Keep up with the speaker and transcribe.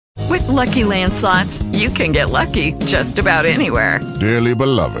Lucky Land Slots, you can get lucky just about anywhere. Dearly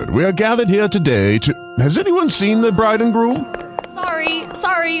beloved, we are gathered here today to... Has anyone seen the bride and groom?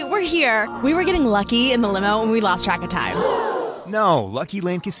 Sorry, we're here. We were getting lucky in the limo and we lost track of time. No, Lucky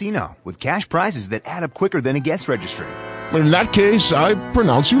Land Casino, with cash prizes that add up quicker than a guest registry. In that case, I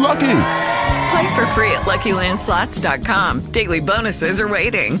pronounce you lucky. Play for free at LuckyLandSlots.com. Daily bonuses are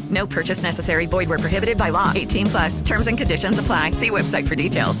waiting. No purchase necessary. Void where prohibited by law. 18 plus. Terms and conditions apply. See website for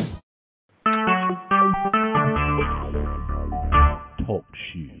details. Talk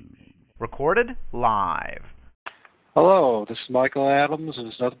shoes. Recorded live. Hello, this is Michael Adams, and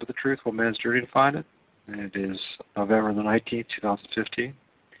it's Nothing But the Truth, One Man's Journey to Find It. And it is November the 19th, 2015.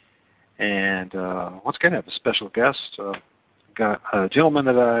 And once again, I have a special guest. Got a gentleman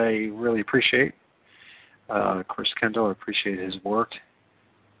that I really appreciate, Chris Kendall. I appreciate his work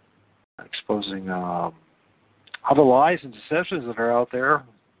exposing other lies and deceptions that are out there.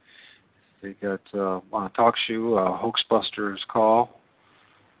 They got on a talk show, Hoaxbusters Call.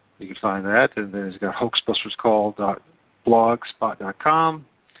 You can find that. And then he's got hoaxbusterscall.blogspot.com,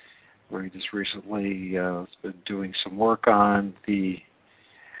 where he just recently has been doing some work on the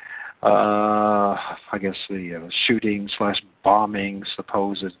the shooting/bombing,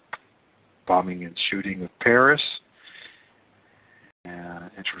 supposed bombing and shooting of Paris.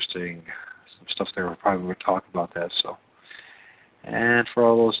 Interesting, some stuff there. We probably would talk about that. So, and for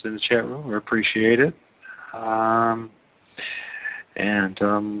all those in the chat room, we appreciate it. We'll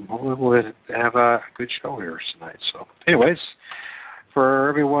have a good show here tonight. So, anyways, for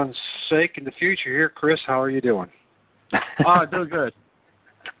everyone's sake in the future here, Chris, how are you doing? Doing good.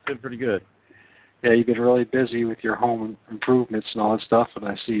 Doing pretty good. Yeah, you've been really busy with your home improvements and all that stuff, and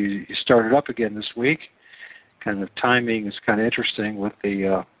I see you started up again this week. Kind of timing is kind of interesting with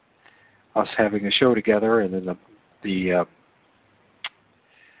the us having a show together, and then the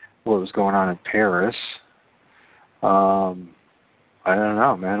what was going on in Paris. I don't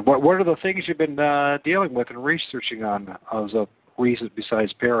know, man. What are the things you've been dealing with and researching on as a reason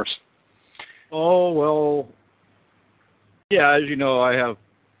besides Paris? Oh, well, yeah, as you know, I have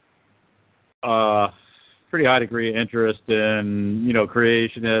pretty high degree of interest in,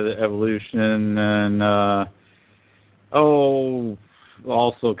 creation, evolution, and also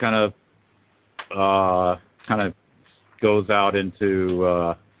kind of goes out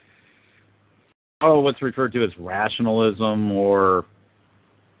into what's referred to as rationalism, or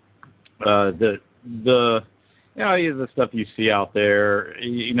the stuff you see out there.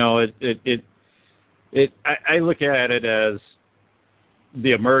 I look at it as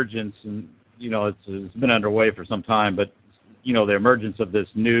the emergence, and it's been underway for some time, but the emergence of this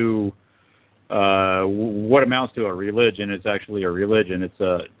new what amounts to a religion. It's actually a religion. It's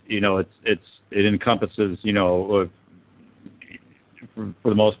it encompasses, for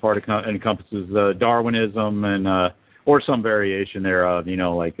the most part, it encompasses Darwinism and or some variation thereof,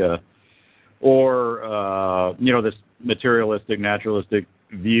 this materialistic, naturalistic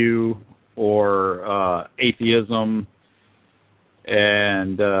view, or atheism,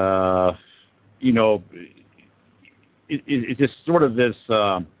 and it's just sort of this,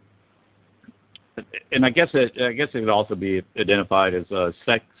 and I guess it could also be identified as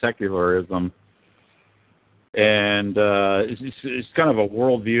secularism. And it's kind of a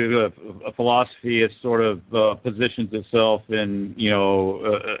worldview, a philosophy. It sort of positions itself in,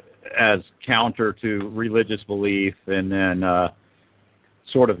 as counter to religious belief, and then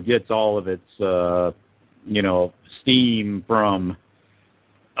sort of gets all of its, steam from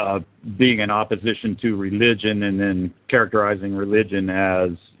being in opposition to religion, and then characterizing religion as,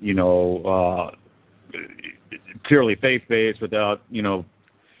 purely faith-based without,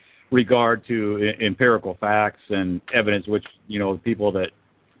 regard to empirical facts and evidence, which, people that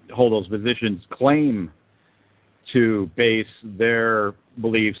hold those positions claim to base their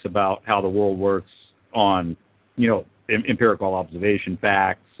beliefs about how the world works on, empirical observation,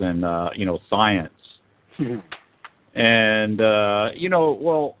 facts, and, science. Mm-hmm. And,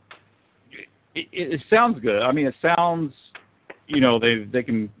 it sounds good. I mean, it sounds, they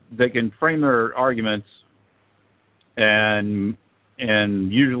can frame their arguments, and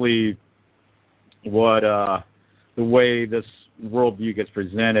usually what the way this worldview gets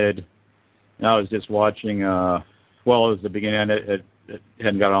presented, and I was just watching, it was the beginning, it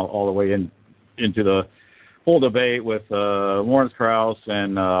hadn't got all the way into the full debate with Lawrence Krauss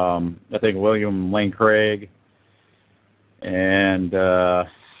and I think William Lane Craig, and I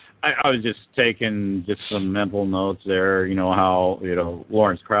was just taking some mental notes there, how,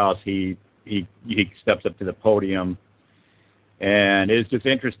 Lawrence Krauss, he steps up to the podium. And it's just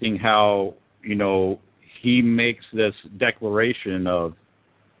interesting how, he makes this declaration of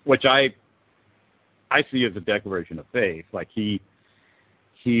which I see as a declaration of faith. Like he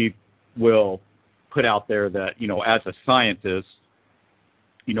will put out there that, as a scientist,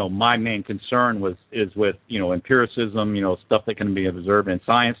 my main concern is with, empiricism, stuff that can be observed in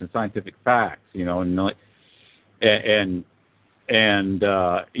science and scientific facts, well,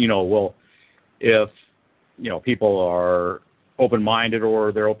 if, people are open-minded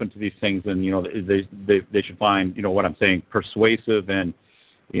or they're open to these things, then, they should find, what I'm saying, persuasive, and,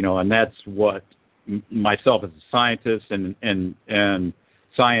 and that's what myself as a scientist and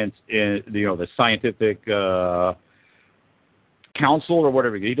science, the scientific council or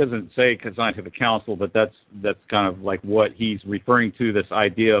whatever. He doesn't say scientific council, but that's kind of like what he's referring to, this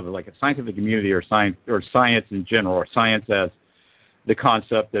idea of like a scientific community or science in general, or science as the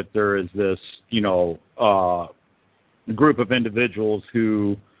concept that there is this, group of individuals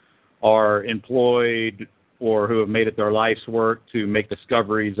who are employed or who have made it their life's work to make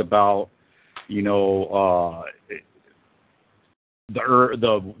discoveries about,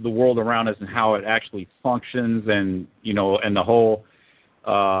 the world around us and how it actually functions, and and the whole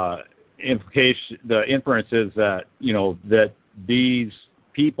implication, the inference is that that these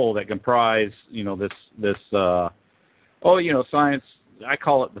people that comprise this science, I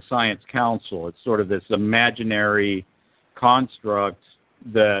call it the Science Council. It's sort of this imaginary construct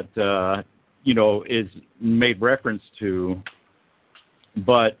that is made reference to.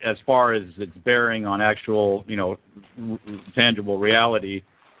 But as far as its bearing on actual, tangible reality,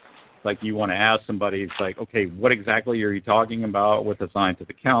 like you want to ask somebody, it's like, okay, what exactly are you talking about with the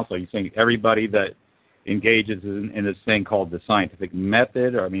scientific council? Are you saying everybody that engages in this thing called the scientific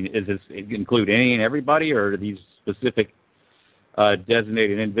method? Or, I mean, is this include any and everybody, or are these specific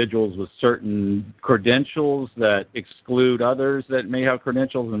designated individuals with certain credentials that exclude others that may have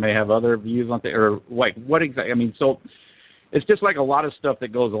credentials and may have other views on things? Or like, what exactly? I mean, so it's just like a lot of stuff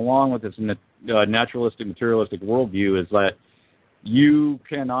that goes along with this naturalistic, materialistic worldview, is that you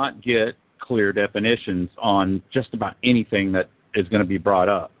cannot get clear definitions on just about anything that is going to be brought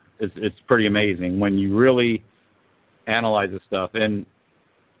up. It's pretty amazing when you really analyze this stuff. And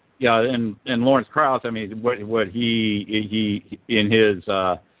yeah, and Lawrence Krauss, I mean, what he in his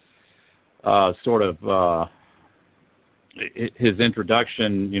sort of his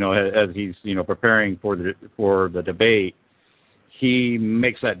introduction, as he's preparing for the debate, he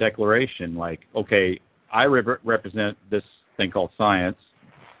makes that declaration, like, okay, I represent this thing called science,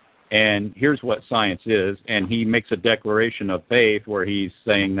 and here's what science is. And he makes a declaration of faith where he's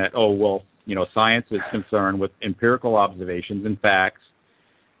saying that, science is concerned with empirical observations and facts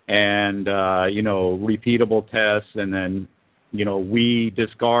and, repeatable tests. And then, we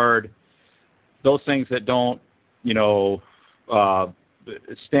discard those things that don't,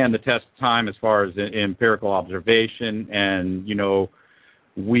 stand the test of time as far as empirical observation, and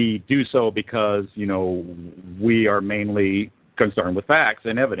we do so because we are mainly concerned with facts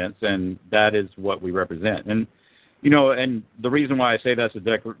and evidence, and that is what we represent. And and the reason why I say that's a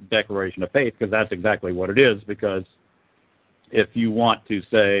declaration of faith, because that's exactly what it is. Because if you want to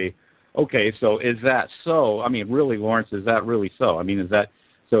say, okay, so is that so? I mean, really, Lawrence, is that really so? I mean, is that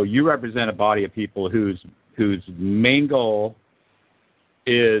so? You represent a body of people whose main goal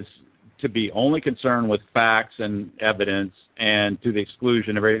is to be only concerned with facts and evidence, and to the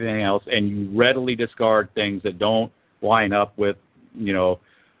exclusion of everything else, and you readily discard things that don't line up with,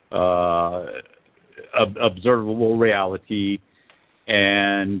 observable reality,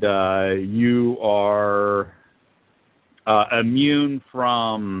 and you are immune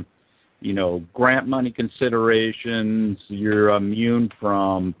from, grant money considerations, you're immune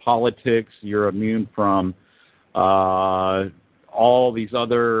from politics, you're immune from all these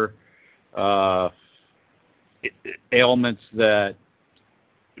other ailments that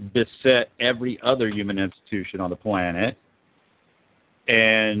beset every other human institution on the planet,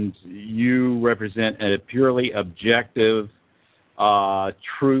 and you represent a purely objective,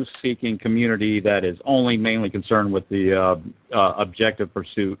 truth-seeking community that is only mainly concerned with the objective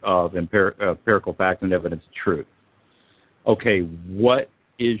pursuit of empirical fact and evidence of truth. Okay, what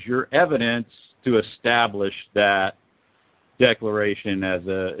is your evidence to establish that declaration as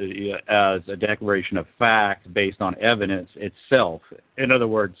a declaration of fact based on evidence itself? In other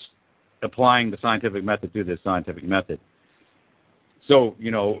words, applying the scientific method to this scientific method. So,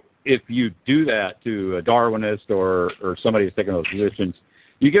 if you do that to a Darwinist or somebody who's taking those positions,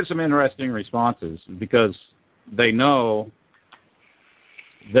 you get some interesting responses, because they know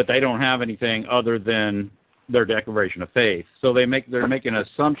that they don't have anything other than their declaration of faith. So they're making an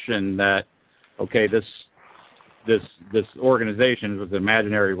assumption that, okay, this organization was an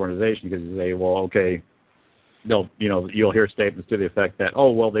imaginary organization, because they say, well, okay, you'll hear statements to the effect that,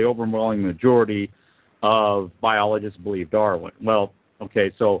 oh, well, the overwhelming majority of biologists believe Darwin. Well,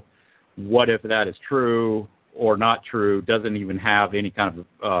 okay, so what if that is true or not true doesn't even have any kind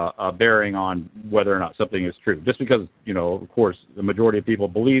of a bearing on whether or not something is true. Just because, of course, the majority of people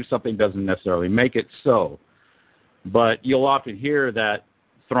believe something doesn't necessarily make it so. But you'll often hear that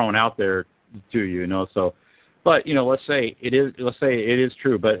thrown out there to you, so. But let's say it is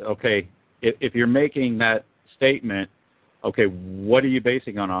true. But okay, if you're making that statement, okay, what are you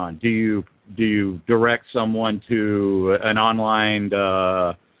basing it on? Do you direct someone to an online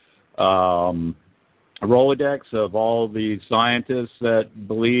Rolodex of all these scientists that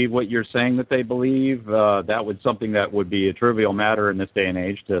believe what you're saying that they believe? That would something that would be a trivial matter in this day and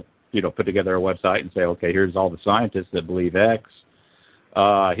age to put together a website and say, okay, here's all the scientists that believe X.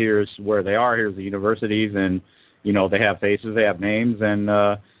 Here's where they are. Here's the universities, and they have faces, they have names, and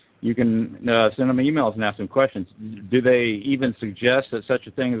you can send them emails and ask them questions. Do they even suggest that such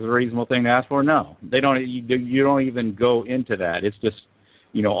a thing is a reasonable thing to ask for? No, they don't. You don't even go into that. It's just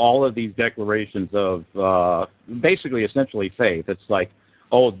all of these declarations of basically essentially faith. It's like,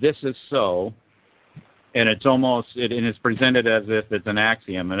 oh, this is so, and it's almost and it's presented as if it's an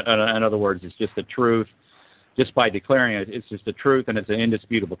axiom. In other words, it's just the truth. Just by declaring it, it's just the truth, and it's an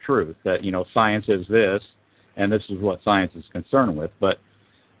indisputable truth that, science is this, and this is what science is concerned with. But,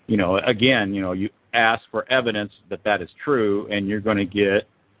 again, you ask for evidence that is true, and you're going to get,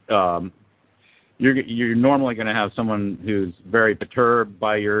 you're normally going to have someone who's very perturbed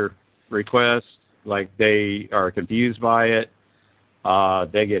by your request, like they are confused by it.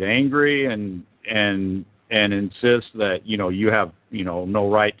 They get angry and insist that you have no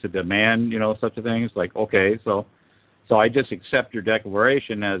right to demand such a thing. It's like, okay, so I just accept your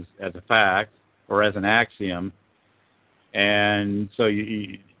declaration as a fact or as an axiom, and so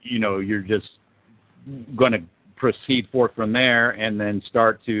you're just going to proceed forth from there and then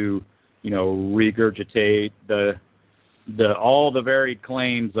start to regurgitate all the varied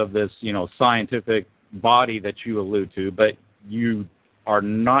claims of this scientific body that you allude to, but you are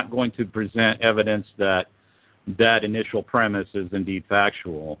not going to present evidence that initial premise is indeed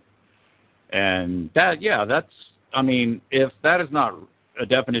factual. And that's, if that is not a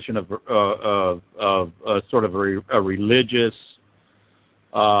definition of sort of a religious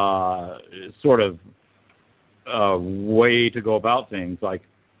sort of way to go about things, like,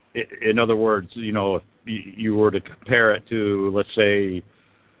 in other words, if you were to compare it to, let's say,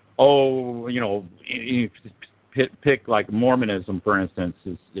 pick like Mormonism, for instance.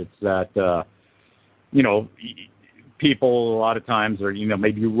 It's that, people a lot of times are,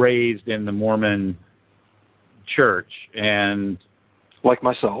 maybe raised in the Mormon church, and like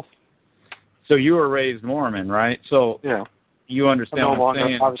myself. So you were raised Mormon, right? So yeah, you understand what I'm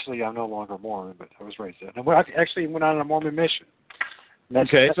saying. Obviously, I'm no longer Mormon, but I was raised there. And I actually went on a Mormon mission.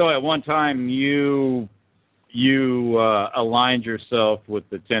 So at one time you aligned yourself with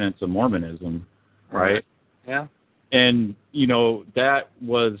the tenets of Mormonism, right? Yeah. And, that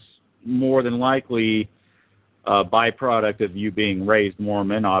was more than likely a byproduct of you being raised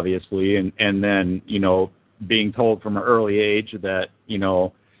Mormon, obviously, and then, being told from an early age that,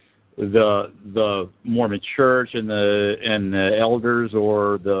 the Mormon church and the elders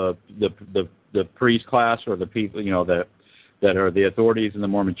or the priest class or the people, that are the authorities in the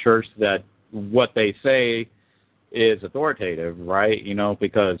Mormon church, that what they say is authoritative, right?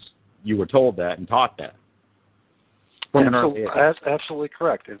 Because you were told that and taught that. That's absolutely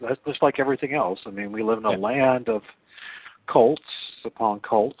correct. That's just like everything else. I mean, we live in a land of cults upon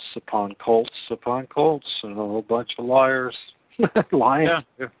cults upon cults upon cults, and a whole bunch of liars lying.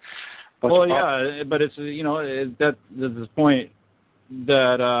 Yeah. But it's that there's this point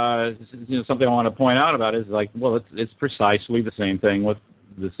that something I want to point out about is like, well, it's precisely the same thing with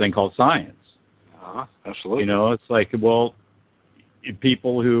this thing called science. Absolutely. It's like, well,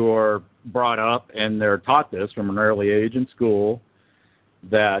 people who are brought up and they're taught this from an early age in school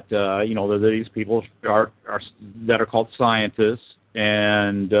that these people are that are called scientists,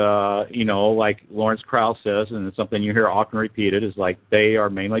 and like Lawrence Krauss says, and it's something you hear often repeated, is like they are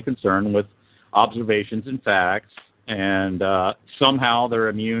mainly concerned with observations and facts, and somehow they're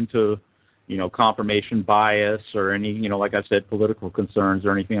immune to confirmation bias or any like I said, political concerns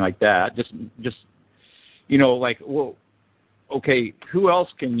or anything like that. Just like, well, okay, who else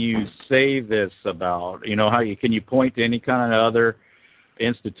can you say this about? Can you point to any kind of other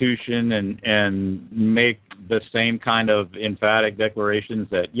institution and make the same kind of emphatic declarations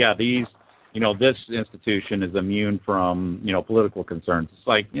that, these, this institution is immune from, political concerns? It's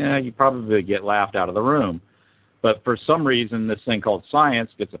like, you probably get laughed out of the room. But for some reason, this thing called science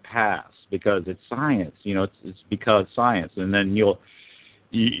gets a pass because it's science. It's because science. And then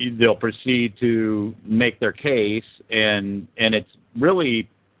they'll proceed to make their case, and it's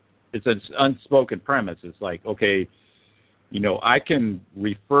an unspoken premise. It's like, okay, I can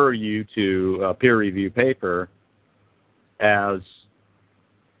refer you to a peer-reviewed paper as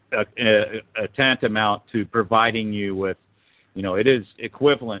a tantamount to providing you with, it is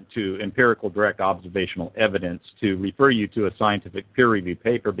equivalent to empirical direct observational evidence to refer you to a scientific peer-reviewed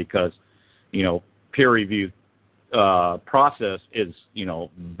paper because, peer-reviewed process is,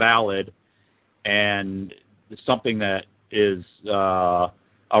 valid, and something that is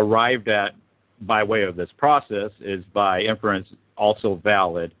arrived at by way of this process is by inference also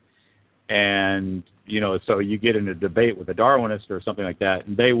valid. And, so you get in a debate with a Darwinist or something like that,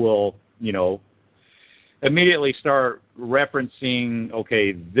 and they will, immediately start referencing,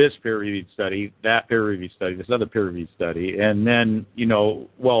 okay, this peer-reviewed study, that peer-reviewed study, this other peer-reviewed study, and then,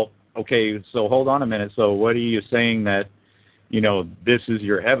 well, okay, so hold on a minute. So what are you saying that, this is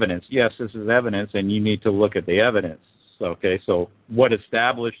your evidence? Yes, this is evidence, and you need to look at the evidence. Okay, so what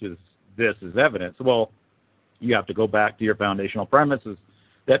establishes this as evidence? Well, you have to go back to your foundational premises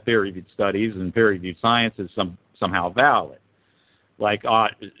that peer-reviewed studies and peer-reviewed science is somehow valid. Like,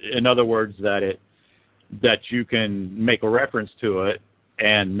 in other words, that you can make a reference to it,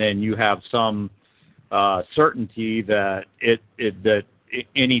 and then you have some certainty that that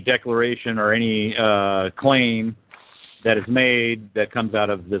any declaration or any claim that is made that comes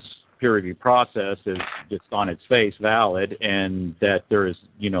out of this peer review process is just on its face valid, and that there is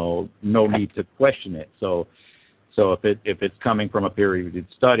no need to question it. So if it's coming from a peer reviewed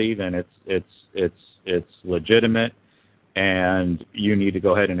study, then it's legitimate, and you need to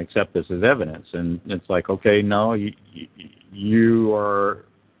go ahead and accept this as evidence. And it's like, okay, no, you are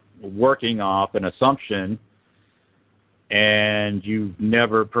working off an assumption, and you've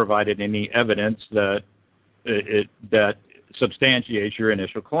never provided any evidence that substantiates your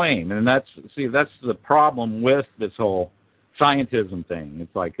initial claim. And that's the problem with this whole scientism thing.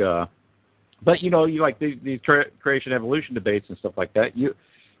 It's like, but you like these creation evolution debates and stuff like that. You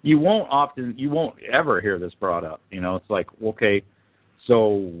won't ever hear this brought up. It's like, okay,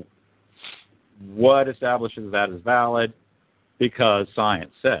 so what establishes that as valid? Because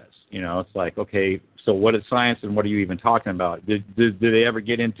science says. It's like, okay, so what is science and what are you even talking about? Did they ever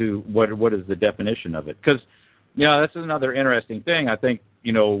get into what is the definition of it? Because, that's another interesting thing. I think,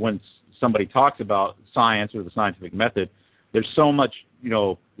 when somebody talks about science or the scientific method, there's so much,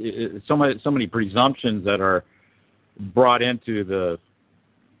 so many presumptions that are brought into the,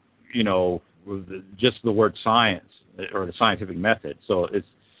 just the word science or the scientific method. So if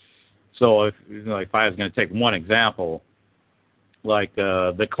I was going to take one example, like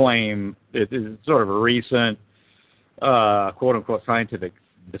the claim, it is sort of a recent, quote unquote, scientific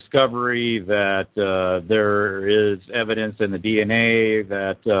discovery that there is evidence in the DNA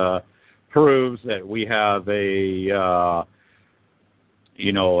that proves that we have a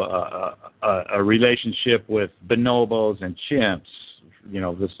relationship with bonobos and chimps.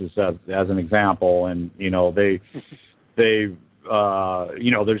 This is as an example, and they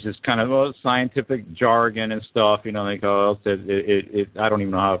there's this kind of scientific jargon and stuff. They go, I don't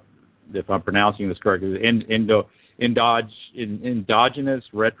even know if I'm pronouncing this correctly. Endogenous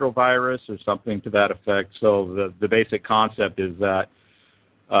retrovirus or something to that effect. So the basic concept is that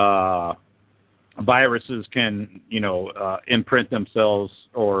viruses can, imprint themselves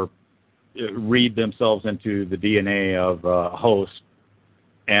or read themselves into the DNA of a host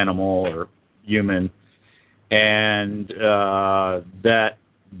animal or human, and that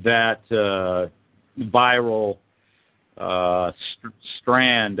viral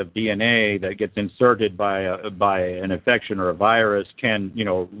strand of DNA that gets inserted by an infection or a virus can,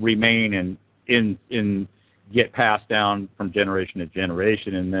 remain and get passed down from generation to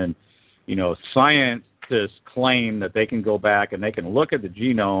generation. And then, scientists claim that they can go back and they can look at the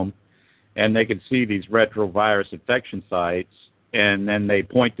genome and they can see these retrovirus infection sites, and then they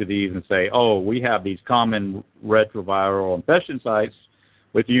point to these and say, oh, we have these common retroviral infection sites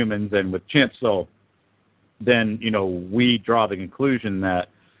with humans and with chimps. So then, we draw the conclusion that,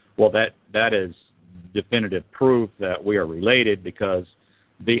 well, that is definitive proof that we are related, because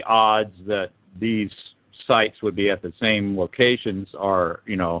the odds that these sites would be at the same locations are,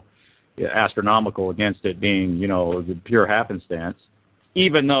 astronomical against it being, the pure happenstance.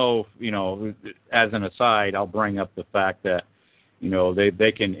 Even though, as an aside, I'll bring up the fact that,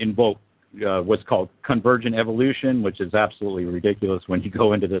 they can invoke what's called convergent evolution, which is absolutely ridiculous when you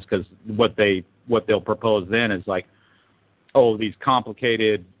go into this, because what they'll propose then is like, oh, these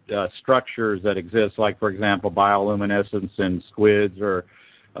complicated structures that exist, like, for example, bioluminescence in squids or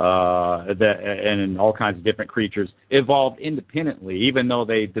and all kinds of different creatures evolved independently, even though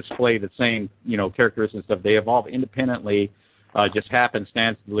they display the same, characteristics and stuff. They evolve independently, just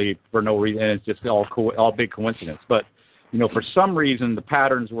happenstancely for no reason, and it's just all big coincidence. But for some reason, the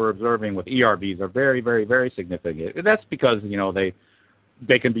patterns we're observing with ERBs are very, very, very significant. And that's because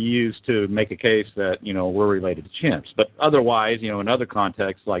they can be used to make a case that we're related to chimps. But otherwise, in other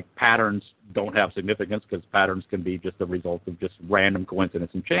contexts, like patterns don't have significance because patterns can be just the result of just random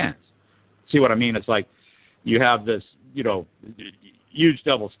coincidence and chance. See what I mean? It's like you have this, huge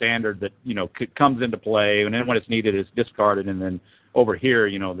double standard that comes into play, and then when it's needed, it's discarded, and then over here,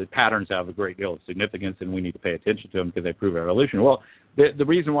 the patterns have a great deal of significance, and we need to pay attention to them because they prove evolution. Well, the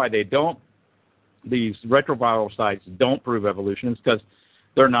reason why these retroviral sites don't prove evolution is because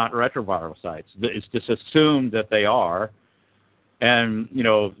they're not retroviral sites. It's just assumed that they are, and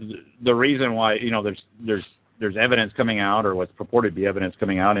the reason why there's evidence coming out, or what's purported to be evidence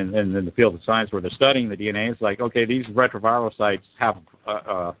coming out in the field of science where they're studying the DNA. It's like, okay, these retroviral sites have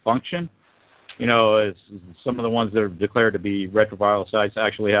a function. Some of the ones that are declared to be retroviral sites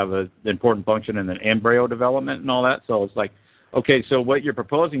actually have an important function in the embryo development and all that. So it's like, okay, so what you're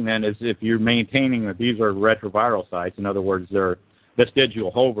proposing then is if you're maintaining that these are retroviral sites, in other words, they're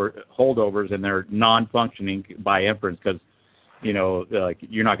vestigial holdovers and they're non-functioning by inference because, like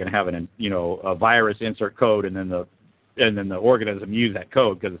you're not going to have a virus insert code and then the organism use that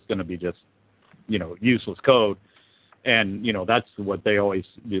code because it's going to be just, useless code. And, that's what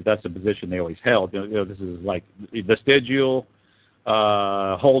that's the position they always held. This is like vestigial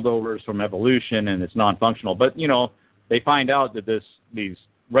holdovers from evolution, and it's non-functional. But, they find out that these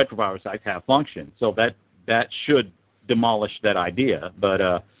retroviral sites have function. So that should demolish that idea. But,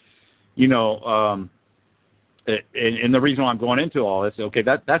 and the reason why I'm going into all this, okay,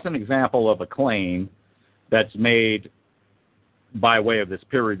 that's an example of a claim that's made by way of this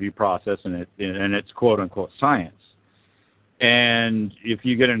peer review process, and it's quote-unquote science. And if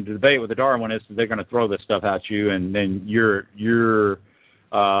you get into debate with the Darwinists, they're going to throw this stuff at you, and then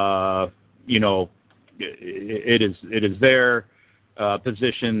it is their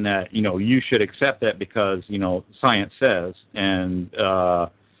position that you should accept that because science says, and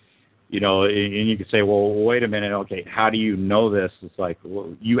and you could say, well, wait a minute, okay, how do you know this? It's like,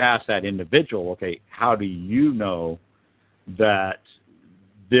 well, you ask that individual, okay, how do you know that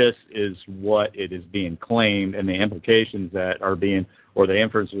this is what it is being claimed, and the implications that are being, or the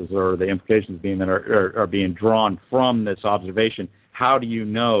inferences or the implications being that are being drawn from this observation? How do you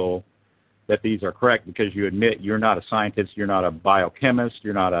know that these are correct? Because you admit you're not a scientist, you're not a biochemist,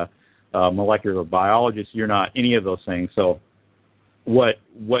 you're not a molecular biologist, you're not any of those things. So what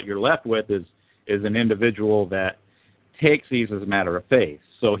you're left with is an individual that takes these as a matter of faith.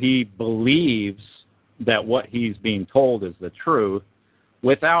 So he believes that what he's being told is the truth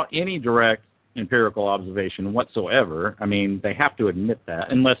without any direct empirical observation whatsoever. I mean, they have to admit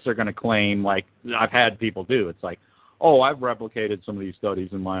that, unless they're going to claim, like I've had people do. It's like, oh, I've replicated some of these studies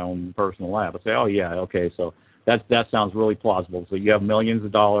in my own personal lab. I say, oh, yeah, okay, so that sounds really plausible. So you have millions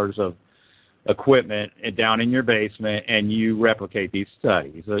of dollars of equipment down in your basement, and you replicate these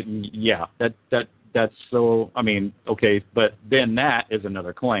studies. Yeah, that's so, I mean, okay, but then that is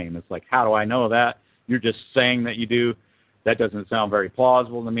another claim. It's like, how do I know that? You're just saying that you do. That doesn't sound very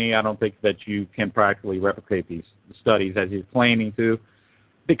plausible to me. I don't think that you can practically replicate these studies as you're claiming to,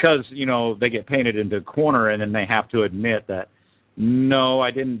 because, they get painted into a corner, and then they have to admit that, no, I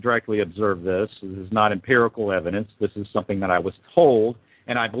didn't directly observe this. This is not empirical evidence. This is something that I was told,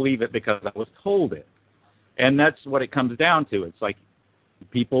 and I believe it because I was told it. And that's what it comes down to. It's like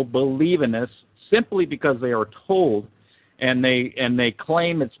people believe in this simply because they are told, and they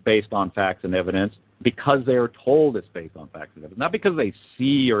claim it's based on facts and evidence because they are told it's based on facts and evidence, not because they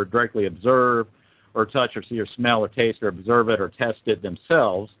see or directly observe or touch or see or smell or taste or observe it or test it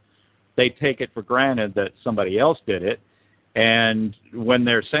themselves. They take it for granted that somebody else did it, and when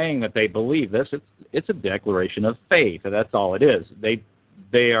they're saying that they believe this, it's a declaration of faith, and that's all it is.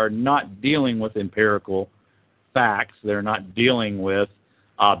 They are not dealing with empirical facts. They're not dealing with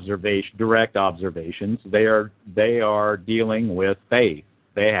direct observations. They are dealing with faith.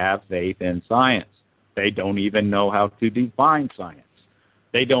 They have faith in science. They don't even know how to define science.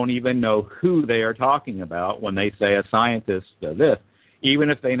 They don't even know who they are talking about when they say a scientist does this, even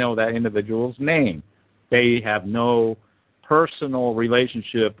if they know that individual's name. They have no personal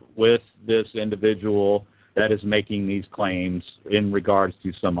relationship with this individual that is making these claims in regards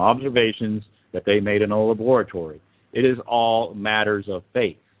to some observations that they made in a laboratory. It is all matters of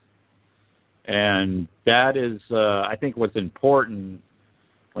faith. And that is, I think, what's important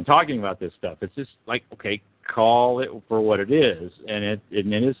when talking about this stuff. It's just like, okay, call it for what it is, and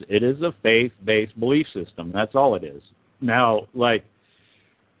it is a faith-based belief system. That's all it is. Now, like,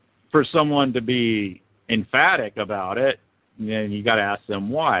 for someone to be emphatic about it, then you got to ask them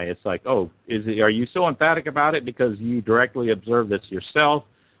why. It's like, oh, are you so emphatic about it because you directly observe this yourself,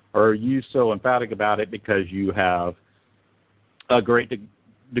 or are you so emphatic about it because you have a great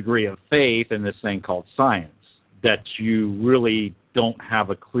degree of faith in this thing called science that you really don't have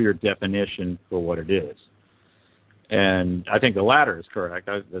a clear definition for what it is? And I think the latter is correct.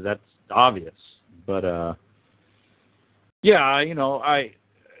 That's obvious. But, yeah, you know,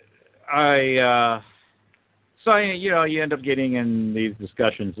 so, you know, you end up getting in these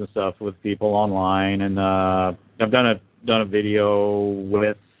discussions and stuff with people online. And I've done a video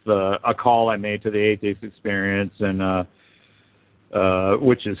with a call I made to the Atheist Experience, and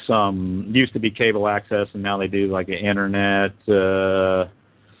which is used to be cable access, and now they do like an internet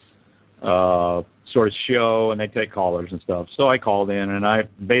sort of show, and they take callers and stuff. So I called in, and I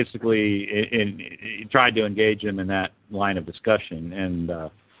basically tried to engage them in that line of discussion. And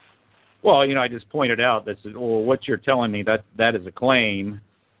well, you know, I just pointed out that, well, what you're telling me, that is a claim,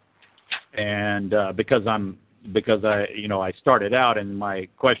 and because I you know, I started out in my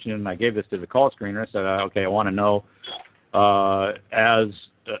question, and I gave this to the call screener. I said, okay, I want to know, as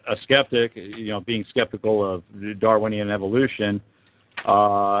a skeptic, you know, being skeptical of Darwinian evolution,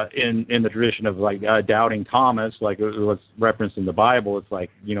 in the tradition of like doubting Thomas, like it was referenced in the Bible. It's like,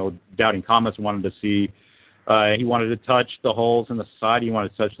 you know, doubting Thomas wanted to see, he wanted to touch the holes in the side, he wanted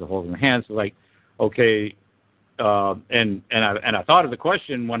to touch the holes in the hands. So like, okay, and I thought of the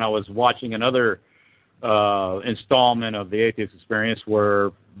question when I was watching another installment of the Atheist Experience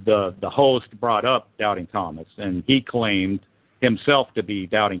where the host brought up doubting Thomas, and he claimed himself to be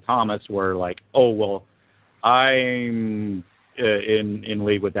doubting Thomas, where like, oh, well, I'm in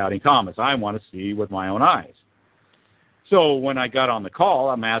league with doubting Thomas. I want to see with my own eyes. So when I got on the call,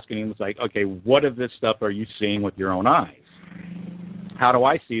 I'm asking him, it's like, okay, what of this stuff are you seeing with your own eyes? How do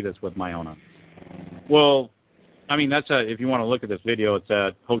I see this with my own eyes? Well, I mean, if you want to look at this video, it's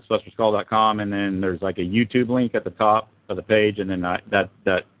at hoaxbusterscall.com, and then there's like a YouTube link at the top of the page, and then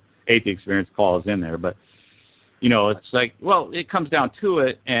that Atheist Experience call is in there. But, you know, it's like, well, it comes down to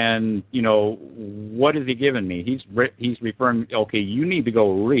it, and, you know, what is he giving me? He's referring, okay, you need to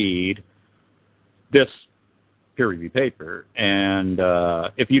go read this peer-reviewed paper, and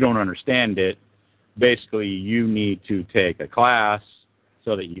if you don't understand it, basically you need to take a class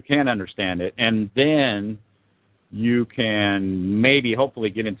so that you can understand it, and then you can maybe hopefully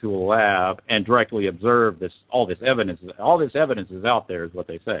get into a lab and directly observe all this evidence. All this evidence is out there is what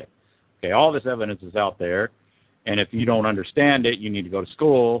they say. Okay, all this evidence is out there, and if you don't understand it, you need to go to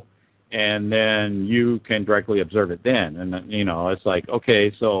school, and then you can directly observe it then. And, you know, it's like,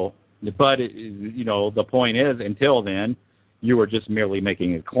 okay, so, but, you know, the point is, until then, you were just merely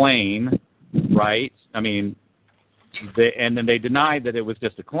making a claim, right? I mean, and then they denied that it was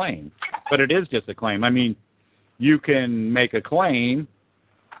just a claim, but it is just a claim. I mean, you can make a claim.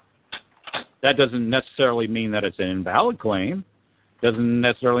 That doesn't necessarily mean that it's an invalid claim. Doesn't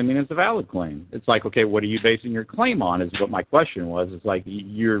necessarily mean it's a valid claim. It's like, okay, what are you basing your claim on is what my question was. It's like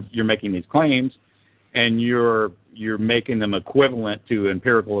you're making these claims, and you're making them equivalent to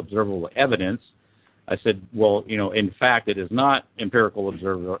empirical observable evidence. I said, well, you know, in fact, it is not empirical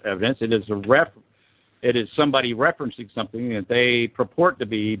observable evidence. It is somebody referencing something that they purport to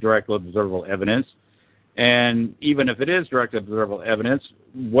be direct observable evidence. And even if it is direct observable evidence,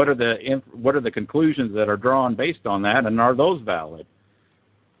 what are the conclusions that are drawn based on that, and are those valid?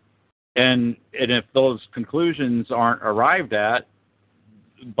 And if those conclusions aren't arrived at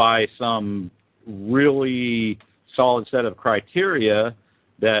by some really solid set of criteria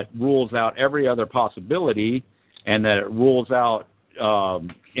that rules out every other possibility, and that it rules out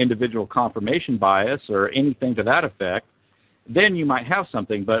individual confirmation bias or anything to that effect, then you might have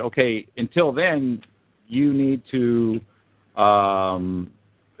something. But okay, until then, you need to tell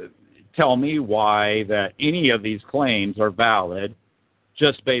me why that any of these claims are valid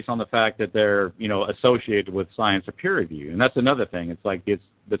just based on the fact that they're, you know, associated with science or peer review. And that's another thing. It's like it's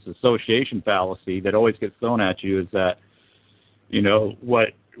this association fallacy that always gets thrown at you, is that, you know,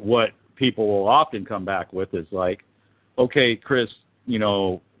 what people will often come back with is like, okay, Chris, you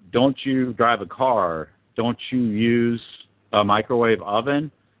know, don't you drive a car? Don't you use a microwave oven?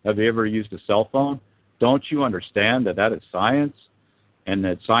 Have you ever used a cell phone? Don't you understand that is science, and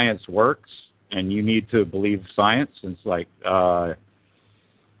that science works, and you need to believe science? And it's like,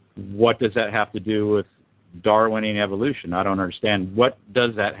 what does that have to do with Darwinian evolution? I don't understand. What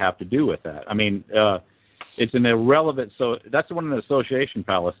does that have to do with that? I mean, it's an irrelevant. So that's what an association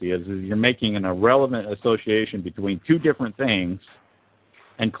fallacy is you're making an irrelevant association between two different things,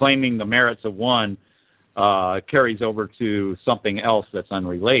 and claiming the merits of one carries over to something else that's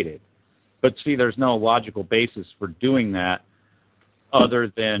unrelated. But see, there's no logical basis for doing that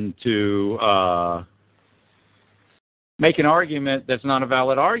other than to make an argument that's not a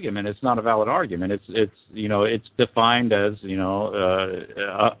valid argument. It's not a valid argument. It's defined as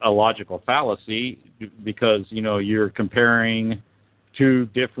a logical fallacy because you're comparing two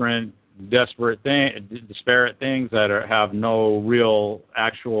different disparate things that have no real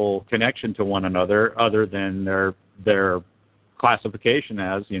actual connection to one another other than their classification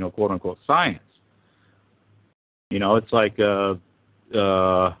as quote unquote science. It's like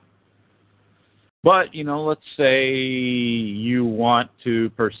but let's say you want to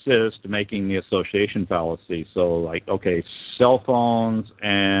persist making the association fallacy. So like, okay, cell phones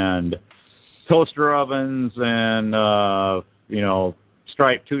and toaster ovens and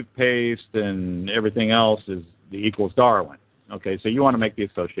striped toothpaste and everything else equals Darwin. Okay, so you want to make the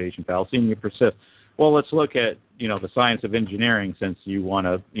association fallacy and you persist. Well, let's look at the science of engineering, since you want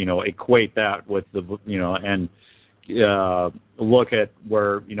to equate that with the and look at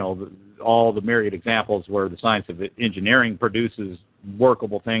where all the myriad examples where the science of engineering produces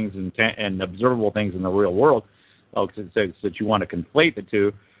workable things and observable things in the real world. It says that you want to conflate the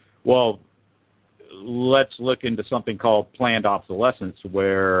two. Well, let's look into something called planned obsolescence,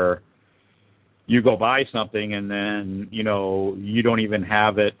 where you go buy something and then you don't even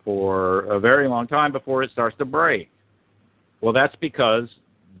have it for a very long time before it starts to break. Well, that's because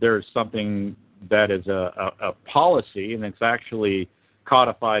there's something that is a policy, and it's actually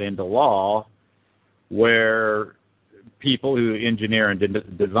codified into law, where people who engineer and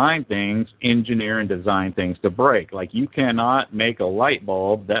design things to break. Like, you cannot make a light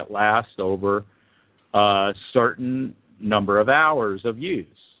bulb that lasts over a certain number of hours of use.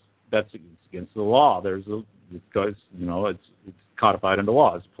 That's against the law. Because it's codified into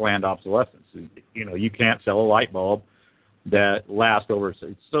law. It's planned obsolescence. You can't sell a light bulb that lasts over.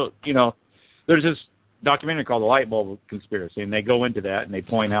 So there's this documentary called The Light Bulb Conspiracy, and they go into that and they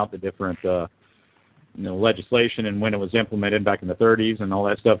point out the different legislation and when it was implemented back in the 30s and all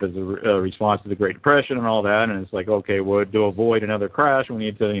that stuff as a response to the Great Depression and all that. And it's like, okay, well, to avoid another crash, we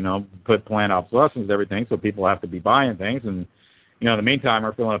need to put planned obsolescence and everything, so people have to be buying things, and in the meantime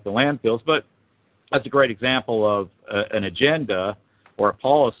are filling up the landfills. But that's a great example of an agenda or a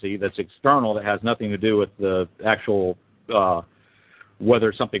policy that's external, that has nothing to do with the actual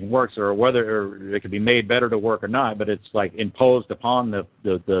whether something works or whether it can be made better to work or not, but it's like imposed upon the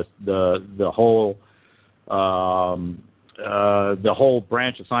whole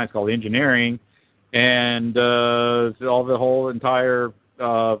branch of science called engineering, and the whole entire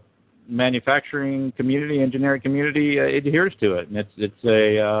manufacturing community, engineering community adheres to it, and it's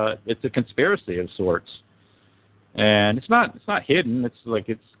a conspiracy of sorts. And it's not hidden. It's like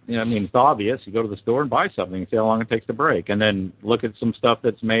it's obvious. You go to the store and buy something and see how long it takes to break, and then look at some stuff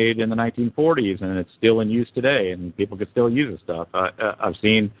that's made in the 1940s and it's still in use today, and people can still use the stuff. I've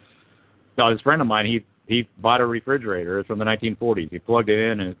seen this friend of mine. He bought a refrigerator. It's from the 1940s. He plugged it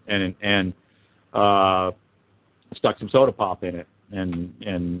in and stuck some soda pop in it,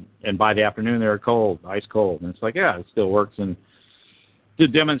 and by the afternoon they were cold, ice cold, and it's like, yeah, it still works. And to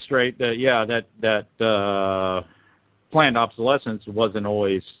demonstrate that that planned obsolescence wasn't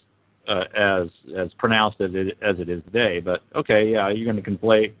always as pronounced as it is today. But okay, yeah, you're going to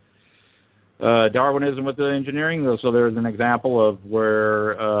conflate Darwinism with the engineering, though. So there's an example of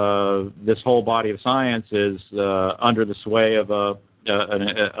where this whole body of science is under the sway of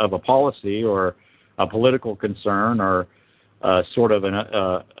a policy or a political concern, or sort of an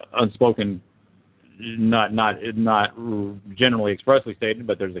unspoken, not generally expressly stated,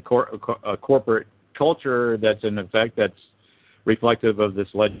 but there's a corporate culture that's in effect, that's reflective of this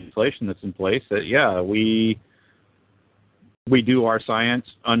legislation that's in place, that we do our science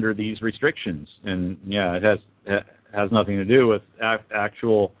under these restrictions. And it has nothing to do with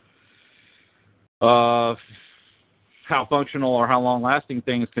actual how functional or how long lasting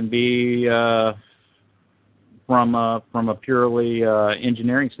things can be from a purely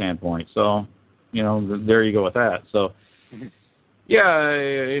engineering standpoint. So there you go with that. So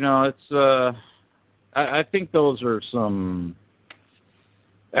it's I think those are some.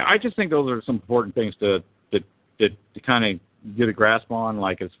 I just think those are some important things to kind of get a grasp on,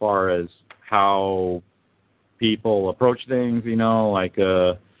 like as far as how people approach things.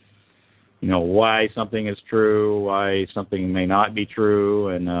 Why something is true, why something may not be true,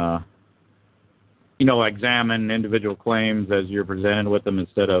 and examine individual claims as you're presented with them,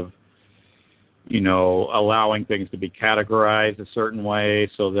 instead of allowing things to be categorized a certain way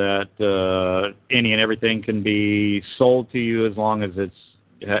so that any and everything can be sold to you as long as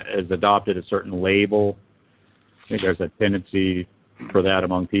it's adopted a certain label. I think there's a tendency for that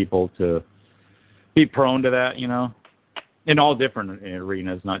among people to be prone to that, in all different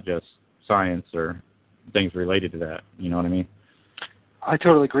arenas, not just science or things related to that. You know what I mean? I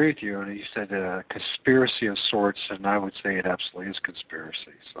totally agree with you. And you said conspiracy of sorts, and I would say it absolutely is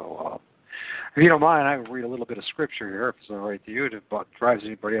conspiracy. So, if you don't mind, I will read a little bit of scripture here, if it's all right to you. If it drives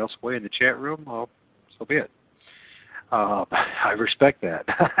anybody else away in the chat room, well, so be it. I respect that.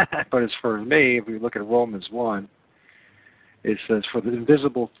 But as for me, if we look at Romans 1, it says, "For the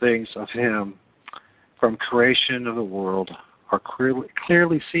invisible things of him from creation of the world are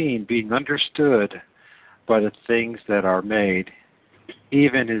clearly seen, being understood by the things that are made,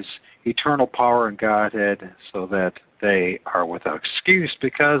 even his eternal power and Godhead, so that they are without excuse,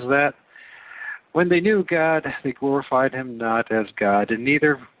 because that when they knew God, they glorified him not as God, and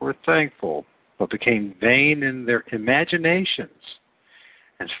neither were thankful, but became vain in their imaginations,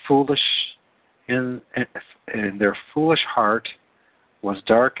 and foolish in their foolish heart was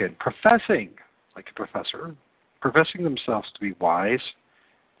darkened, professing themselves to be wise,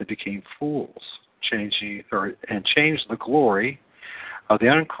 they became fools, changed the glory of the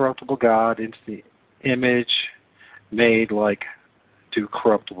uncorruptible God into the image made like to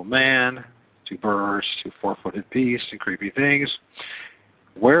corruptible man, to birds, to four-footed beasts, and creepy things.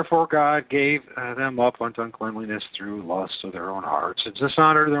 Wherefore God gave them up unto uncleanliness through lust of their own hearts, and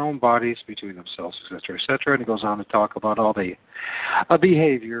dishonored their own bodies between themselves, etc., etc." And it goes on to talk about all the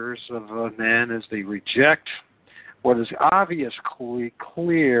behaviors of men as they reject what is obviously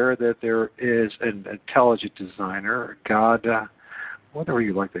clear, that there is an intelligent designer, God, whatever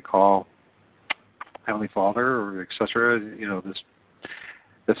you like to call Heavenly Father, or etc.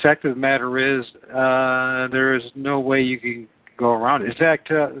 The fact of the matter is, there is no way you can go around it. In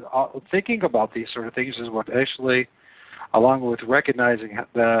fact, thinking about these sort of things is what actually, along with recognizing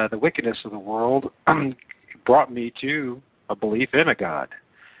the wickedness of the world, brought me to a belief in a God.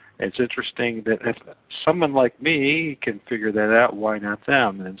 It's interesting that if someone like me can figure that out, why not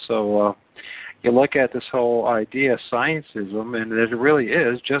them? And so you look at this whole idea of scientism, and it really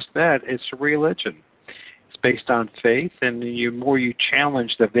is just that. It's a religion. It's based on faith, and the more you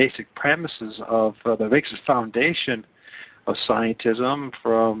challenge the basic premises of the basic foundation of scientism,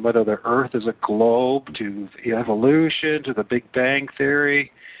 from whether the Earth is a globe to evolution to the Big Bang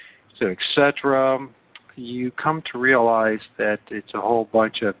Theory to etc., you come to realize that it's a whole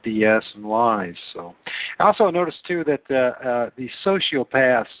bunch of BS and lies. So, I also noticed too that these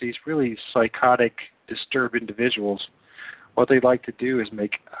sociopaths, these really psychotic, disturbed individuals, what they like to do is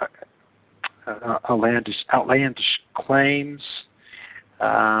make outlandish claims.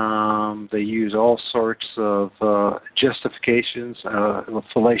 They use all sorts of justifications,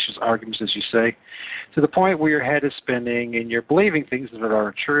 fallacious arguments, as you say, to the point where your head is spinning and you're believing things that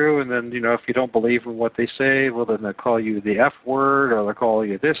aren't true. And then, if you don't believe in what they say, well, then they'll call you the F word, or they'll call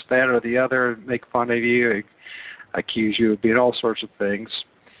you this, that, or the other, make fun of you, accuse you of being all sorts of things.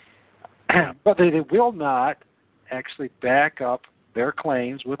 But they will not actually back up their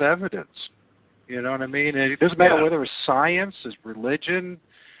claims with evidence. You know what I mean? And it doesn't matter whether it's science, it's religion,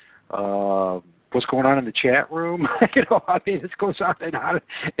 what's going on in the chat room. It goes on and on.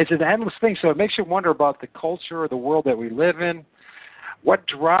 It's an endless thing. So it makes you wonder about the culture or the world that we live in. What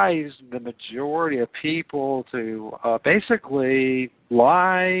drives the majority of people to basically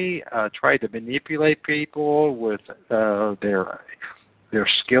lie, try to manipulate people with their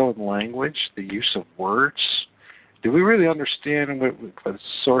skill in language, the use of words? Do we really understand what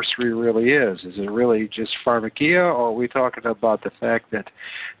sorcery really is? Is it really just pharmakia, or are we talking about the fact that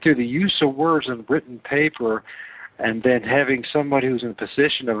through the use of words in written paper, and then having somebody who's in a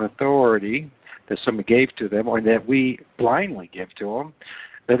position of authority that someone gave to them, or that we blindly give to them,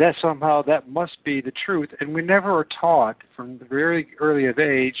 that somehow that must be the truth? And we never are taught from the very early of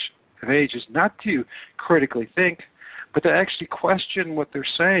ages not to critically think, but to actually question what they're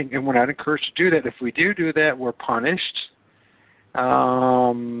saying. And we're not encouraged to do that. If we do that, we're punished,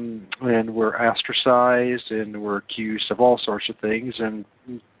 and we're ostracized, and we're accused of all sorts of things and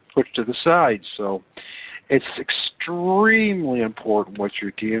put to the side. So it's extremely important what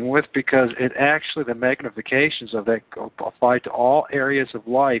you're dealing with, because it actually, the magnifications of that apply to all areas of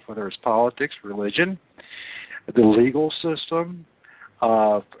life, whether it's politics, religion, the legal system,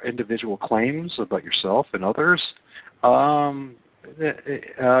 individual claims about yourself and others,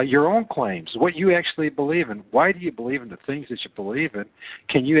 your own claims, what you actually believe in. Why do you believe in the things that you believe in?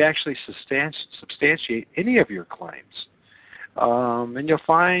 Can you actually substantiate any of your claims? And you'll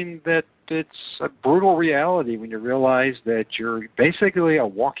find that it's a brutal reality when you realize that you're basically a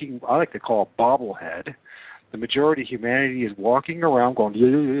walking, I like to call a bobblehead. The majority of humanity is walking around going,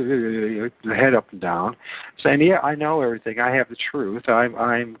 the head up and down, saying, yeah, I know everything. I have the truth. I'm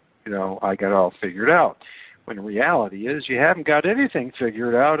I got it all figured out. When the reality is you haven't got anything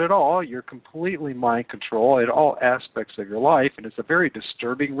figured out at all. You're completely mind control at all aspects of your life, and it's a very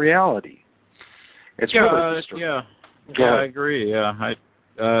disturbing reality. It's really disturbing. I agree. Yeah,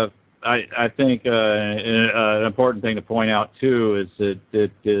 I think an important thing to point out too is that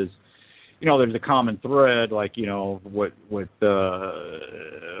it is, there's a common thread, like with like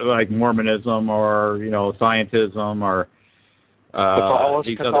Mormonism or scientism or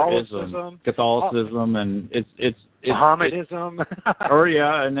Catholicism, and it's Mohammedanism.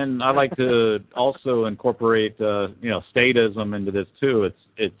 And then I like to also incorporate statism into this too.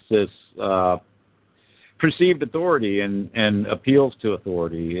 It's this perceived authority and appeals to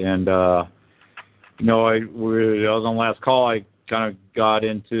authority. And I was on last call. I kind of got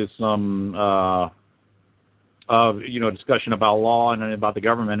into some discussion about law and about the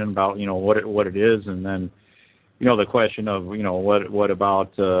government and about what it is, and then the question of what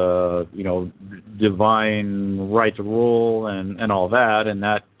about divine right to rule and all that, and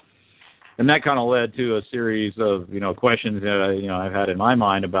that kind of led to a series of questions that I've had in my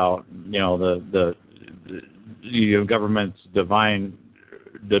mind about the government's divine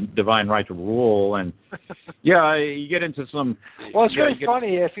right to rule, and you get into some. Well, it's really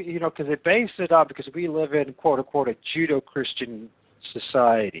funny if because they base it up because we live in quote unquote a Judeo-Christian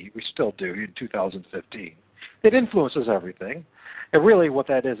society. We still do in 2015. It influences everything. And really, what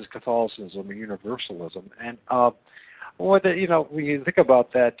that is Catholicism or universalism. And when you think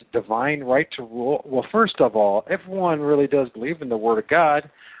about that divine right to rule, well, first of all, everyone really does believe in the Word of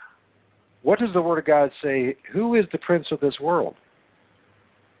God. What does the Word of God say? Who is the prince of this world?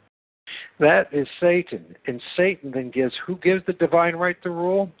 That is Satan. And Satan then who gives the divine right to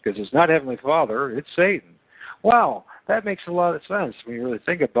rule? Because it's not Heavenly Father, it's Satan. Wow, that makes a lot of sense when you really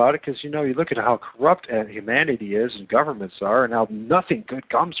think about it, because you look at how corrupt humanity is and governments are and how nothing good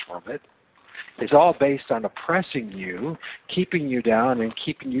comes from it. It's all based on oppressing you, keeping you down, and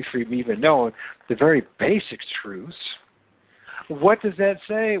keeping you from even knowing the very basic truths. What does that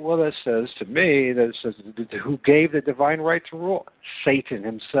say? Well, that says to me, who gave the divine right to rule? Satan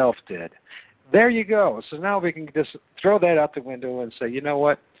himself did. There you go. So now we can just throw that out the window and say, you know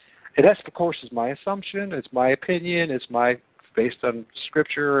what? And that's, of course, is my assumption. It's my opinion. It's based on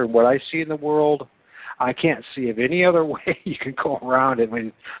Scripture and what I see in the world. I can't see of any other way you can go around it. I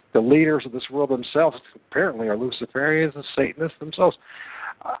mean, the leaders of this world themselves apparently are Luciferians and Satanists themselves.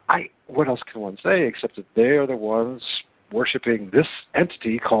 What else can one say except that they are the ones worshiping this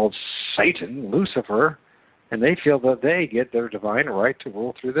entity called Satan, Lucifer, and they feel that they get their divine right to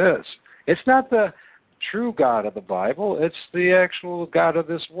rule through this. It's not the true God of the Bible, it's the actual God of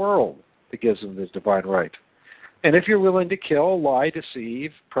this world that gives them this divine right. And if you're willing to kill, lie,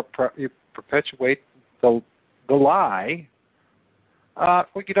 deceive, perpetuate the lie, well,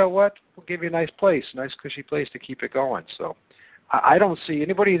 you know what? We'll give you a nice cushy place to keep it going. So I don't see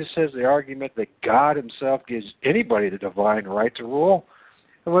anybody that says the argument that God himself gives anybody the divine right to rule.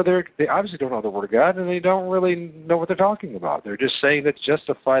 Whether they obviously don't know the Word of God and they don't really know what they're talking about. They're just saying that to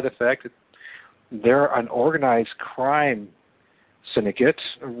justify the fact that they're an organized crime syndicate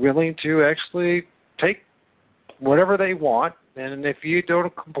willing to actually take whatever they want, and if you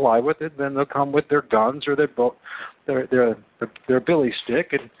don't comply with it, then they'll come with their guns or their billy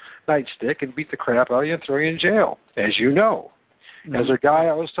stick and nightstick and beat the crap out of you and throw you in jail, as you know. Mm-hmm. There's a guy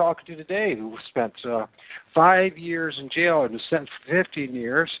I was talking to today who spent 5 years in jail and was sentenced for 15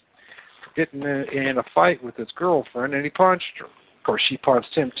 years for getting in a fight with his girlfriend, and he punched her. Of course, she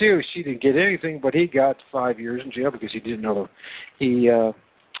punched him too. She didn't get anything, but he got 5 years in jail because he didn't know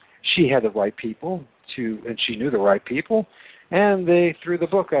she had the right people and she knew the right people, and they threw the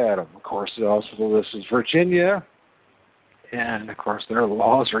book at him. Of course, this is Virginia, and of course their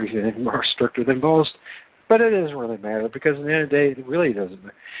laws are even more stricter than most. But it doesn't really matter because at the end of the day, it really doesn't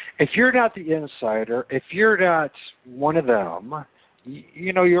matter. If you're not the insider, if you're not one of them,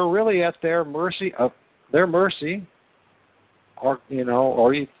 you're really at their mercy. Or I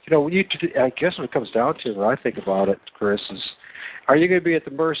guess what it comes down to, when I think about it, Chris, is are you going to be at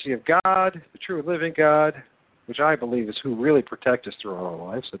the mercy of God, the true and living God, which I believe is who really protects us through our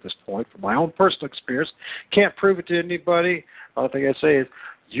lives at this point, from my own personal experience. Can't prove it to anybody. All thing I say is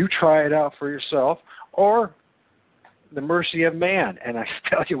you try it out for yourself, or the mercy of man. And I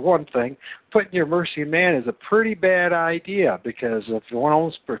tell you one thing, putting your mercy of man is a pretty bad idea, because if one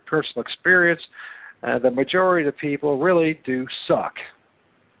owns personal experience, the majority of the people really do suck.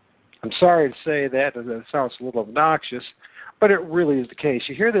 I'm sorry to say that, and it sounds a little obnoxious, but it really is the case.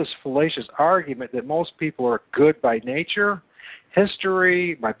 You hear this fallacious argument that most people are good by nature.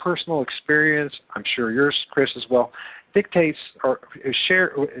 History, my personal experience, I'm sure yours, Chris, as well, dictates or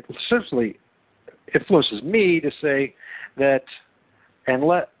essentially influences me to say that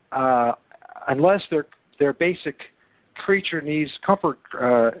unless their basic creature needs, comfort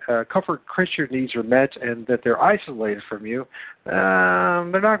creature needs are met, and that they're isolated from you,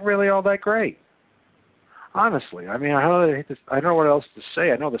 they're not really all that great. Honestly, I mean, I don't know what else to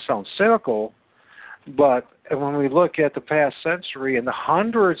say. I know this sounds cynical, but when we look at the past century and the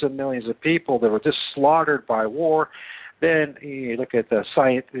hundreds of millions of people that were just slaughtered by war, then you look at the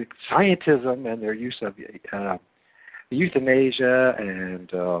scientism and their use of euthanasia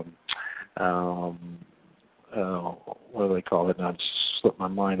and what do they call it? Now, it's slipped my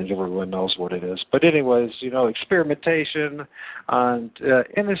mind, and everyone knows what it is. But anyways, experimentation on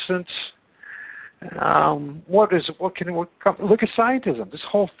innocence. Look at scientism. This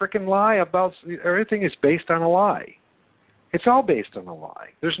whole freaking lie about everything is based on a lie. It's all based on a lie.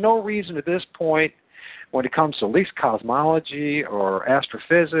 There's no reason at this point, when it comes to at least cosmology or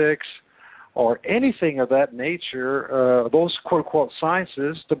astrophysics or anything of that nature, those quote-unquote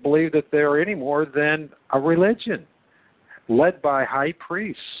sciences, to believe that they're any more than a religion led by high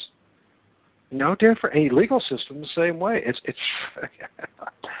priests. No different. A legal system the same way. It's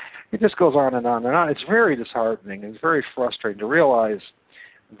it just goes on and on and on. It's very disheartening. It's very frustrating to realize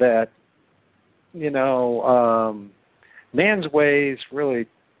that, man's ways really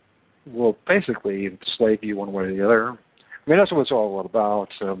will basically enslave you one way or the other. I mean, that's what it's all about.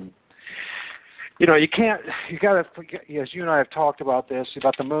 You got to, as you and I have talked about this,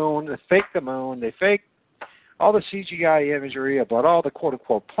 about the moon, they fake the moon, they fake all the CGI imagery about all the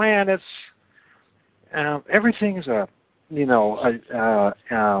quote-unquote planets. Everything's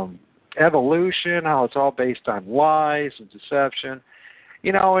evolution, how it's all based on lies and deception.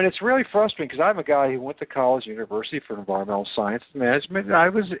 And it's really frustrating because I'm a guy who went to college, University for Environmental Science and Management, and I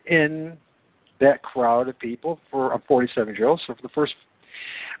was in that crowd of people I'm 47 years old, so for the first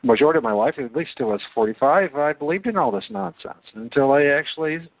majority of my life, at least till I was 45, I believed in all this nonsense until I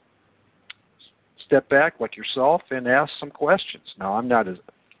actually stepped back like yourself and asked some questions. Now, I'm not as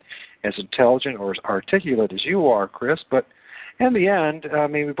intelligent or as articulate as you are, Chris, but in the end, I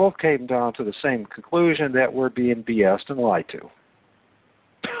mean, we both came down to the same conclusion that we're being BS'd and lied to.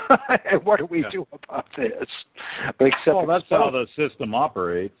 And what do we do about this? That's how the system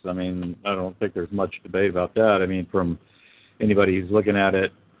operates. I mean, I don't think there's much debate about that. I mean, from anybody who's looking at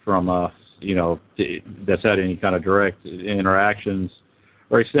it from, that's had any kind of direct interactions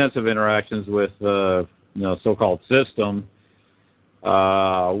or extensive interactions with, so-called system,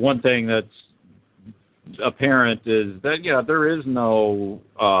 one thing that's apparent is that,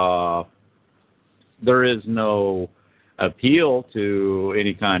 there is no appeal to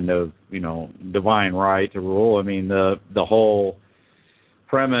any kind of, divine right to rule. I mean, the whole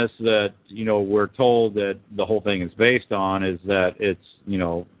premise that, we're told that the whole thing is based on is that it's,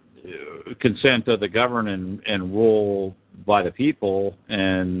 consent of the governed and rule by the people,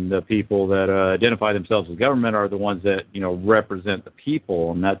 and the people that identify themselves as government are the ones that, represent the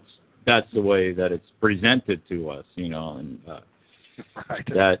people, and that's the way that it's presented to us, and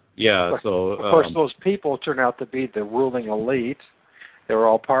right. So of course, those people turn out to be the ruling elite. They're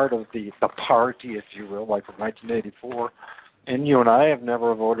all part of the party, if you will, like from 1984. And you and I have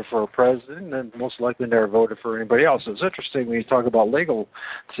never voted for a president, and most likely never voted for anybody else. It's interesting when you talk about legal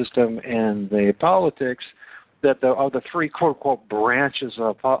system and the politics, that of the three quote-unquote branches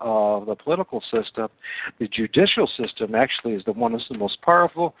of the political system, the judicial system actually is the one that's the most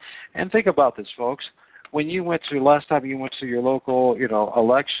powerful. And think about this, folks. When you last time you went to your local,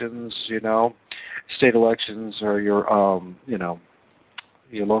 elections, state elections or your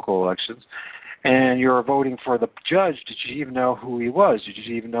local elections, and you were voting for the judge, did you even know who he was? Did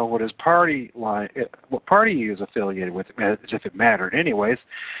you even know what his party what party he was affiliated with, as if it mattered anyways?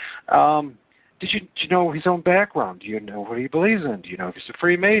 Did you know his own background? Do you know what he believes in? Do you know if he's a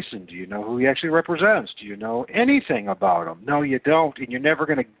Freemason? Do you know who he actually represents? Do you know anything about him? No, you don't, and you're never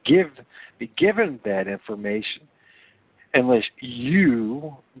going to be given that information unless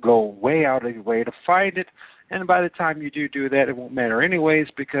you go way out of your way to find it. And by the time you do that, it won't matter anyways,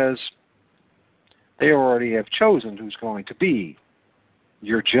 because they already have chosen who's going to be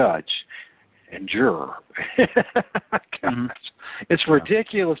your judge and juror. Mm-hmm. It's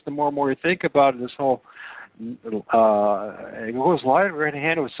ridiculous the more and more you think about it, this whole it goes hand in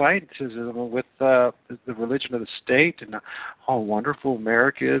hand with scientism, with the religion of the state, and how wonderful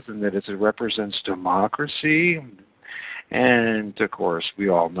America is, and that it represents democracy And, of course, we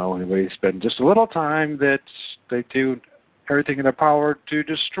all know anybody spend just a little time that they do everything in their power to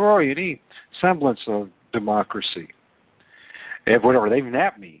destroy any semblance of democracy, and whatever even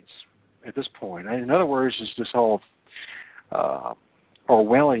that means at this point. In other words, it's this whole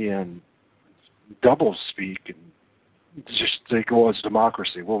Orwellian doublespeak, and just they go as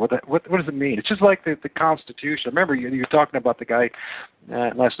democracy. Well, what does it mean? It's just like the Constitution. I remember you were talking about the guy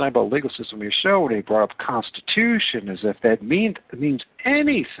last night about legal system on your show, and he brought up Constitution as if that means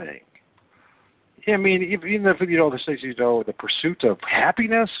anything. I mean, even if the says the pursuit of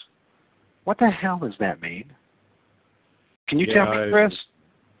happiness. What the hell does that mean? Can you tell me, Chris?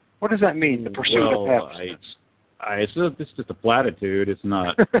 What does that mean? The pursuit of happiness. It's just a platitude. It's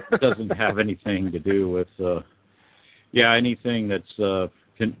not. It doesn't have anything to do with. Anything that's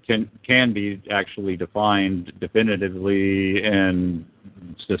can be actually defined definitively and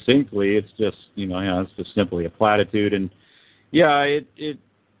succinctly. It's just it's just simply a platitude, and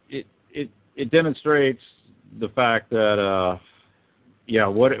it demonstrates the fact that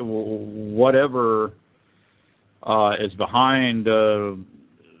whatever is behind the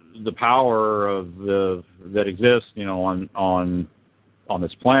power of that exists on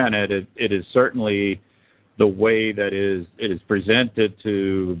this planet, it is certainly the way that it is presented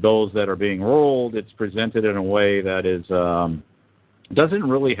to those that are being ruled. It's presented in a way that is doesn't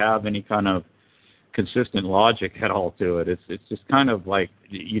really have any kind of consistent logic at all to it. It's just kind of like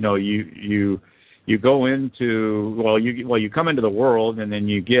you go into you come into the world, and then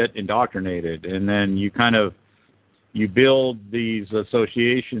you get indoctrinated, and then you build these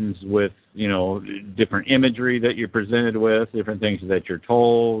associations with different imagery that you're presented with, different things that you're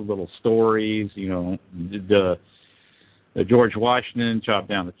told, little stories. The George Washington chopped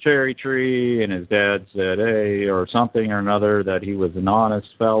down the cherry tree, and his dad said, "Hey," or something or another, that he was an honest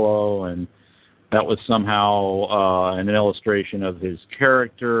fellow, and that was somehow an illustration of his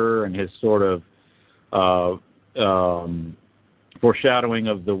character and his sort of foreshadowing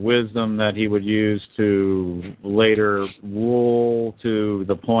of the wisdom that he would use to later rule to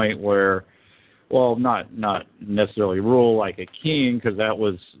the point where, not necessarily rule like a king, because that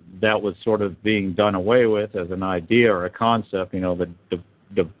was sort of being done away with as an idea or a concept.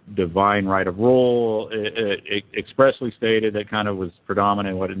 The divine right of rule, it expressly stated that kind of was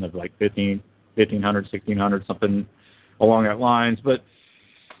predominant in the 1500, 1600, something along that lines, but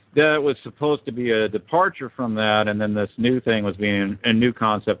that was supposed to be a departure from that, and then this new thing was being a new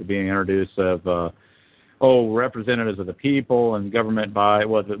concept being introduced of representatives of the people and government by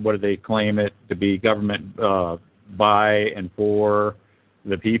what do they claim it to be? Government by and for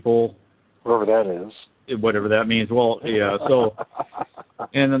the people, whatever that is. Whatever that means. Well, yeah. So,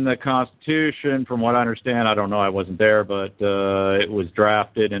 and then the Constitution, from what I understand, I don't know, I wasn't there, but it was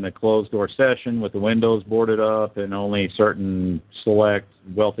drafted in a closed-door session with the windows boarded up, and only certain select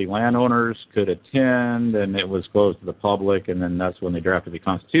wealthy landowners could attend, and it was closed to the public. And then that's when they drafted the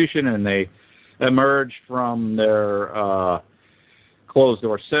Constitution, and they emerged from their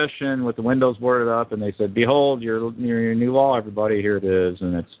closed-door session with the windows boarded up, and they said, "Behold, your new law, everybody. Here it is,"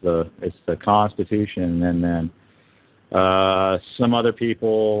 and it's the Constitution. And then some other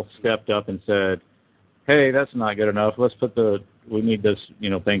people stepped up and said, "Hey, that's not good enough. Let's we need this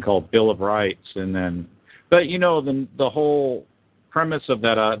thing called Bill of Rights." And then, but the whole premise of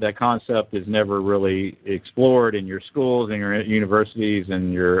that concept is never really explored in your schools and your universities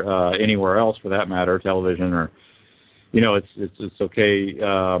and your anywhere else for that matter, television or. It's okay.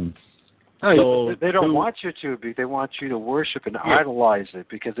 No, they don't want you to be. They want you to worship and idolize it,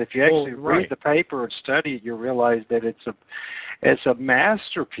 because if you actually read the paper and study it, you realize that it's a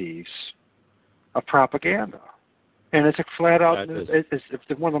masterpiece of propaganda, and it's a flat out. It's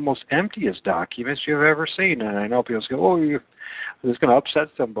one of the most emptiest documents you've ever seen. And I know people go, "Oh, it's going to upset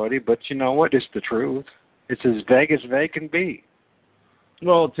somebody," but you know what? It's the truth. It's as vague can be.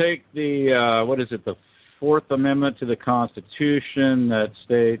 Well, take the the Fourth Amendment to the Constitution that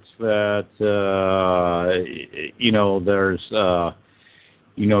states that there's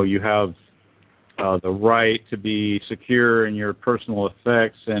you have the right to be secure in your personal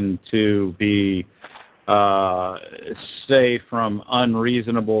effects and to be safe from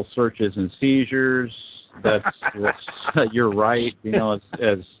unreasonable searches and seizures. That's your right,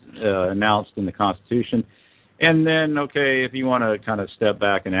 as announced in the Constitution. And then, if you want to kind of step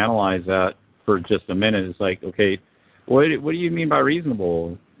back and analyze that for just a minute, it's like, okay, what do you mean by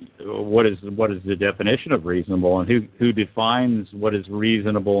reasonable? What is the definition of reasonable, and who defines what is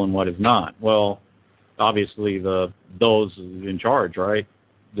reasonable and what is not? Well, obviously those in charge, right?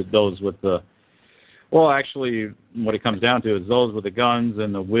 Those with the Well, actually, what it comes down to is those with the guns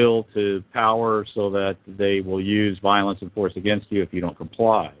and the will to power so that they will use violence and force against you if you don't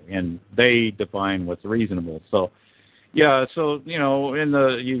comply. And they define what's reasonable. So, yeah, so,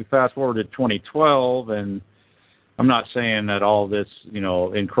 you fast forward to 2012, and I'm not saying that all this,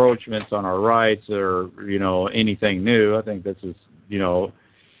 encroachments on our rights are, anything new. I think this is,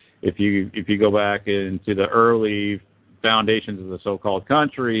 if you go back into the early foundations of the so-called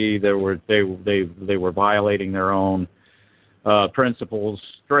country, they were violating their own principles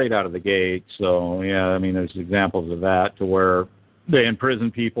straight out of the gate. So yeah, I mean, there's examples of that to where they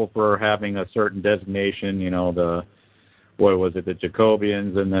imprison people for having a certain designation. The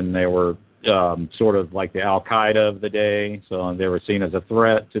Jacobians, and then they were sort of like the Al Qaeda of the day. So they were seen as a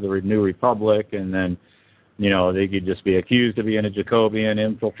threat to the New Republic, and then they could just be accused of being a Jacobian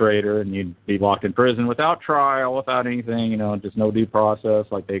infiltrator, and you'd be locked in prison without trial, without anything, just no due process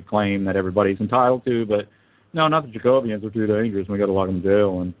like they claim that everybody's entitled to. But no, not the Jacobians. They're too dangerous, and we got to lock them in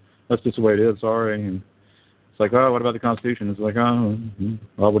jail, and that's just the way it is. Sorry. And it's like, oh, what about the Constitution? It's like, oh,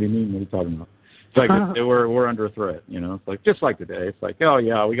 well, what do you mean? What are you talking about? It's like we're under a threat. It's like just like today. It's like, oh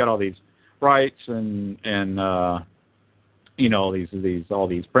yeah, we got all these rights and these all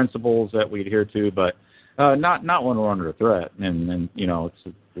these principles that we adhere to, but not when we're under a threat, and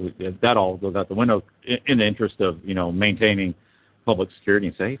that all goes out the window in the interest of maintaining public security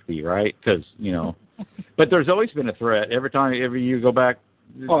and safety, right? Because but there's always been a threat. Every you go back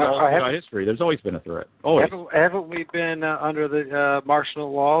throughout history, there's always been a threat. Always. Haven't we been under the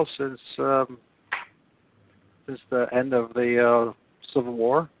martial law since the end of the Civil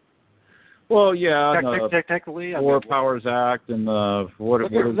War? Well, yeah, technically, War Powers Act and the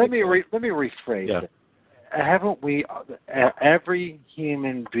let me rephrase it. Haven't we? Every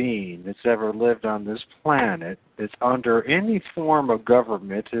human being that's ever lived on this planet that's under any form of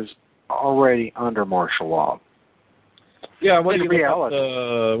government is already under martial law. Yeah, what do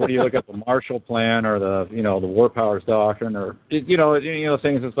you look at the Marshall Plan or the the War Powers Doctrine or things?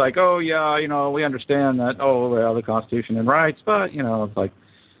 It's like, oh yeah, we understand that. Oh well, the Constitution and rights, but it's like,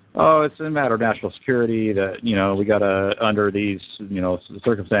 oh, it's a matter of national security that, we got to, under these,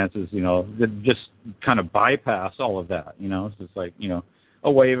 circumstances, just kind of bypass all of that. It's just like,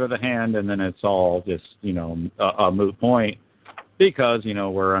 a wave of the hand, and then it's all just, a moot point because,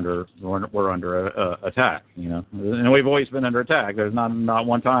 we're under attack, and we've always been under attack. There's not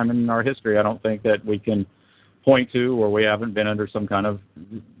one time in our history, I don't think, that we can point to where we haven't been under some kind of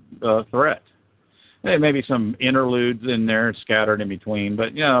threat. There may be some interludes in there scattered in between,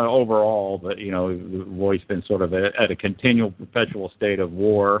 but overall, we've always been sort of at a continual, perpetual state of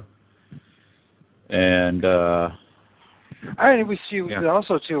war. And we see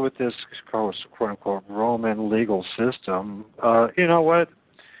also too with this quote unquote Roman legal system. What?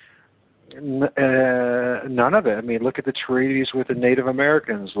 None of it. I mean, look at the treaties with the Native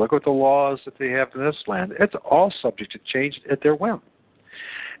Americans. Look at the laws that they have in this land. It's all subject to change at their whim.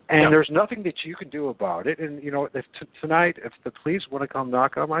 And there's nothing that you can do about it. And, if tonight, if the police want to come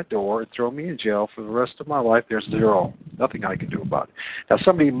knock on my door and throw me in jail for the rest of my life, there's zero. Nothing I can do about it. Now,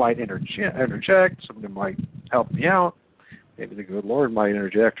 somebody might interject. Somebody might help me out. Maybe the good Lord might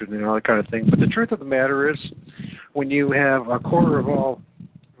interject or that kind of thing. But the truth of the matter is, when you have a quarter of all...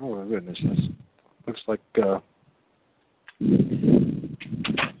 Oh, my goodness. This looks like... you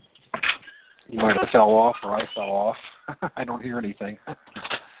might have fell off or I fell off. I don't hear anything.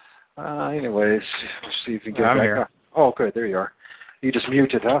 Anyways, let's see if you can get back up. Oh, good. There you are. You just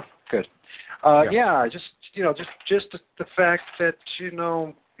muted, huh? Good. Just the fact that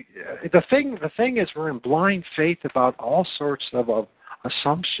the thing is we're in blind faith about all sorts of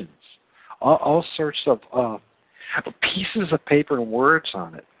assumptions, all sorts of pieces of paper and words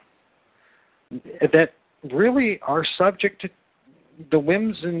on it that really are subject to the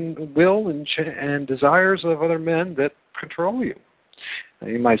whims and will and desires of other men that control you.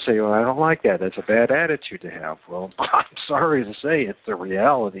 You might say, well, I don't like that. That's a bad attitude to have. Well, I'm sorry to say it's the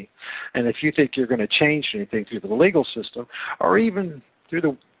reality. And if you think you're going to change anything through the legal system or even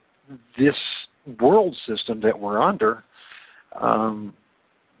through this world system that we're under,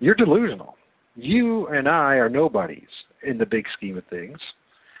 you're delusional. You and I are nobodies in the big scheme of things.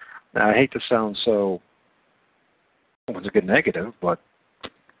 Now, I hate to sound so negative, but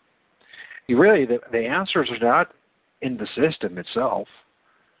the answers are not in the system itself.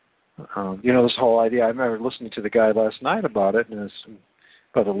 This whole idea, I remember listening to the guy last night about it, and it's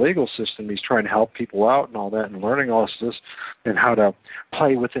about the legal system. He's trying to help people out and all that, and learning all this and how to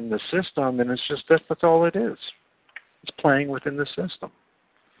play within the system, and it's just that's all it is. It's playing within the system.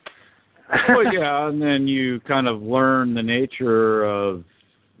 Well, yeah, and then you kind of learn the nature of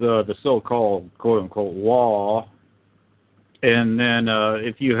the so-called quote-unquote law, and then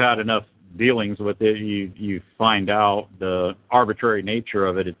if you had enough dealings with it, you find out the arbitrary nature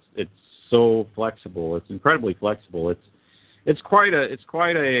of it. It's so flexible. It's incredibly flexible. It's quite a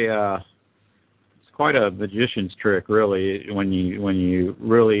magician's trick, really, when you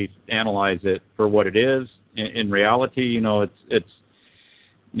really analyze it for what it is. In reality, it's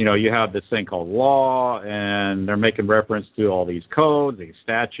you have this thing called law, and they're making reference to all these codes, these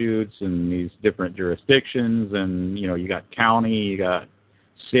statutes, and these different jurisdictions, and you got county, you got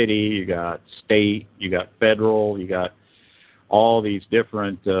city, you got state, you got federal, you got all these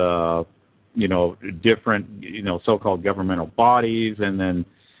different so-called governmental bodies, and then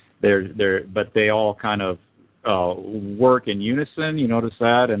but they all kind of work in unison. You notice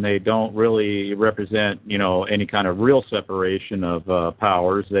that, and they don't really represent any kind of real separation of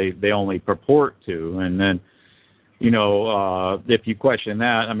powers. They only purport to, and then if you question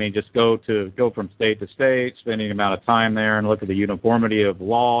that, I mean, just go from state to state, spending an amount of time there, and look at the uniformity of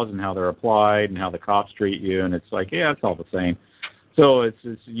laws and how they're applied and how the cops treat you, and it's like, yeah, it's all the same. So it's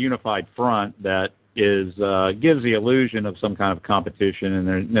this unified front that gives the illusion of some kind of competition,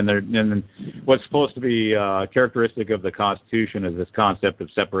 and then what's supposed to be characteristic of the Constitution is this concept of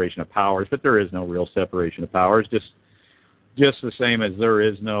separation of powers, but there is no real separation of powers. Just the same as there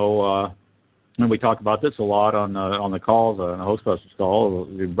is no. And we talk about this a lot on the calls, on the Hostbusters call.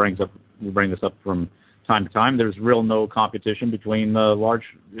 We bring this up from time to time. There's no competition between the large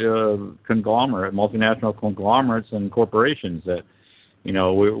multinational conglomerates and corporations that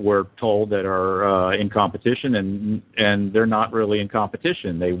we're told that are in competition, and they're not really in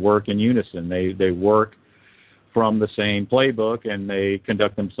competition. They work in unison. They work from the same playbook, and they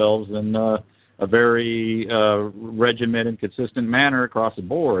conduct themselves in a very regimented and consistent manner across the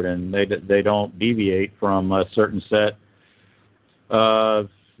board, and they don't deviate from a certain set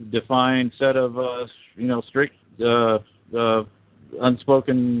defined set of strict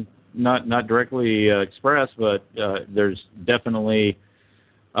unspoken, not directly expressed, but there's definitely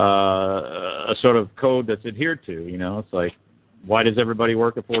a sort of code that's adhered to. It's like, why does everybody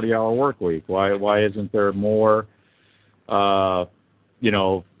work a 40-hour work week? Why isn't there more quote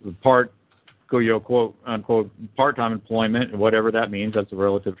unquote part-time employment, whatever that means? That's a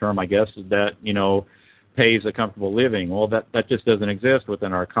relative term, I guess, that pays a comfortable living. Well, that just doesn't exist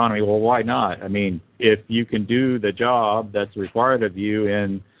within our economy. Well, why not? I mean, if you can do the job that's required of you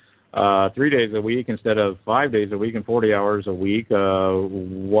in 3 days a week instead of 5 days a week and 40 hours a week,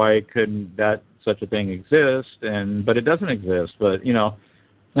 why couldn't such a thing exist? But it doesn't exist. But and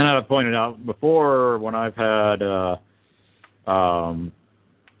I've pointed out before, when I've had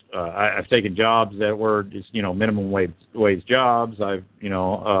I've taken jobs that were just minimum wage jobs. I've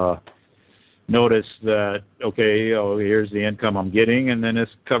noticed that, okay, here's the income I'm getting, and then this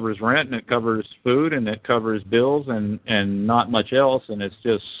covers rent, and it covers food, and it covers bills, and not much else. And it's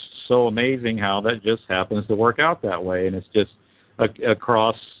just so amazing how that just happens to work out that way. And it's just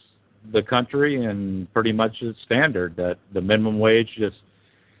across the country, and pretty much it's standard that the minimum wage just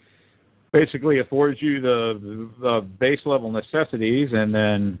basically affords you the base level necessities, and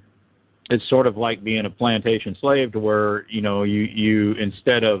then it's sort of like being a plantation slave, to where you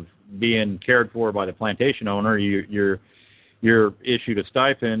instead of being cared for by the plantation owner, you're issued a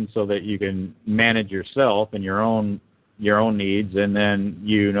stipend so that you can manage yourself and your own needs, and then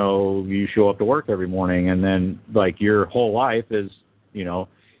you show up to work every morning, and then like your whole life is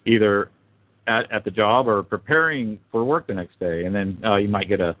either at the job or preparing for work the next day, and then you might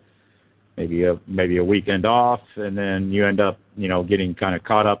get maybe a weekend off, and then you end up getting kind of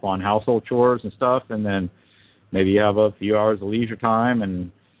caught up on household chores and stuff, and then maybe you have a few hours of leisure time, and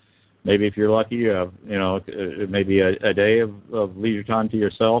maybe if you're lucky, you have maybe a day of leisure time to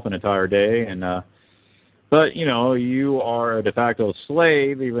yourself, an entire day, and but you are a de facto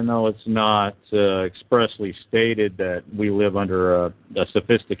slave, even though it's not expressly stated that we live under a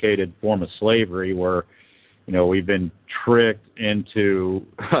sophisticated form of slavery where we've been tricked into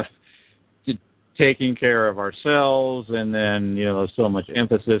taking care of ourselves, and then there's so much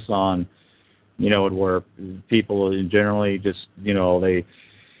emphasis on where people generally just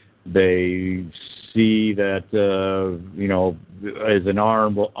they see that as an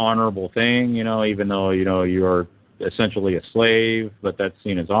honorable thing, even though you're essentially a slave, but that's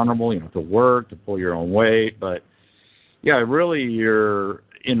seen as honorable, to work, to pull your own weight. But yeah, really you're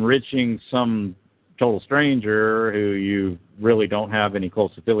enriching some total stranger who you really don't have any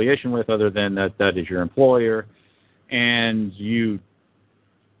close affiliation with, other than that is your employer, and you,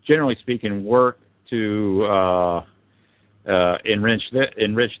 generally speaking, work to enrich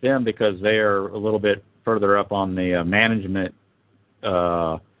them because they are a little bit further up on the management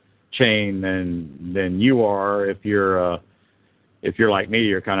chain than you are. If you're like me,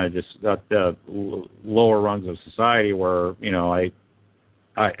 you're kind of just at the lower rungs of society where, you know,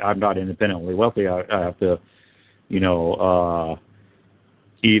 I'm not independently wealthy. I have to, you know,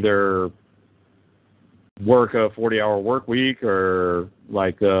 either work a 40-hour work week or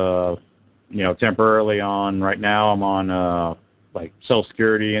like, you know, temporarily on, right now I'm on like Social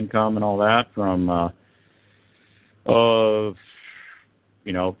Security income and all that from,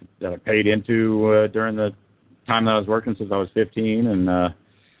 you know, that I paid into during the time that I was working since I was 15. And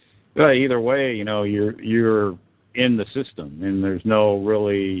either way, you know, you're in the system, and there's no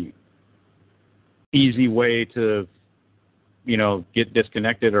really easy way to, you know, get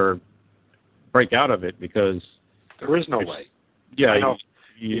disconnected or break out of it, because there is no way. Yeah,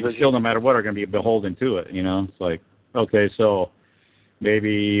 you still, no matter what, are going to be beholden to it. You know, it's like, okay, so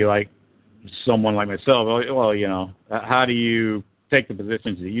maybe like someone like myself, well, you know, how do you take the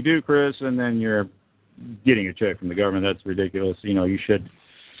positions that you do, Chris, and then you're getting a check from the government? That's ridiculous. You know, you should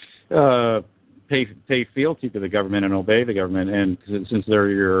pay fealty to the government and obey the government, and since they're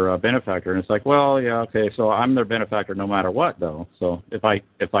your benefactor. And it's like, well, yeah, okay, so I'm their benefactor no matter what, though. So if I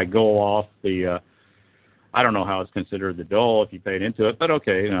go off the I don't know how it's considered the dole if you paid into it, but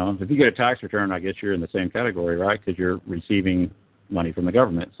okay, you know, if you get a tax return, I guess you're in the same category, right? Because you're receiving money from the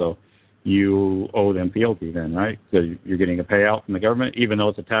government, so you owe them fealty then, right? Because you're getting a payout from the government, even though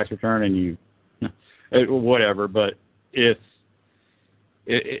it's a tax return, and you whatever. But if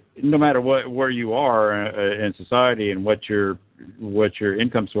no matter where you are in society and what your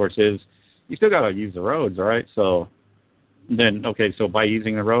income source is, you still got to use the roads, all right? So then, okay, so by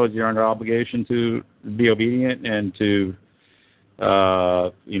using the roads, you're under obligation to be obedient and to,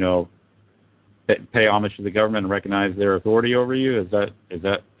 you know, pay homage to the government and recognize their authority over you. Is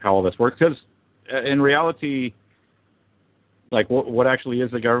that how all this works? Because in reality, like, what actually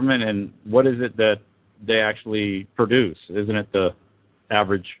is the government, and what is it that they actually produce? Isn't it the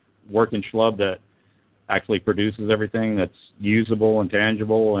average working schlub that actually produces everything that's usable and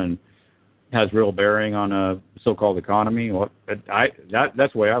tangible and has real bearing on a so-called economy? Well, that's the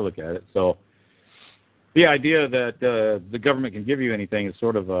way I look at it. So the idea that the government can give you anything is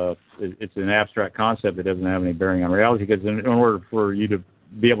sort of it's an abstract concept that doesn't have any bearing on reality, because in order for you to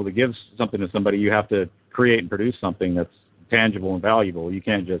be able to give something to somebody, you have to create and produce something that's tangible and valuable. You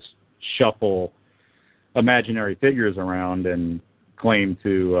can't just shuffle imaginary figures around and claim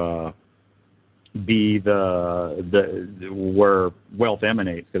to be the where wealth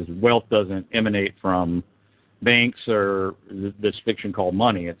emanates, because wealth doesn't emanate from banks or this fiction called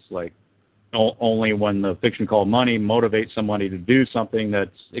money. It's like only when the fiction called money motivates somebody to do something that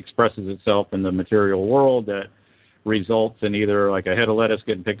expresses itself in the material world that results in either like a head of lettuce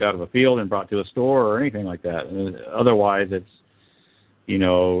getting picked out of a field and brought to a store or anything like that. Otherwise, it's, you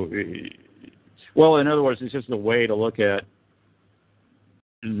know, well, in other words, it's just a way to look at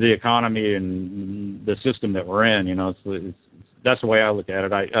the economy and the system that we're in. You know, that's the way I look at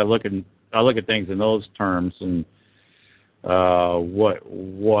it. I look at things in those terms, and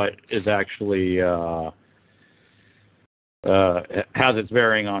what is actually has its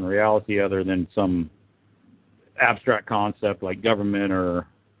bearing on reality, other than some abstract concept like government, or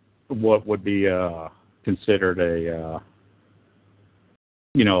what would be considered a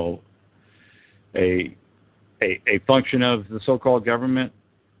you know, a function of the so-called government.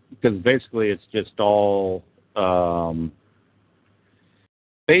 Because basically it's just all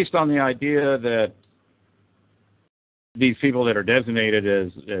based on the idea that these people that are designated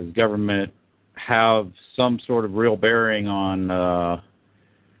as government have some sort of real bearing on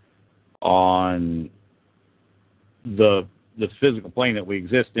the physical plane that we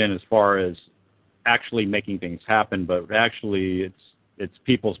exist in, as far as actually making things happen. But actually it's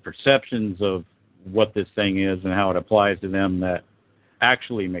people's perceptions of what this thing is and how it applies to them that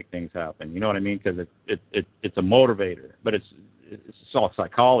actually make things happen. You know what I mean? Because it's a motivator, but it's all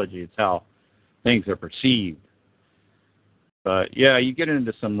psychology. It's how things are perceived. But yeah, you get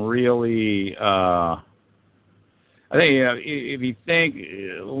into some really I think, you know, if you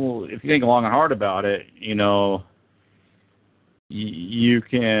think long and hard about it, you know, you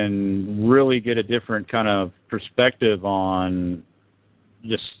can really get a different kind of perspective on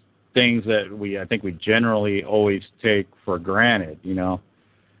just things that I think we generally always take for granted, you know,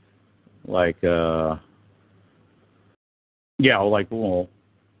 like, well,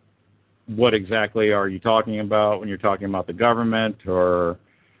 what exactly are you talking about when you're talking about the government, or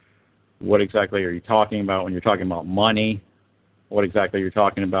what exactly are you talking about when you're talking about money? What exactly are you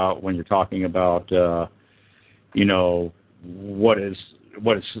talking about when you're talking about, you know,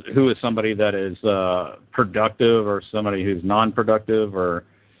 who is somebody that is productive, or somebody who's non-productive, or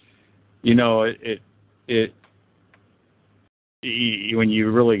you know, when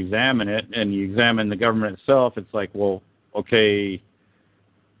you really examine it and you examine the government itself, it's like, well, okay,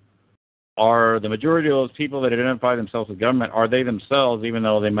 are the majority of those people that identify themselves as government, are they themselves, even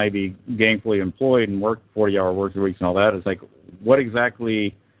though they may be gainfully employed and work 40-hour work weeks and all that, it's like, what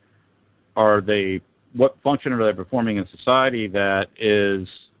exactly are they, what function are they performing in society that is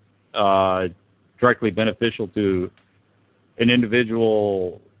directly beneficial to an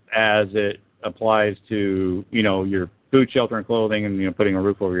individual as it applies to, you know, your food, shelter, and clothing, and, you know, putting a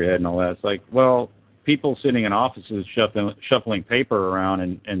roof over your head and all that. It's like, well, people sitting in offices shuffling paper around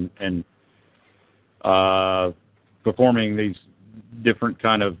and performing these different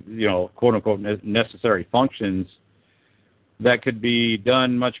kind of, you know, quote-unquote necessary functions that could be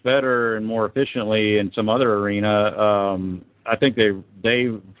done much better and more efficiently in some other arena. I think they,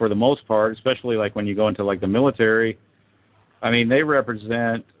 for the most part, especially like when you go into like the military, I mean, they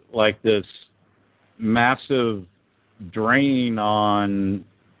represent like this massive drain on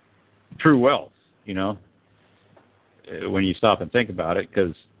true wealth, you know, when you stop and think about it,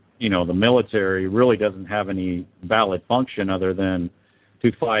 because, you know, the military really doesn't have any valid function other than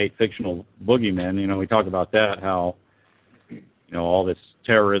to fight fictional boogeymen. You know, we talk about that, how, you know, all this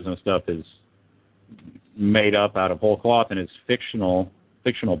terrorism stuff is made up out of whole cloth and is fictional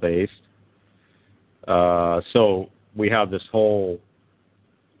based. So we have this whole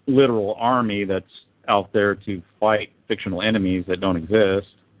literal army that's out there to fight fictional enemies that don't exist.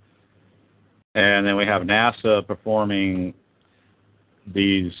 And then we have NASA performing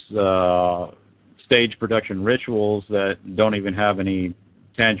these stage production rituals that don't even have any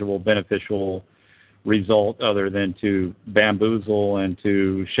tangible beneficial result other than to bamboozle and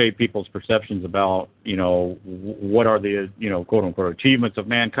to shape people's perceptions about, you know, what are the, you know, quote unquote achievements of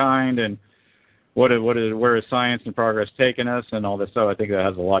mankind, and where is science and progress taking us, and all this stuff. I think that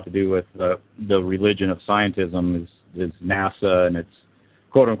has a lot to do with the religion of scientism is NASA and its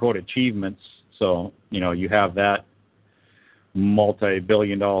quote unquote achievements. So, you know, you have that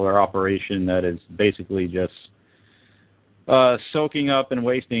multi-billion-dollar operation that is basically just soaking up and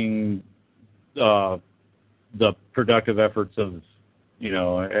wasting the productive efforts of, you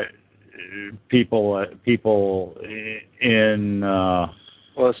know, people in. Well,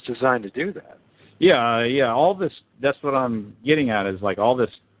 it's designed to do that. Yeah. All this. That's what I'm getting at. Is like all this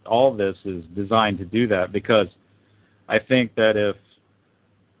is designed to do that, because I think that if,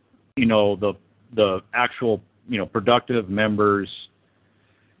 you know, the actual, you know, productive members,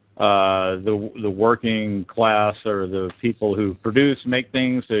 the working class, or the people who make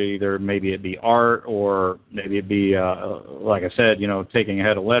things, so either maybe it be art, or maybe it be, like I said, you know, taking a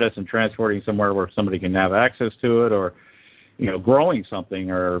head of lettuce and transporting somewhere where somebody can have access to it, or, you know, growing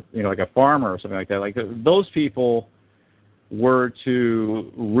something, or, you know, like a farmer or something like that. Like those people were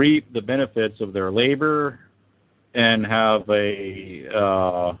to reap the benefits of their labor and have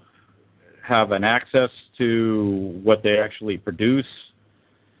an access to what they actually produce,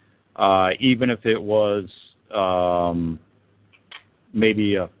 even if it was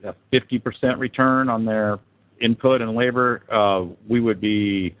maybe a 50% return on their input and labor, we would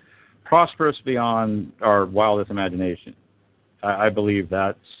be prosperous beyond our wildest imagination. I believe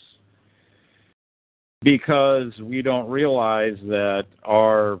that's because we don't realize that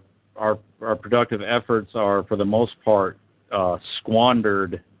our productive efforts are, for the most part,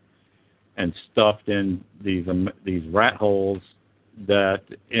 squandered and stuffed in these rat holes that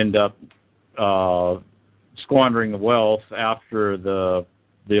end up squandering the wealth after the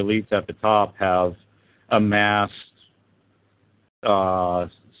elites at the top have amassed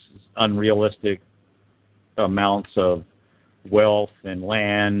unrealistic amounts of wealth and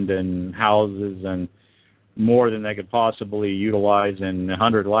land and houses, and more than they could possibly utilize in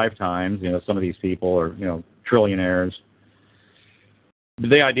 100 lifetimes. You know, some of these people are, you know, trillionaires.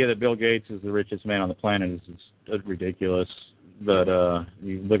 The idea that Bill Gates is the richest man on the planet is ridiculous. But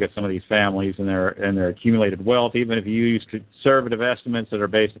you look at some of these families and their accumulated wealth, even if you use conservative estimates that are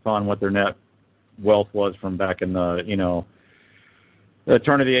based upon what their net wealth was from back in the, you know, the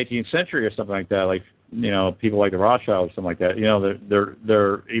turn of the 18th century or something like that, like, you know, people like the Rothschilds or something like that, you know,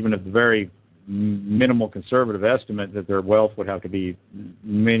 they're even at the very minimal conservative estimate that their wealth would have to be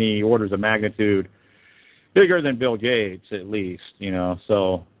many orders of magnitude bigger than Bill Gates, at least, you know.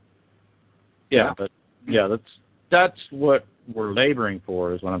 So yeah, but yeah, that's what we're laboring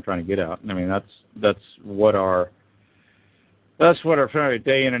for, is what I'm trying to get at. I mean, that's what our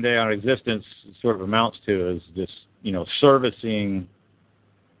day in and day out existence sort of amounts to, is just, you know, servicing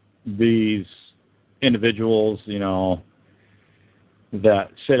these individuals, you know, that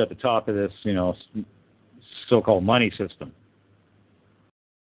sit at the top of this, you know, so-called money system.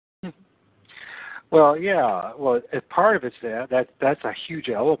 Well, yeah. Well, part of it's that's a huge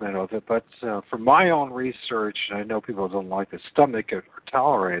element of it. But from my own research, I know people don't like to stomach it or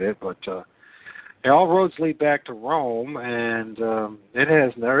tolerate it, but all roads lead back to Rome, and it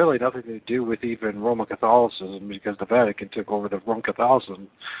has really nothing to do with even Roman Catholicism, because the Vatican took over the Roman Catholicism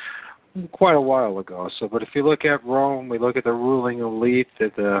quite a while ago. So, but if you look at Rome, we look at the ruling elite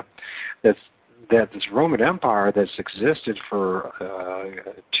that this Roman Empire that's existed for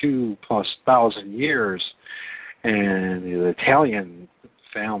 2,000+ years, and the Italian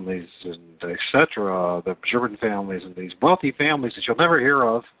families and etc., the German families and these wealthy families that you'll never hear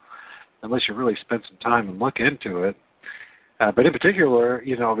of unless you really spend some time and look into it. But in particular,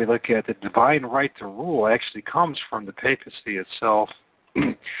 we look at the divine right to rule actually comes from the papacy itself,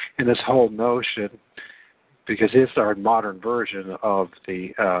 and this whole notion, because it's our modern version of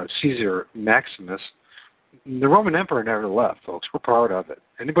the Caesar Maximus. The Roman Emperor never left, folks. We're proud of it.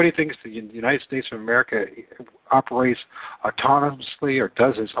 Anybody thinks the United States of America operates autonomously or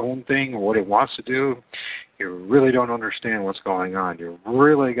does its own thing or what it wants to do, you really don't understand what's going on. You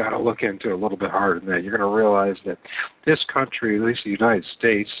really got to look into it a little bit harder than that. You're going to realize that this country, at least the United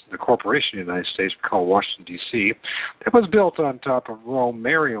States, the corporation of the United States, we call Washington, D.C., that was built on top of Rome,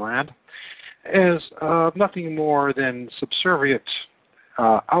 Maryland, is nothing more than subservient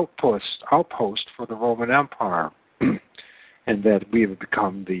outpost for the Roman Empire, and that we have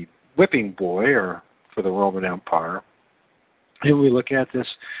become the whipping boy for the Roman Empire. And we look at this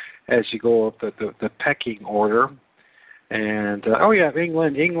as you go up the pecking order. And,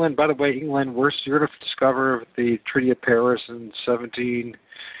 England, by the way, we're here to discover the Treaty of Paris in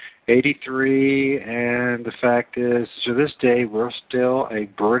 1783, and the fact is, to this day, we're still a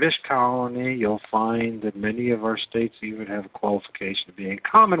British colony. You'll find that many of our states even have a qualification to being a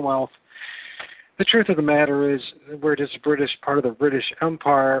Commonwealth. The truth of the matter is, we're just part of the British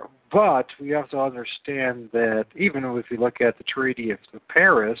Empire, but we have to understand that even if you look at the Treaty of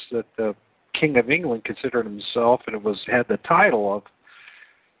Paris, that the King of England considered himself, and had the title of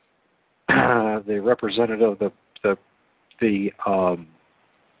the representative of the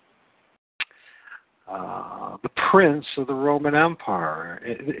prince of the Roman Empire.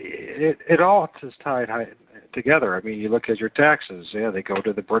 It all is tied together. I mean, you look at your taxes. Yeah, they go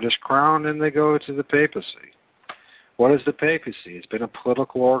to the British Crown and they go to the papacy. What is the papacy? It's been a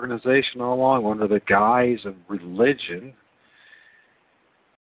political organization all along under the guise of religion.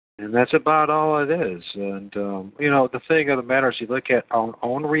 And that's about all it is. And, the thing of the matter is, you look at our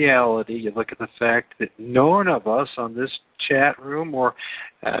own reality, you look at the fact that none of us on this chat room, or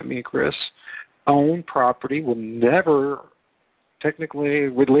me and Chris, own property, will never, technically,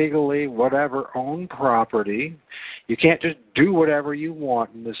 legally, whatever, own property. You can't just do whatever you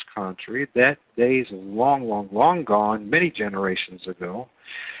want in this country. That days is long, long, long gone, many generations ago.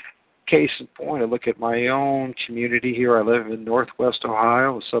 Case in point, I look at my own community here. I live in Northwest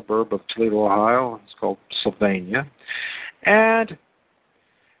Ohio, a suburb of Toledo, Ohio. It's called Sylvania. And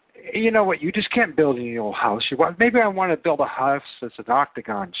you know what? You just can't build any old house you want. Maybe I want to build a house that's an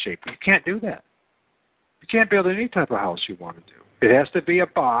octagon shape. You can't do that. You can't build any type of house you want to do. It has to be a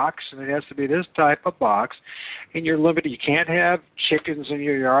box, and it has to be this type of box. And you're limited. You can't have chickens in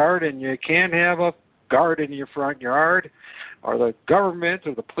your yard, and you can't have a garden in your front yard, or the government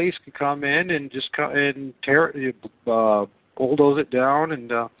or the police can come in and just bulldoze it down,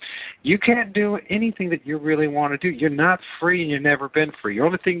 and you can't do anything that you really want to do. You're not free, and you've never been free. The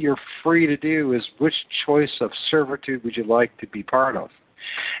only thing you're free to do is which choice of servitude would you like to be part of.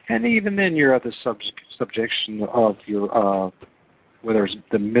 And even then, you're at the subjection of your whether it's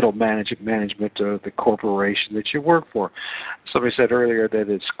the middle management or the corporation that you work for. Somebody said earlier that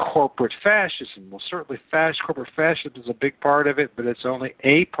it's corporate fascism. Well, certainly corporate fascism is a big part of it, but it's only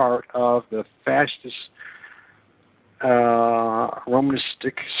a part of the fascist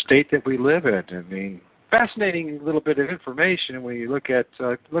Romanistic state that we live in. I mean, fascinating little bit of information when you look at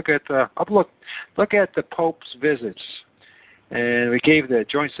the Pope's visits. And we gave the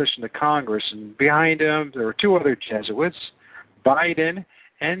joint session of Congress, and behind him there were two other Jesuits, Biden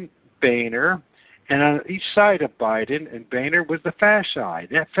and Boehner, and on each side of Biden and Boehner was the fasci.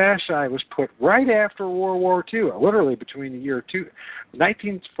 That fasci was put right after World War II, literally between the year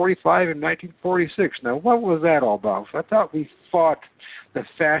 1945 and 1946. Now, what was that all about? I thought we fought the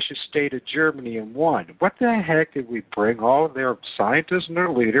fascist state of Germany and won. What the heck did we bring all of their scientists and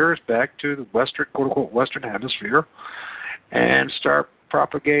their leaders back to the Western, quote-unquote, Western Hemisphere and start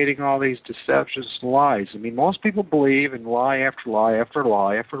propagating all these deceptions and lies? I mean, most people believe in lie after lie after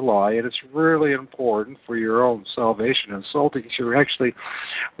lie after lie, and it's really important for your own salvation and soul that you actually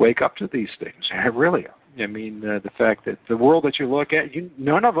wake up to these things. Really, I mean, the fact that the world that you look at,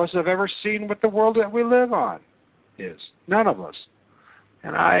 none of us have ever seen what the world that we live on is. None of us.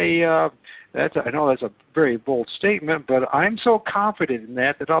 And I know that's a very bold statement, but I'm so confident in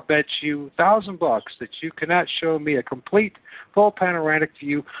that I'll bet you $1,000 that you cannot show me a complete, full panoramic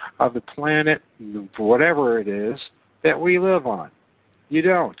view of the planet, for whatever it is, that we live on. You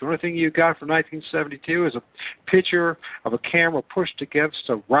don't. The only thing you got from 1972 is a picture of a camera pushed against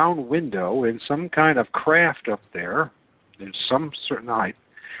a round window in some kind of craft up there, in some certain height,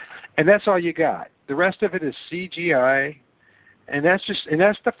 and that's all you got. The rest of it is CGI. And that's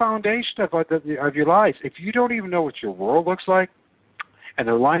the foundation of your life. If you don't even know what your world looks like, and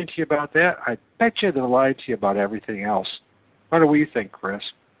they're lying to you about that, I bet you they're lying to you about everything else. What do you think, Chris?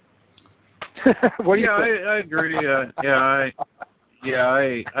 What do you think? I agree.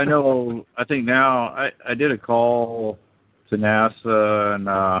 I know. I think now I did a call to NASA, and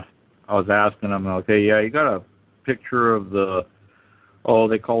I was asking them, okay, yeah, you got a picture of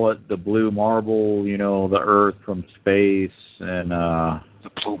they call it the blue marble, the Earth from space, and the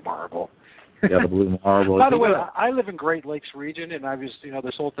blue marble. Yeah, the blue marble. By the way, I live in Great Lakes region, and I was,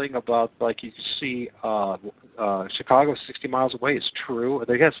 this whole thing about you see Chicago 60 miles away is true.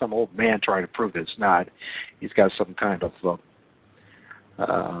 They got some old man trying to prove that it's not. He's got some kind of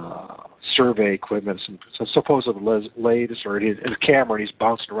survey equipment, some supposed latest, or his camera, and he's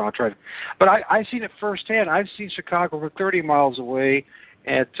bouncing around trying to. But I've seen it firsthand. I've seen Chicago from 30 miles away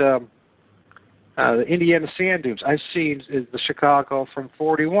at the Indiana sand dunes. I've seen the Chicago from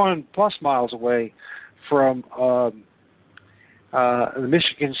 41 plus miles away from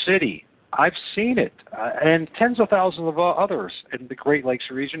Michigan City. I've seen it, and tens of thousands of others in the Great Lakes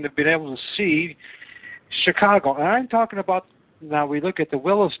region have been able to see Chicago. And I'm talking about. Now we look at the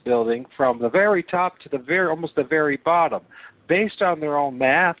Willis Building from the very top to almost the very bottom, based on their own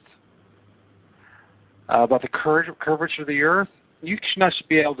math about the curvature of the Earth. You should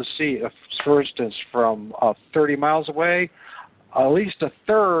be able to see, for instance, from 30 miles away, at least a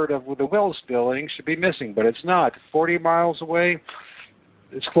third of the Willis Building should be missing, but it's not. 40 miles away,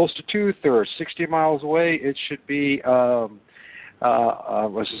 it's close to 2/3. 60 miles away, it should be almost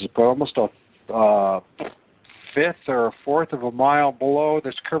a fifth or a fourth of a mile below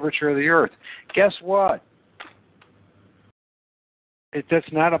this curvature of the Earth. Guess what?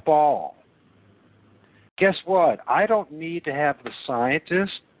 That's not a ball. Guess what? I don't need to have the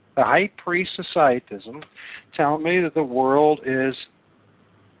scientist, the high priest of scientism, tell me that the world is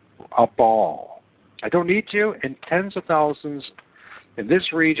a ball. I don't need to, and tens of thousands in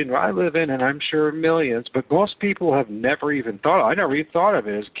this region where I live in, and I'm sure millions, but most people have never even thought. I never even thought of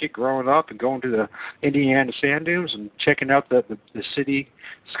it as a kid growing up and going to the Indiana sand dunes and checking out the city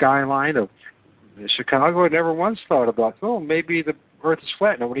skyline of Chicago. I never once thought about, maybe the Earth is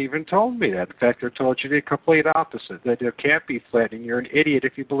flat. Nobody even told me that. In fact, they're told you the complete opposite, that it can't be flat, and you're an idiot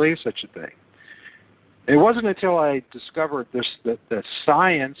if you believe such a thing. It wasn't until I discovered the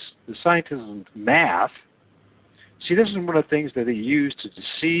science, the scientism, math. See, this is one of the things that they use to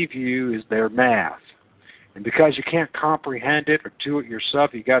deceive you is their math. And because you can't comprehend it or do it yourself,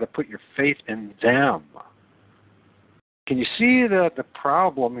 you got to put your faith in them. Can you see the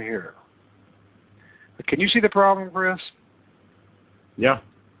problem here? Can you see the problem, Chris? Yeah.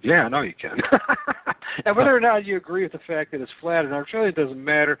 Yeah, I know you can. And whether or not you agree with the fact that it's flat or not, really it doesn't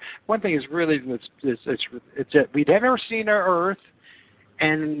matter. One thing is really it's that we've never seen our Earth.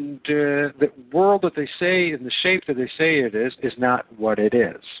 And the world that they say and the shape that they say it is not what it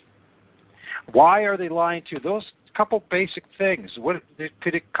is. Why are they lying to you? Those couple basic things.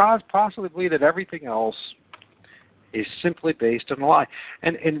 Could it possibly be that everything else is simply based on a lie?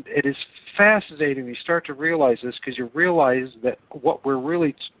 And it is fascinating when you start to realize this, because you realize that what we're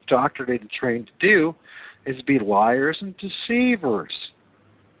really indoctrinated and trained to do is be liars and deceivers.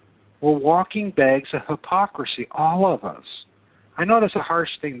 We're walking bags of hypocrisy, all of us. I know that's a harsh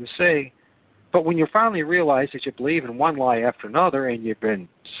thing to say, but when you finally realize that you believe in one lie after another and you've been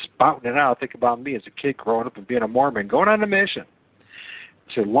spouting it out, think about me as a kid growing up and being a Mormon, going on a mission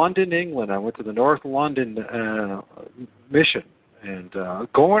to London, England. I went to the North London mission and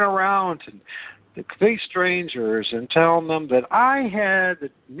going around and complete strangers and telling them that I had the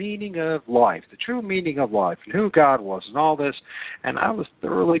meaning of life, the true meaning of life, and who God was and all this. And I was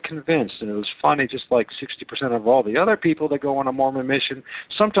thoroughly convinced, and it was funny, just like 60% of all the other people that go on a Mormon mission,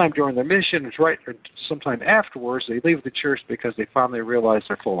 sometime during their mission, or sometime afterwards, they leave the church because they finally realize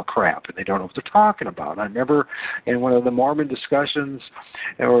they're full of crap and they don't know what they're talking about. I remember in one of the Mormon discussions,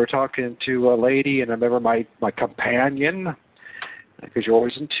 and we were talking to a lady, and I remember my companion, because you're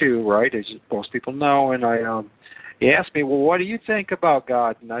always in two, right, as most people know, and He asked me, well, what do you think about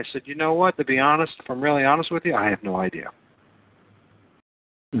God? And I said, you know what, to be honest, if I'm really honest with you, I have no idea.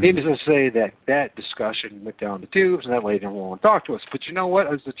 Needless to say that discussion went down the tubes, and that lady didn't want to talk to us. But you know what?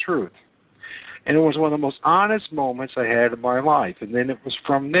 It was the truth. And it was one of the most honest moments I had in my life. And then it was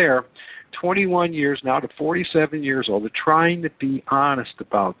from there, 21 years now to 47 years old, of trying to be honest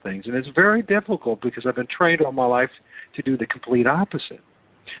about things. And it's very difficult because I've been trained all my life to do the complete opposite,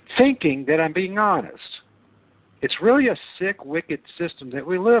 thinking that I'm being honest. It's really a sick, wicked system that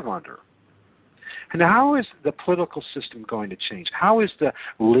we live under. And how is the political system going to change? How is the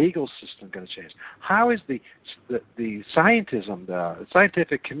legal system going to change? How is the scientism, the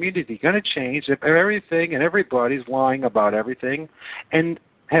scientific community going to change if everything and everybody's lying about everything and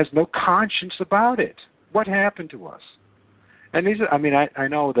has no conscience about it? What happened to us? And these are, I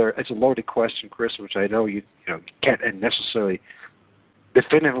know it's a loaded question, Chris, which I know you can't necessarily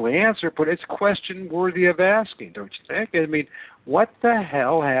definitively answer, but it's a question worthy of asking, don't you think? I mean, what the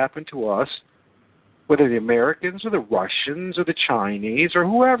hell happened to us? Whether the Americans or the Russians or the Chinese or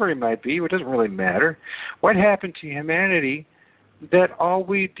whoever it might be, it doesn't really matter. What happened to humanity that all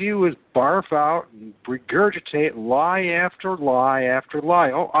we do is barf out and regurgitate lie after lie after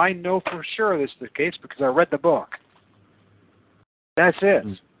lie? Oh, I know for sure this is the case because I read the book. That's it.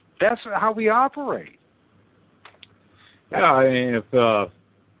 That's how we operate. Yeah, I mean, if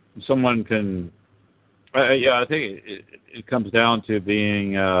someone can, I think it comes down to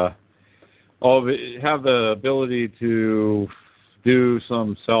being... have the ability to do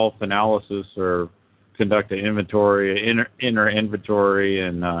some self-analysis or conduct an inventory, inner inventory,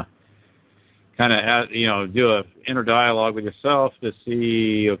 and kind of do a inner dialogue with yourself to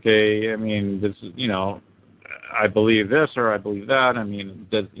see, okay, I mean, this is, I believe this or I believe that. I mean,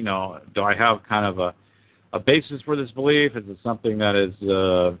 do I have kind of a basis for this belief? Is it something that is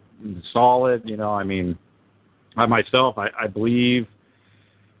solid? I mean, I myself, I believe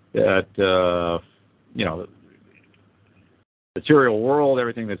that the material world,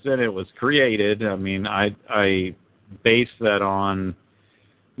 everything that's in it was created. I mean, I base that on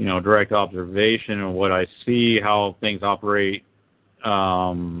direct observation and what I see, how things operate.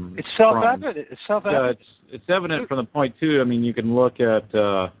 It's self-evident. It's evident from the point too. I mean, you can look at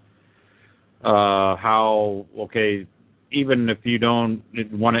how even if you don't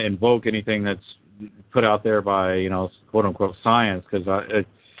want to invoke anything that's put out there by quote unquote science, because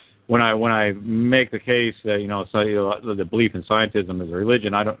when I make the case that the belief in scientism is a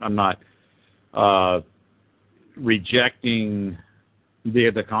religion, I'm not rejecting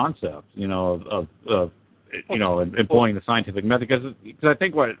the concept of employing the scientific method, because I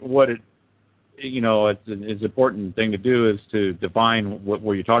think what it it's an important thing to do is to define what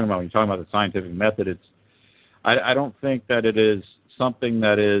you're talking about when you're talking about the scientific method. I don't think that it is something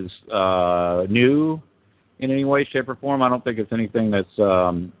that is new in any way, shape, or form. I don't think it's anything that's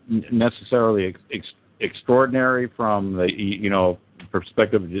necessarily extraordinary from the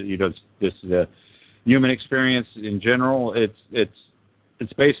perspective of just the human experience in general. It's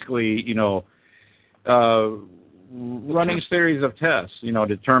basically running a series of tests,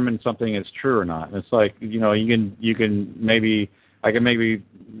 determine something is true or not. And it's like I can maybe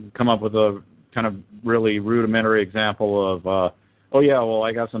come up with a kind of really rudimentary example of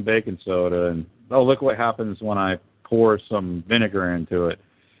I got some baking soda, and look what happens when I pour some vinegar into it,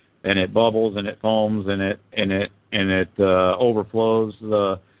 and it bubbles and it foams and it overflows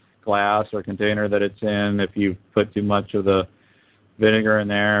the glass or container that it's in if you put too much of the vinegar in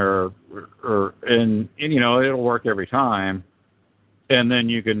there, or it'll work every time. And then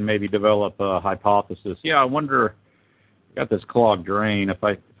you can maybe develop a hypothesis. I wonder, got this clogged drain. If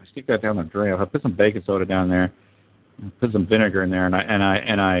I stick that down the drain, if I put some baking soda down there, put some vinegar in there, and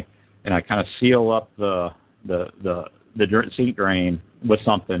I kind of seal up the seat drain with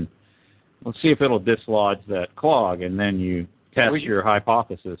something. Let's see if it'll dislodge that clog, and then you test your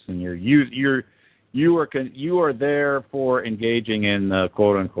hypothesis, and you are there for engaging in the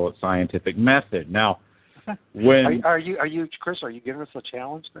quote unquote scientific method. Now, when are you Chris? Are you giving us a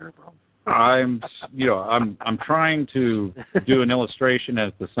challenge there, bro? I'm trying to do an illustration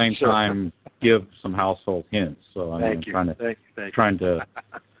at the same time give some household hints. So I'm trying to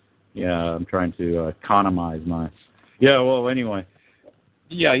economize my. Well, anyway.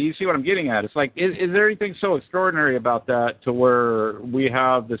 Yeah, you see what I'm getting at. It's like, is there anything so extraordinary about that to where we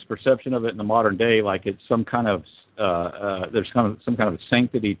have this perception of it in the modern day, like it's some kind of there's some kind of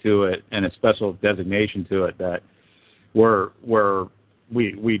sanctity to it and a special designation to it that where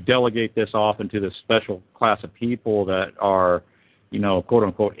we delegate this off into this special class of people that are, quote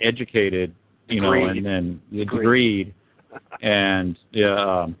unquote educated, and then degreed, And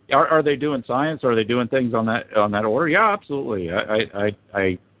are they doing science? Are they doing things on that order? Yeah, absolutely. I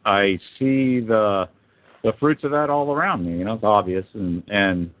see the fruits of that all around me. It's obvious, and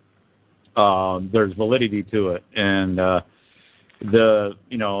there's validity to it. And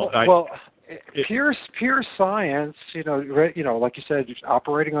pure science, like you said,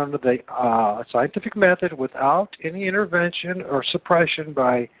 operating under the scientific method without any intervention or suppression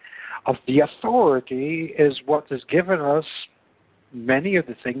of the authority is what has given us many of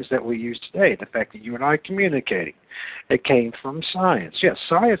the things that we use today. The fact that you and I are communicating, it came from science. Yes,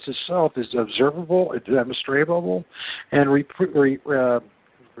 science itself is observable, it's demonstrable, and reproducible,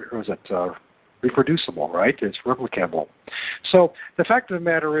 right? It's replicable. So the fact of the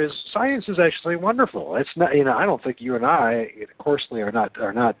matter is, science is actually wonderful. It's not, I don't think you and I, coarsely, are not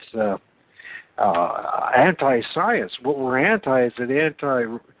anti-science. What we're anti is the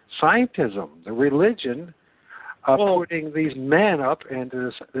anti-scientism, the religion of putting these men up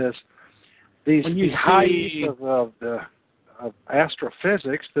into these heights of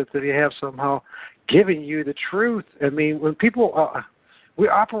astrophysics that they have somehow giving you the truth. I mean, when people we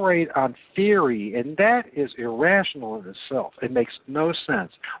operate on theory, and that is irrational in itself. It makes no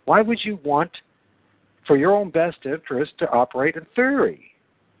sense. Why would you want, for your own best interest, to operate in theory?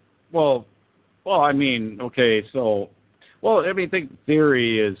 Well, I mean, okay, so, I think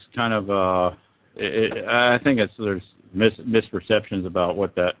theory is kind of, I think there's misperceptions about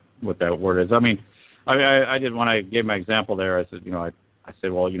what that word is. I mean, I did, when I gave my example there, I said, I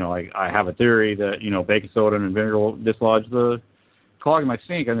said, I have a theory that, baking soda and vinegar will dislodge the clog in my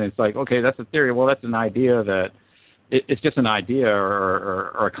sink, and it's like, okay, that's a theory. Well, that's an idea that it's just an idea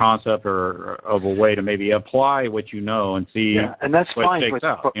or a concept or of a way to maybe apply what you know and see. Yeah, and that's what fine. Shakes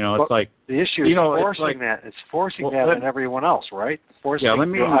out. It's like the issue is forcing that. It's forcing that on everyone else, right? Forcing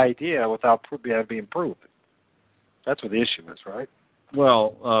your idea without being proved. That's what the issue is, right?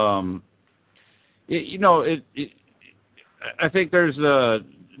 Well, I think there's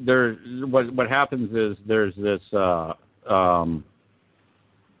what happens is there's this.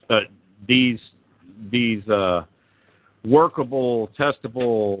 These workable,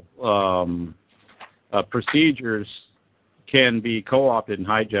 testable procedures can be co-opted and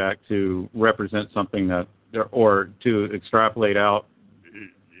hijacked to represent something or to extrapolate out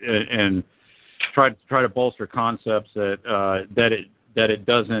and try to bolster concepts that it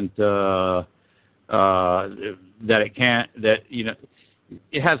doesn't that it can't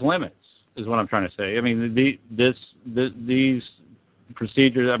it has limits is what I'm trying to say. I mean these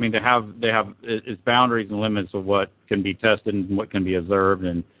procedures, I mean, they have its boundaries and limits of what can be tested and what can be observed,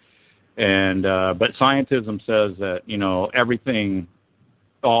 but scientism says that everything,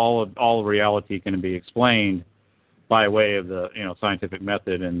 all reality can be explained by way of the scientific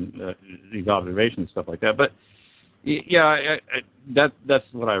method and these observations and stuff like that. But that's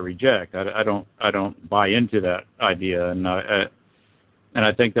what I reject. I don't buy into that idea, and I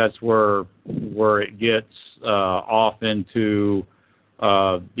think that's where it gets off into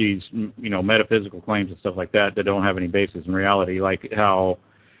these metaphysical claims and stuff like that don't have any basis in reality, like how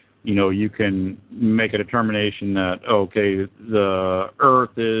you can make a determination that the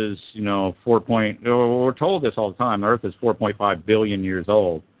Earth is we're told this all the time, the Earth is 4.5 billion years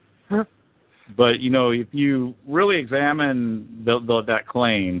old. Huh. But if you really examine that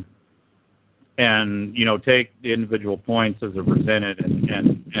claim and take the individual points as they're presented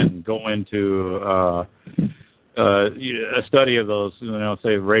and go into a study of those,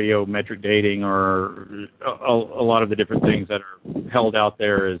 say radiometric dating or a lot of the different things that are held out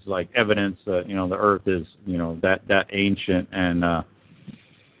there as like evidence that the Earth is that ancient,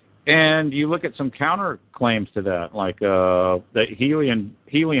 and you look at some counterclaims to that, like the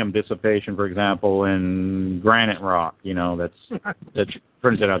helium dissipation, for example, in granite rock, that's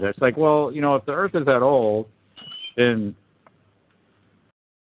printed out there. It's like, well, if the Earth is that old, then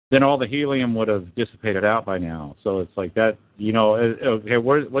all the helium would have dissipated out by now. So it's like that, okay,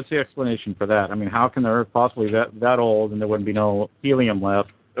 what's the explanation for that? I mean, how can the Earth possibly be that old and there wouldn't be no helium left,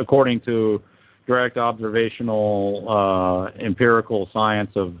 according to direct observational empirical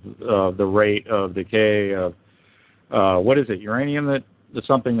science of the rate of decay of, what is it, uranium that's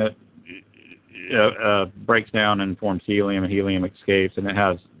something that breaks down and forms helium, and helium escapes, and it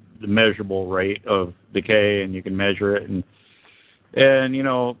has the measurable rate of decay, and you can measure it, and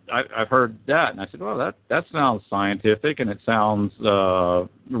I've heard that, and I said, well, that sounds scientific, and it sounds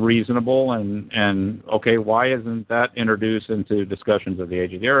reasonable, and okay, why isn't that introduced into discussions of the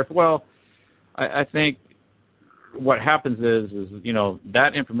age of the Earth? Well, I think what happens is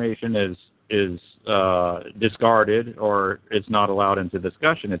that information is discarded, or it's not allowed into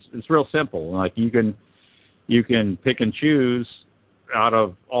discussion. It's real simple. Like you can you can pick and choose out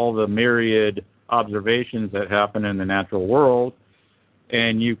of all the myriad observations that happen in the natural world,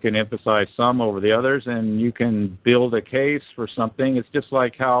 and you can emphasize some over the others, and you can build a case for something. It's just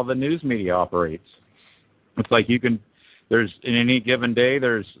like how the news media operates. It's like there's in any given day,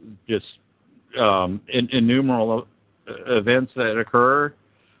 there's just innumerable events that occur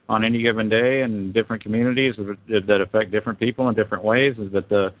on any given day in different communities that affect different people in different ways. Is that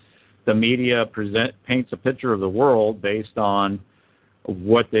the media paints a picture of the world based on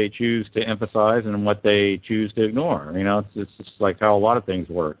what they choose to emphasize and what they choose to ignore. It's just like how a lot of things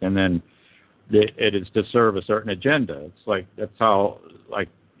work. And then it is to serve a certain agenda. It's like, that's how, like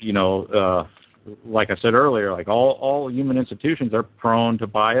I said earlier, like all human institutions are prone to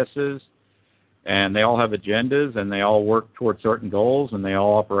biases, and they all have agendas, and they all work towards certain goals, and they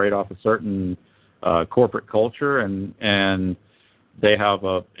all operate off a certain corporate culture, and they have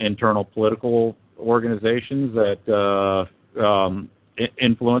internal political organizations that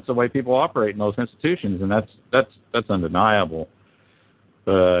influence the way people operate in those institutions, and that's undeniable.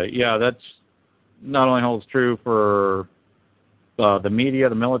 Yeah, that's not only holds true for the media,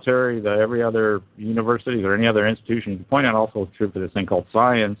 the military, every other university or any other institution. You can point out also true for this thing called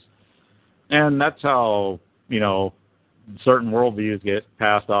science, and that's how certain worldviews get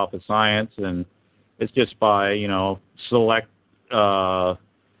passed off as science, and it's just by selecting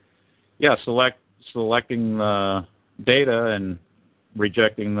the data and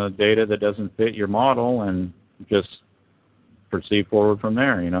rejecting the data that doesn't fit your model, and just proceed forward from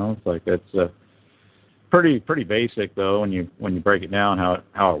there. It's like it's pretty basic though when you break it down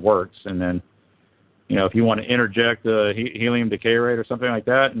how it works. And then if you want to interject a helium decay rate or something like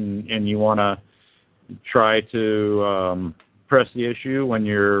that, and you want to try to press the issue when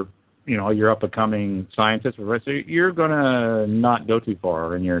you're up and coming scientist, you're gonna not go too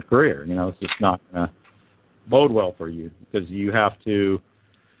far in your career. It's just not gonna bode well for you, because you have to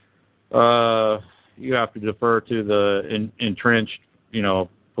defer to the entrenched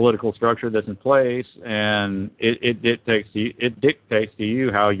political structure that's in place, and it dictates to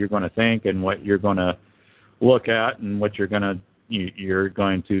you how you're going to think and what you're going to look at and what you're going to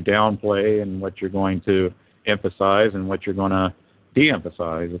downplay and what you're going to emphasize and what you're going to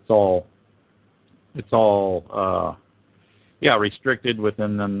de-emphasize. It's all restricted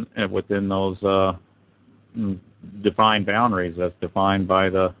within those defined boundaries that's defined by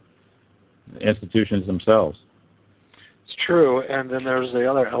the institutions themselves. It's true, and then there's the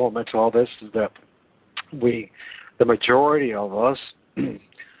other element to all this, is that the majority of us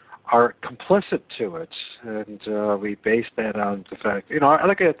are complicit to it, and we base that on the fact, I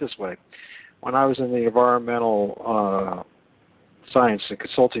look at it this way. When I was in the environmental science and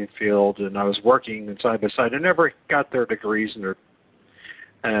consulting field, and I was working side by side, I never got their degrees and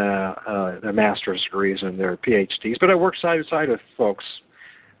their master's degrees and their PhDs, but I worked side by side with folks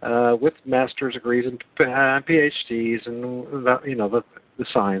with master's degrees and PhDs and the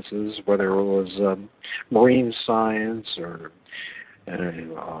sciences, whether it was marine science or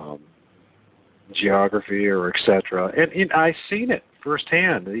geography or etc. And I've seen it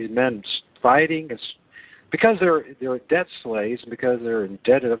firsthand. These men fighting because they're debt slaves, and because they're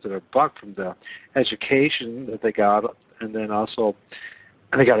indebted up to their butt from the education that they got, and then also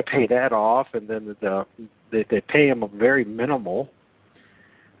they got to pay that off, and then they pay them a very minimal.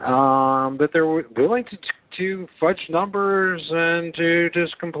 But they're willing to fudge numbers and to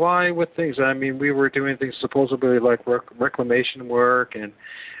just comply with things. I mean, we were doing things supposedly like reclamation work, and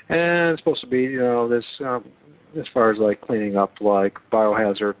it's supposed to be, this as far as like cleaning up like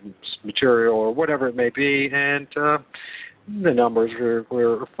biohazard material or whatever it may be, and the numbers were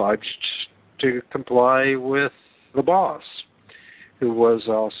fudged to comply with the boss, who was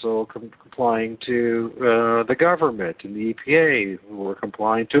also complying to the government and the EPA, who were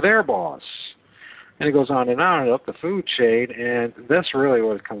complying to their boss. And it goes on and up the food chain, and that's really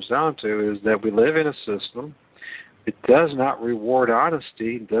what it comes down to, is that we live in a system. It does not reward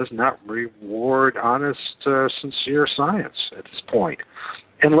honesty, it does not reward honest, sincere science at this point,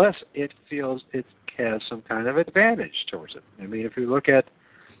 unless it feels it has some kind of advantage towards it. I mean, if you look at,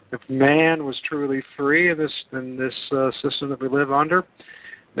 if man was truly free in this system that we live under,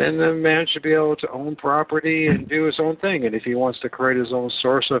 then the man should be able to own property and do his own thing. And if he wants to create his own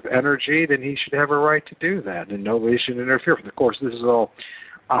source of energy, then he should have a right to do that, and nobody should interfere. Of course, this is all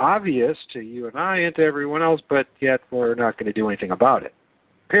obvious to you and I and to everyone else, but yet we're not going to do anything about it,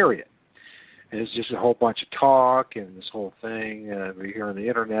 period. And it's just a whole bunch of talk and this whole thing we hear on the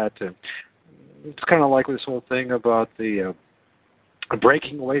internet. And it's kind of like this whole thing about the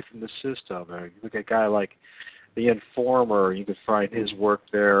breaking away from the system. You look at a guy like The Informer. You can find his work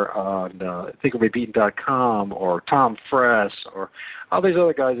there on thinkorbebeaten.com, or Tom Fress, or all these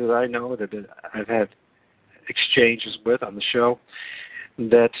other guys that I know that I've had exchanges with on the show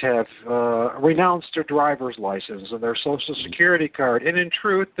that have renounced their driver's license and their Social Security card. And in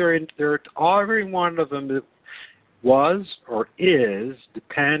truth, every one of them was or is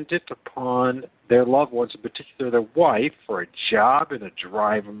dependent upon their loved ones, in particular their wife, for a job and to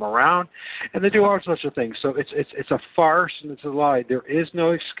drive them around, and they do all sorts of things. So it's a farce and it's a lie. There is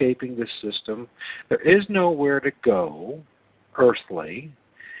no escaping this system. There is nowhere to go earthly.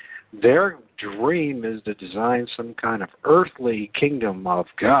 Their dream is to design some kind of earthly kingdom of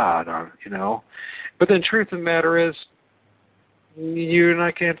God, But the truth of the matter is, you and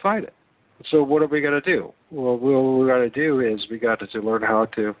I can't fight it. So what are we going to do? Well, what we got to do is we got to learn how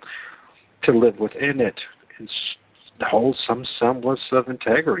to live within it and hold some semblance of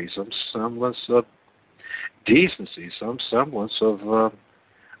integrity, some semblance of decency, some semblance of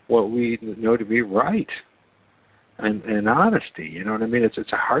what we know to be right and honesty. You know what I mean? It's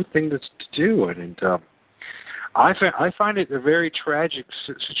a hard thing to do, and I find it a very tragic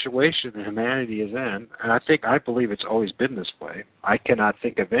situation that humanity is in, and I believe it's always been this way. I cannot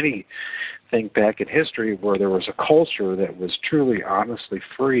think of anything back in history where there was a culture that was truly, honestly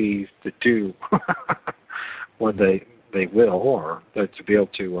free to do what they will, or to be able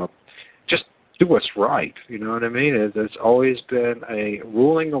to just do what's right. You know what I mean? There's always been a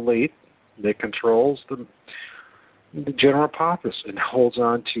ruling elite that controls the general populace and holds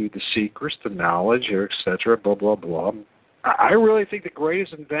on to the secrets, the knowledge, etc., blah, blah, blah. I really think the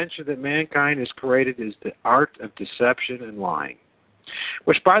greatest invention that mankind has created is the art of deception and lying,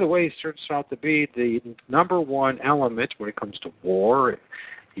 which, by the way, turns out to be the number one element when it comes to war,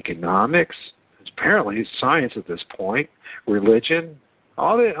 economics, apparently science at this point, religion,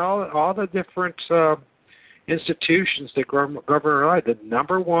 all the different institutions that govern our life. The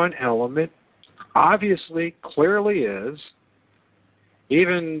number one element obviously, clearly is,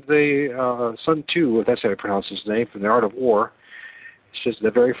 even the Sun Tzu, if that's how I pronounce his name, from The Art of War, says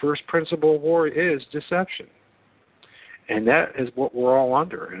the very first principle of war is deception. And that is what we're all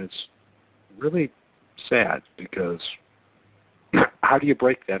under. And it's really sad, because how do you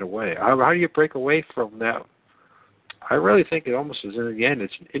break that away? How do you break away from that? I really think it almost is, in the end,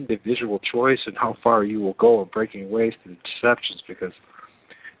 it's an individual choice and how far you will go in breaking away from the deceptions, because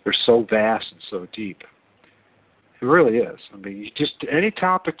they're so vast and so deep. It really is. I mean, just any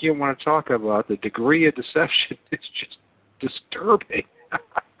topic you want to talk about, the degree of deception is just disturbing. I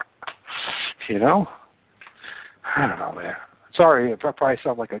don't know, man. Sorry, I probably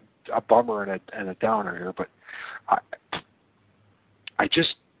sound like a bummer and a downer here, but I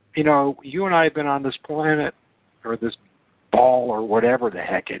just, you and I have been on this planet, or this ball, or whatever the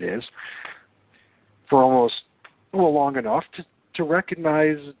heck it is, for almost long enough to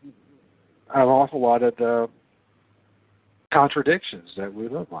recognize an awful lot of the contradictions that we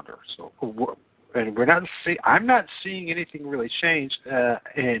live under. So, and I'm not seeing anything really change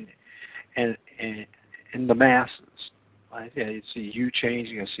in the masses. I see you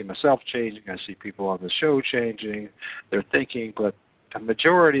changing. I see myself changing. I see people on the show changing. They're thinking, but the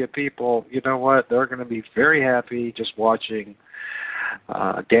majority of people, you know what? They're going to be very happy just watching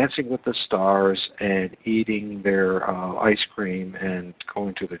Dancing with the Stars and eating their ice cream and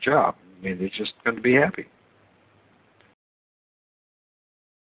going to their job. I mean, they're just going to be happy.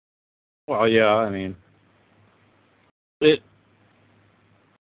 Well, yeah, I mean, as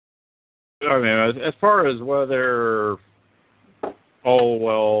far as whether,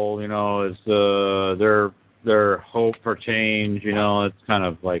 is their hope for change, it's kind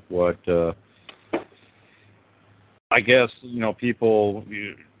of like what, I guess, people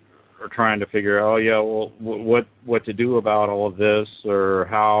are trying to figure out, what to do about all of this, or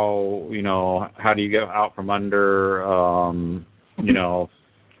how do you get out from under,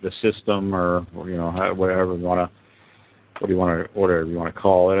 the system, or whatever you want to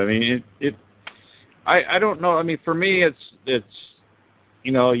call it. I mean, I don't know. I mean, for me, it's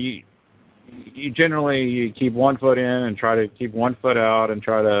you generally keep one foot in and try to keep one foot out and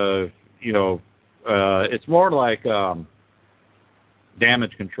try to, it's more like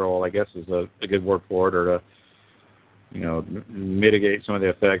damage control, I guess, is a good word for it, or to, mitigate some of the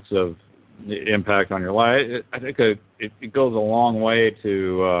effects of the impact on your life. I think it goes a long way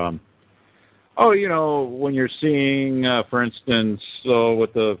to, when you're seeing, for instance,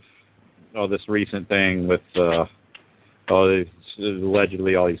 with this recent thing with,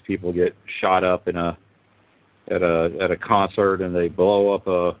 allegedly all these people get shot up at a concert, and they blow up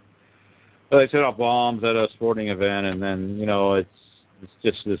they set off bombs at a sporting event, and then it's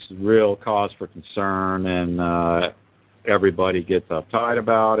just this real cause for concern, and everybody gets uptight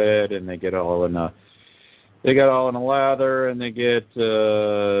about it, and they get all in a lather, and they get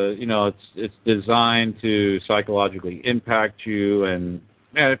it's designed to psychologically impact you. And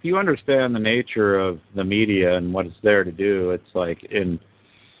if you understand the nature of the media and what it's there to do, it's like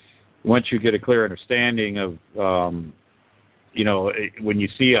once you get a clear understanding of when you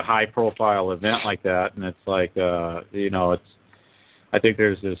see a high profile event like that, and it's like I think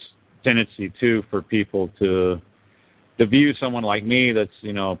there's this tendency too for people to view someone like me that's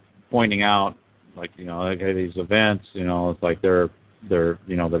pointing out okay, these events, it's like they're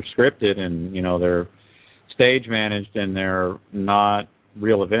scripted, and they're stage managed, and they're not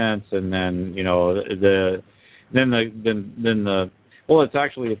real events. And then it's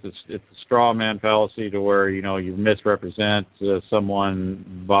a straw man fallacy to where you misrepresent someone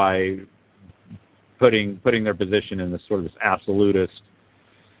by putting their position in this sort of this absolutist.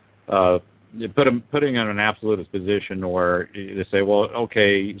 Putting in an absolutist position where they say, well,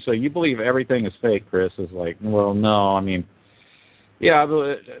 okay, so you believe everything is fake, Chris. Is like, well, no, I mean, yeah,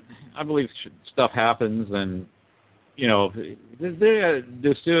 I believe stuff happens, and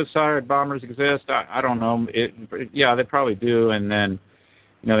do suicide bombers exist? I don't know. Yeah, they probably do, and then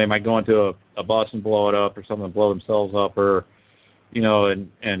they might go into a bus and blow it up, or something, blow themselves up, or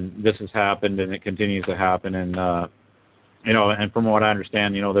and this has happened, and it continues to happen, and and from what I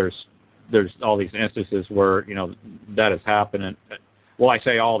understand, there's all these instances where that has happened. And well, I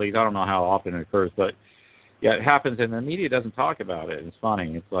say all these, I don't know how often it occurs, but yeah, it happens, and the media doesn't talk about it. It's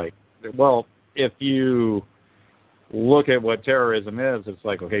funny. It's like, well, if you look at what terrorism is, it's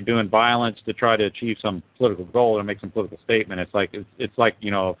like, okay, doing violence to try to achieve some political goal or make some political statement. It's like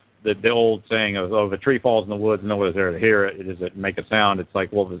the old saying of, if a tree falls in the woods, nobody's there to hear it. Does it make a sound? It's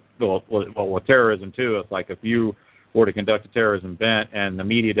like, well, with terrorism too, it's like if you were to conduct a terrorism event and the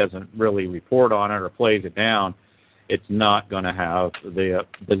media doesn't really report on it or plays it down, it's not going to have the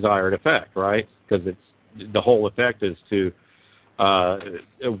desired effect, right? Because the whole effect is to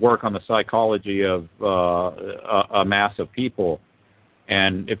work on the psychology of a mass of people.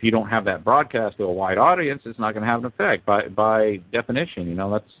 And if you don't have that broadcast to a wide audience, it's not going to have an effect by definition.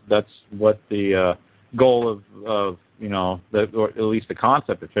 That's what the goal of or at least the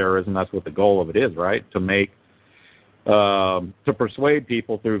concept of terrorism, that's what the goal of it is, right? To make to persuade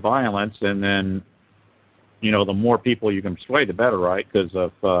people through violence, and then the more people you can persuade, the better, right? Because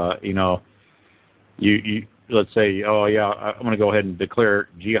of you let's say, oh yeah, I'm going to go ahead and declare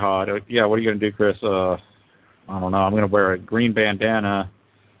jihad. Yeah, what are you going to do, Chris? I don't know. I'm going to wear a green bandana,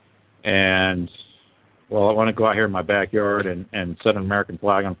 and I want to go out here in my backyard and set an American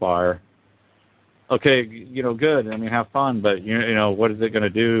flag on fire. Okay, good. I mean, have fun, but what is it going to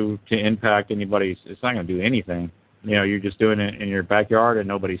do to impact anybody? It's not going to do anything. You're just doing it in your backyard, and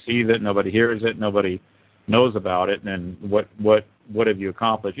nobody sees it, nobody hears it, nobody knows about it. And what have you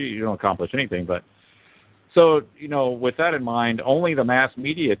accomplished? You don't accomplish anything. But so with that in mind, only the mass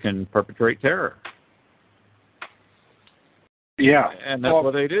media can perpetrate terror. Yeah, and that's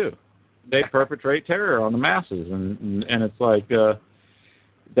what they do. They perpetrate terror on the masses, and it's like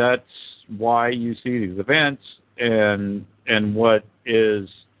that's why you see these events, and what is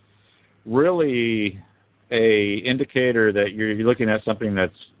really a indicator that you're looking at something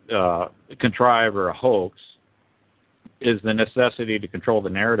that's contrived or a hoax is the necessity to control the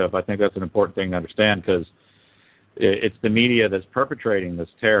narrative. I think that's an important thing to understand, because it's the media that's perpetrating this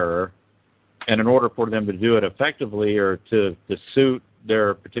terror, and in order for them to do it effectively or to suit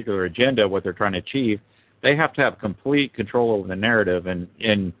their particular agenda, what they're trying to achieve, they have to have complete control over the narrative, and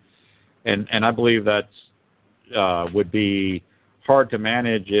I believe that's would be hard to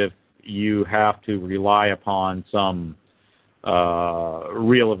manage if you have to rely upon some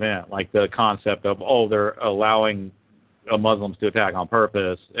real event, like the concept of, they're allowing Muslims to attack on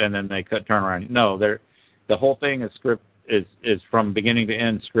purpose, and then they turn around. No, the whole thing is from beginning to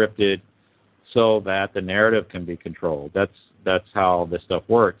end scripted, so that the narrative can be controlled. That's how this stuff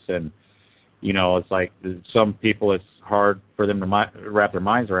works. And it's like some people, it's hard for them to wrap their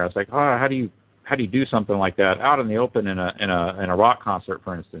minds around. It's like, how do you do something like that out in the open in a rock concert,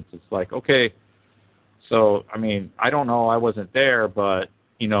 for instance? It's like, okay, so I mean, I don't know, I wasn't there, but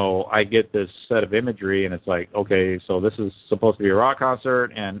I get this set of imagery, and it's like, okay, so this is supposed to be a rock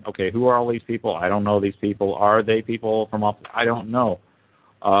concert, and okay, who are all these people? I don't know these people. Are they people from up? I don't know.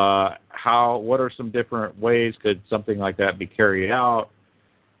 What are some different ways could something like that be carried out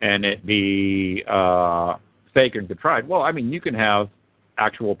and it be fake and contrived? Well, I mean, you can have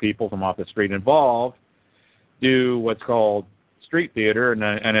actual people from off the street involved do what's called street theater, and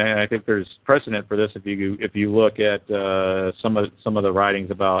I think there's precedent for this if you look at some of the writings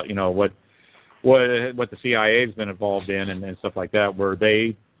about what the CIA has been involved in and stuff like that, where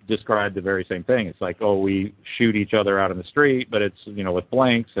they describe the very same thing. It's like, oh, we shoot each other out in the street, but it's with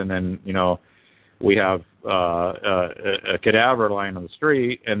blanks, and then we have a cadaver lying on the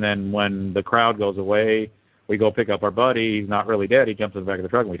street, and then when the crowd goes away, we go pick up our buddy. He's not really dead. He jumps in the back of the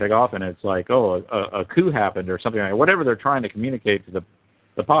truck, and we take off, and it's like, oh, a coup happened or something like that. Whatever they're trying to communicate to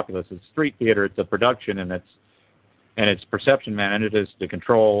the populace. It's street theater. It's a production, and it's perception managed to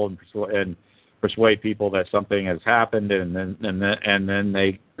control and persuade people that something has happened, and then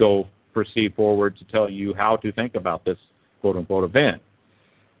they proceed forward to tell you how to think about this quote unquote event.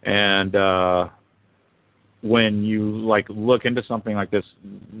 And when you look into something like this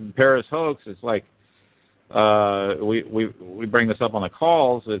Paris hoax, it's like we bring this up on the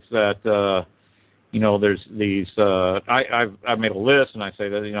calls. It's that there's these. I've made a list, and I say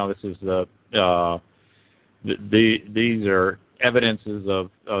that this is these are evidences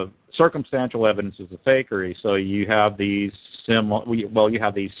of circumstantial evidences of fakery. So you have these you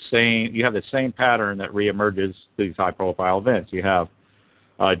have the same pattern that reemerges these high profile events. You have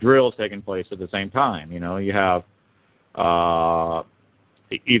drills taking place at the same time. You have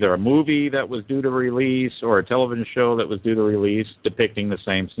either a movie that was due to release or a television show that was due to release depicting the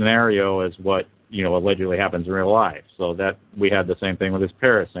same scenario as what allegedly happens in real life. So that we had the same thing with this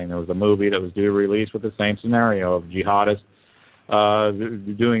Paris thing. There was a movie that was due to release with the same scenario of jihadists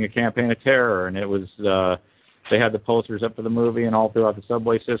doing a campaign of terror, and it was they had the posters up for the movie and all throughout the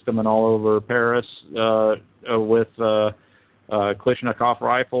subway system and all over Paris with Kalashnikov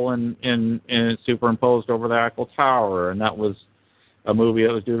rifle and superimposed over the Eiffel Tower, and that was a movie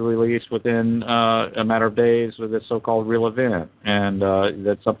that was due to release within a matter of days with this so-called real event. And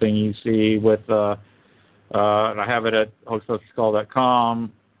that's something you see with, and I have it at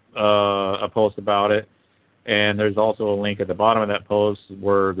hoaxpostcall.com, a post about it. And there's also a link at the bottom of that post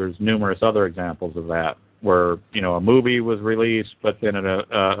where there's numerous other examples of that, where, a movie was released, but then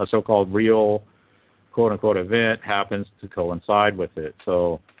a so-called real quote-unquote event happens to coincide with it.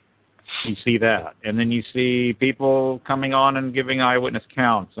 So you see that. And then you see people coming on and giving eyewitness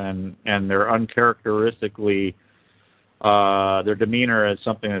counts, and they're uncharacteristically, their demeanor is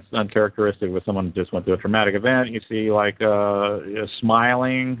something that's uncharacteristic with someone who just went through a traumatic event. You see,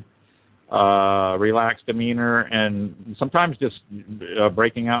 smiling, relaxed demeanor, and sometimes just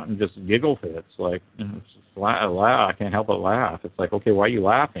breaking out in just giggle fits. I can't help but laugh. It's like, okay, why are you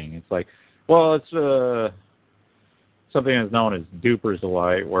laughing? It's like, well, it's something that's known as duper's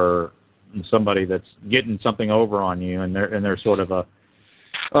delight, where somebody that's getting something over on you, and they're sort of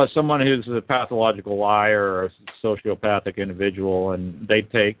someone who's a pathological liar or a sociopathic individual, and they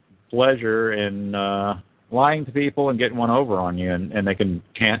take pleasure in lying to people and getting one over on you, and they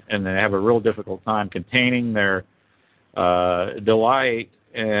have a real difficult time containing their delight,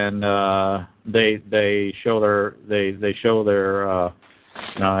 and they show their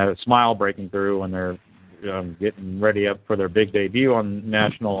smile breaking through when they're getting ready up for their big debut on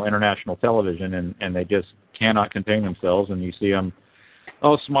international television, and they just cannot contain themselves, and you see them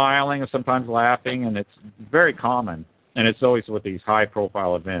smiling and sometimes laughing, and it's very common, and it's always with these high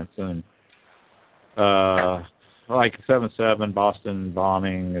profile events, and like 7/7, Boston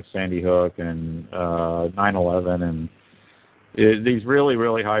bombing, Sandy Hook, and 9/11, and these really,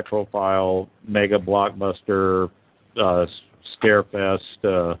 really high profile mega blockbuster scare fest,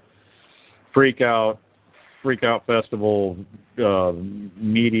 freak out festival,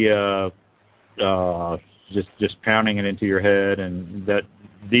 media just pounding it into your head, and that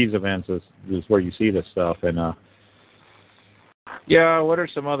these events is where you see this stuff. And what are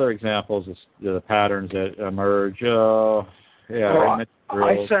some other examples of the patterns that emerge? I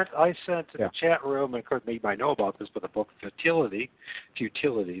sent to the chat room, and of course, you might know about this, but the book Futility,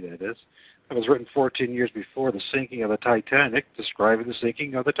 that is. It was written 14 years before the sinking of the Titanic, describing the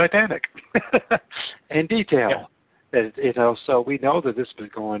sinking of the Titanic in detail. Yeah. So we know that this has been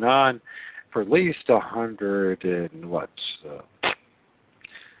going on for at least 31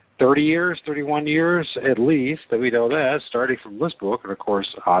 years at least, that we know that, starting from this book. And of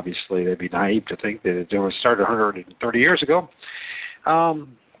course, obviously, they'd be naive to think that it was started 130 years ago.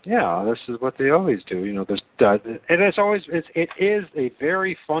 This is what they always do. And it is a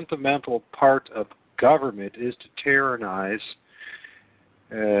very fundamental part of government is to tyrannize,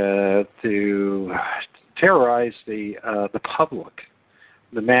 the public,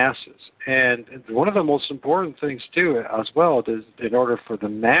 the masses. And one of the most important things too, as well, is in order for the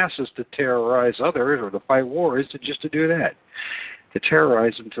masses to terrorize others or to fight war, is to do that, to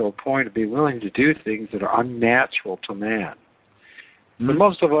terrorize them to a point of be willing to do things that are unnatural to man. For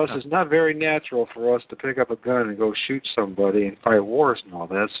most of us, it's not very natural for us to pick up a gun and go shoot somebody and fight wars and all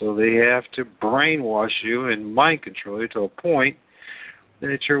that. So they have to brainwash you and mind control you to a point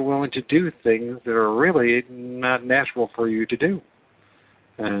that you're willing to do things that are really not natural for you to do.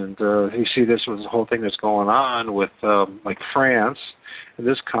 And you see this with the whole thing that's going on with like France and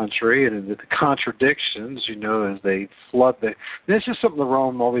this country and the contradictions, as they flood the. This is something that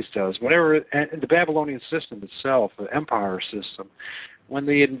Rome always does. Whenever and the Babylonian system itself, the empire system, when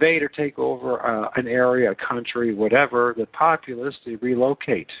they invade or take over an area, a country, whatever, the populace, they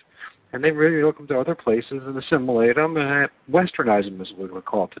relocate. And they really look them to other places and assimilate them and westernize them, as we would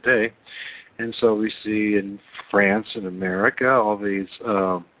call it today. And so we see in France and America all these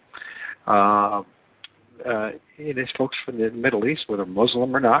folks from the Middle East, whether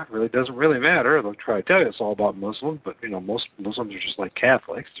Muslim or not, really doesn't really matter. They'll try to tell you it's all about Muslim, but most Muslims are just like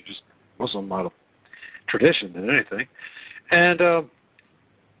Catholics. They're just Muslim out of tradition than anything. And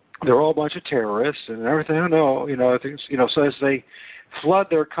they're all a bunch of terrorists and everything. I think so as they flood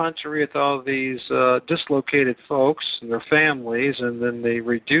their country with all these dislocated folks and their families, and then they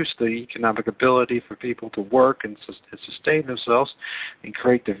reduce the economic ability for people to work and sustain themselves and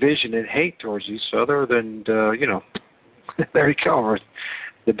create division and hate towards each other, then, there you go.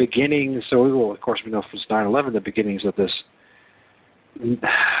 The beginnings, of course, we know from 9/11, the beginnings of this,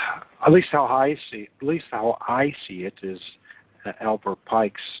 at least how I see it, is Albert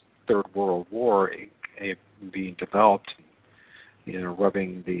Pike's Third World War being developed,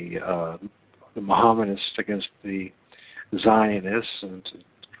 rubbing the Mohammedanists against the Zionists and to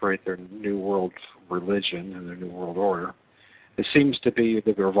create their new world religion and their new world order. It seems to be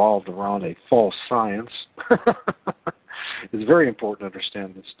that they're revolved around a false science. It's very important to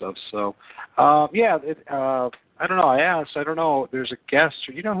understand this stuff. So, I don't know. I don't know. There's a guest.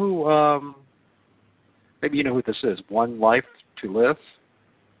 You know who? Maybe you know who this is. One Life to Live.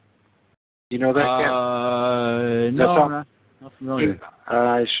 You know that guest? No. Not familiar.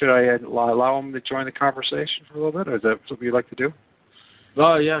 Should I allow him to join the conversation for a little bit, or is that something you'd like to do?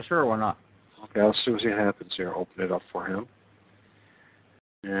 Oh, yeah, sure, why not? Okay, let's see what happens here. Open it up for him.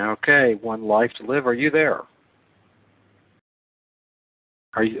 Okay, One Life to Live. Are you there?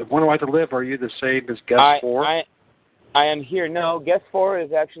 Are you One Life to Live? Are you the same as guest 4? I am here. No, guest 4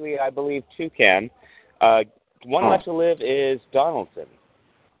 is actually, I believe, Toucan. One Life to Live is Donaldson.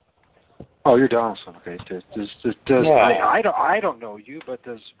 Oh, you're Donaldson. Okay. Does yeah. I don't know you, but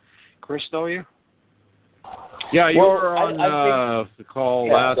does Chris know you? Yeah, you were on the call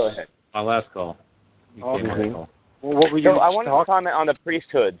last. Go ahead. My last call. Okay. Well, what were you? So I wanted to comment on the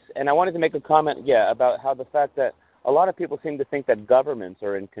priesthoods, and I wanted to make a comment, about how the fact that a lot of people seem to think that governments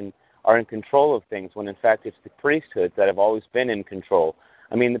are in control of things, when in fact it's the priesthoods that have always been in control.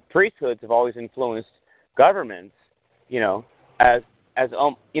 I mean, the priesthoods have always influenced governments, as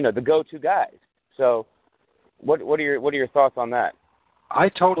the go-to guys. So, what are your thoughts on that?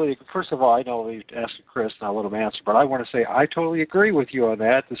 First of all, I know you're asking Chris, and I'll let him answer, but I want to say I totally agree with you on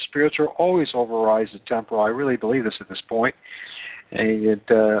that. The spiritual always overrides the temporal. I really believe this at this point. And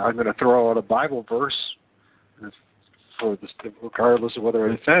I'm going to throw out a Bible verse for this, regardless of whether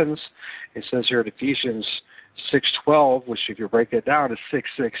it offends. It says here in Ephesians 6:12, which if you break it down is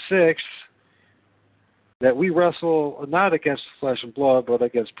 666, that we wrestle not against flesh and blood, but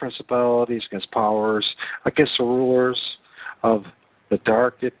against principalities, against powers, against the rulers of the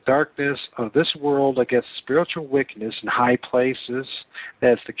darkness of this world, against spiritual wickedness in high places.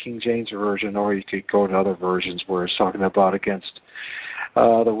 That's the King James Version, or you could go to other versions where it's talking about against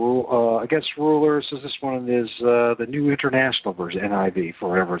against rulers. This one is the New International Version, NIV, for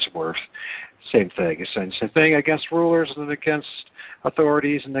whatever it's worth. Same thing. Same thing against rulers and against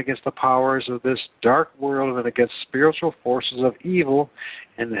authorities and against the powers of this dark world and against spiritual forces of evil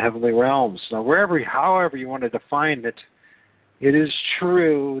in the heavenly realms. Now, however you want to define it, it is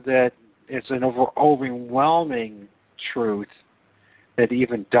true that it's an overwhelming truth that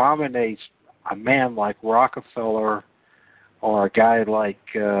even dominates a man like Rockefeller or a guy like,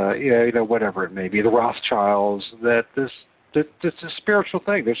 whatever it may be, the Rothschilds, that it's a spiritual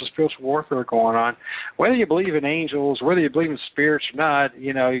thing. There's a spiritual warfare going on. Whether you believe in angels, whether you believe in spirits or not,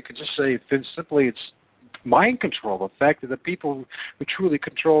 you could just say simply it's mind control. The fact that the people who truly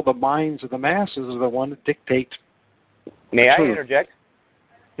control the minds of the masses are the ones that dictate. May I interject?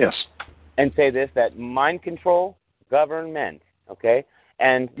 Yes. And say this, that mind control, government, okay?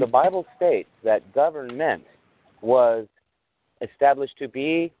 And the Bible states that government was established to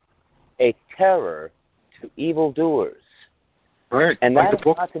be a terror to evildoers. Right. And that is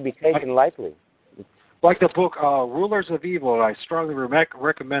not to be taken lightly. Like the book Rulers of Evil, I strongly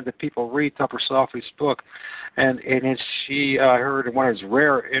recommend that people read Tupper Softly's book. And I heard in one of his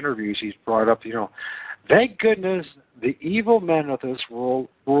rare interviews, he's brought up, thank goodness the evil men of this world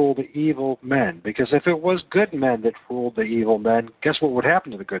rule the evil men. Because if it was good men that ruled the evil men, guess what would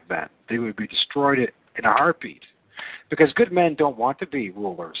happen to the good men? They would be destroyed in a heartbeat. Because good men don't want to be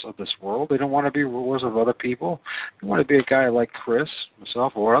rulers of this world. They don't want to be rulers of other people. They want to be a guy like Chris,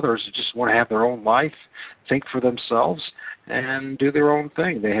 myself, or others who just want to have their own life, think for themselves, and do their own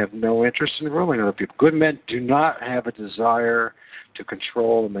thing. They have no interest in ruling other people. Good men do not have a desire to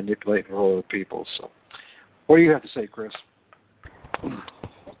control and manipulate and rule other people. So, what do you have to say, Chris?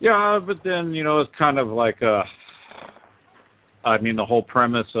 Yeah, but then, it's kind of like, the whole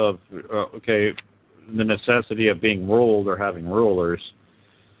premise of, the necessity of being ruled or having rulers.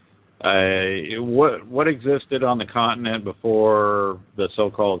 What existed on the continent before the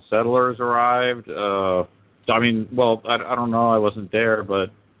so-called settlers arrived? I don't know. I wasn't there,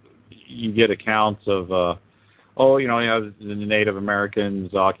 but you get accounts of, the Native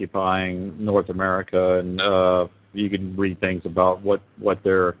Americans occupying North America, and you can read things about what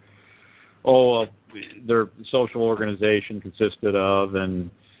their social organization consisted of, and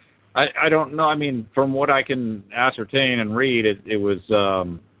I don't know. I mean, from what I can ascertain and read, it was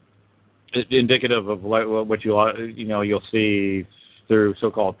indicative of what you'll see through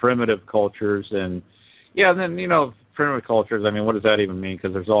so-called primitive cultures, and then primitive cultures. I mean, what does that even mean?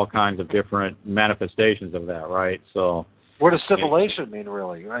 Because there's all kinds of different manifestations of that, right? So, what does civilization mean,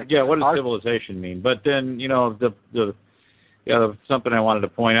 really? Right? Yeah, what does civilization mean? But then something I wanted to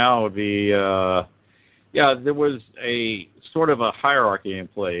point out would be. There was a sort of a hierarchy in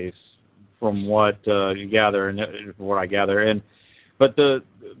place, from what you gather and from what I gather, but the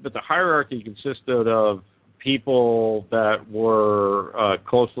hierarchy consisted of people that were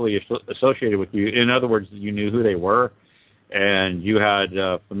closely associated with you. In other words, you knew who they were, and you had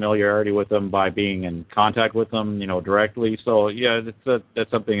familiarity with them by being in contact with them, directly. So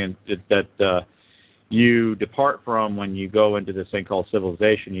that's something that you depart from when you go into this thing called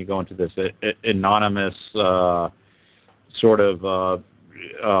civilization. You go into this anonymous sort of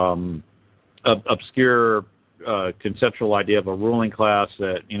obscure conceptual idea of a ruling class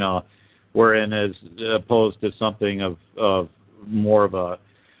that, wherein as opposed to something of more of a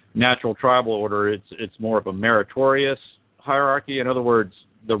natural tribal order, it's more of a meritorious hierarchy. In other words,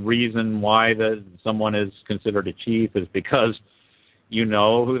 the reason why that someone is considered a chief is because you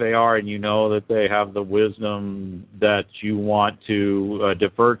know who they are, and you know that they have the wisdom that you want to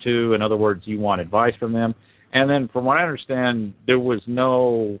defer to. In other words, you want advice from them. And then from what I understand, there was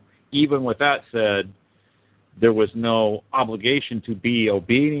no, even with that said, there was no obligation to be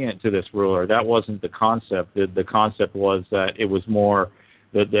obedient to this ruler. That wasn't the concept. The concept was that it was more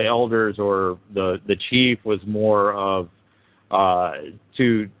that the elders or the chief was more of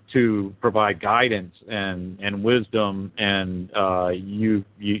to provide guidance and wisdom, and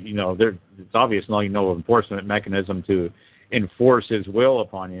it's obvious no enforcement mechanism to enforce his will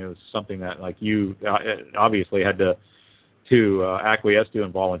upon you. It's something that you obviously had to acquiesce to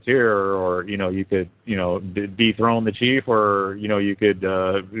and volunteer, or you could dethrone the chief, or you could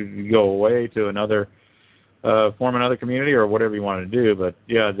go away to another form another community or whatever you wanted to do. But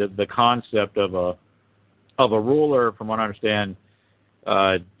the concept of a ruler, from what I understand,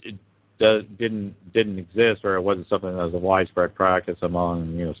 didn't exist, or it wasn't something that was a widespread practice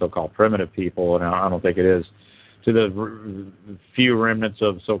among so-called primitive people, and I don't think it is to the few remnants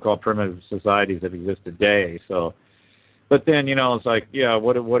of so-called primitive societies that exist today. So, but then it's like,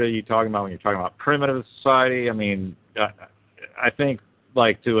 what are you talking about when you're talking about primitive society? I mean, I think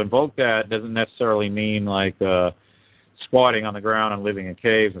to invoke that doesn't necessarily mean squatting on the ground and living in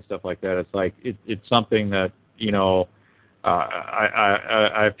caves and stuff like that. It's it's something that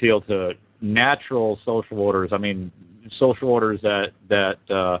I appeal to natural social orders. I mean, social orders that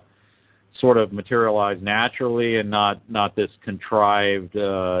sort of materialize naturally, and not this contrived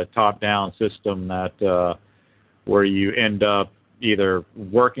top-down system that where you end up either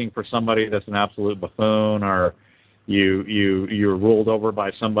working for somebody that's an absolute buffoon, or you're ruled over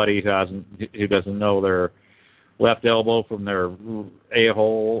by somebody who doesn't know their left elbow from their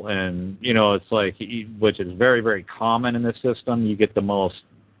a-hole, and it's which is very, very common in this system. You get the most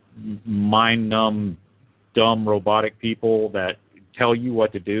mind-numb, dumb, robotic people that tell you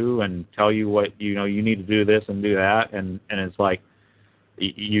what to do and tell you what you need to do this and do that, and it's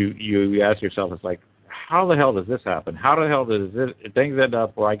you ask yourself, it's how the hell does this happen? How the hell does things end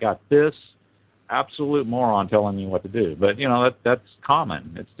up where I got this absolute moron telling me what to do? But that's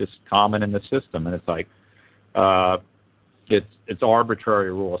common. It's just common in the system, and it's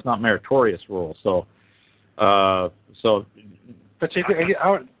arbitrary rule. It's not meritorious rule. So So, but I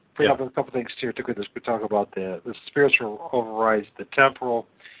would bring up a couple things here too. Because we talk about the spiritual overrides the temporal.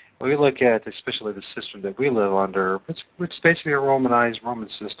 When we look at especially the system that we live under, it's basically a Roman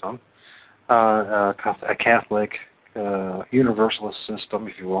system, a Catholic universalist system,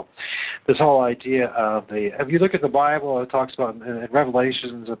 if you will. This whole idea of if you look at the Bible, it talks about in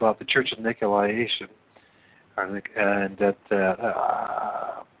Revelations about the Church of Nicolaition, and that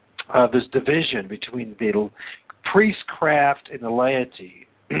this division between the priestcraft and the laity.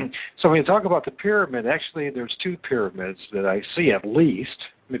 So when you talk about the pyramid, actually there's two pyramids that I see at least,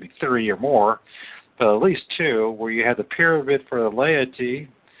 maybe 3 or more, but at least two, where you have the pyramid for the laity,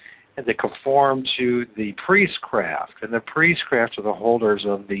 and they conform to the priestcraft. And the priestcraft are the holders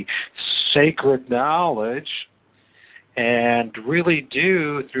of the sacred knowledge and really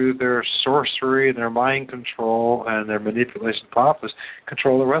do, through their sorcery and their mind control and their manipulation of prophets,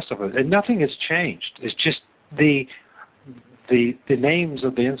 control the rest of it. And nothing has changed. It's just the names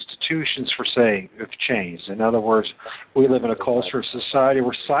of the institutions for saying have changed. In other words, we live in a culture, a society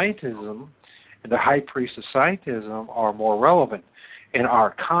where scientism and the high priest of scientism are more relevant in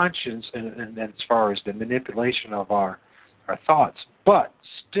our conscience and as far as the manipulation of our thoughts. But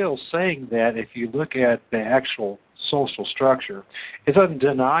still saying that, if you look at the actual social structure, it's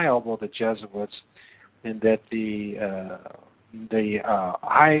undeniable, the Jesuits, and that the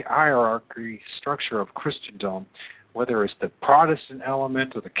hierarchy structure of Christendom, whether it's the Protestant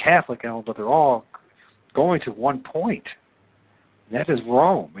element or the Catholic element, they're all going to one point. And that is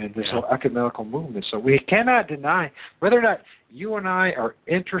Rome and this whole ecumenical movement. So we cannot deny, whether or not you and I are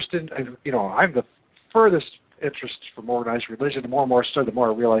interested, I'm the furthest interest from organized religion. The more and more I study, the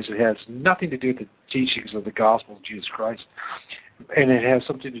more I realize it has nothing to do with the teachings of the gospel of Jesus Christ. And it has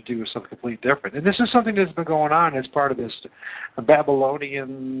something to do with something completely different. And this is something that's been going on as part of this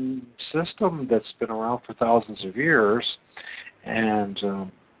Babylonian system that's been around for thousands of years. And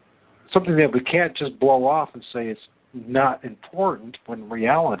something that we can't just blow off and say it's not important, when in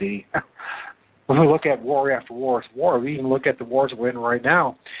reality, when we look at war after war after war, we even look at the wars we're in right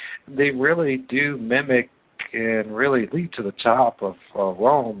now, they really do mimic and really lead to the top of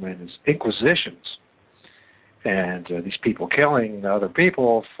Rome and its inquisitions. And these people killing other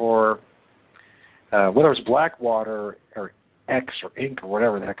people for, whether it's Blackwater or X or Ink or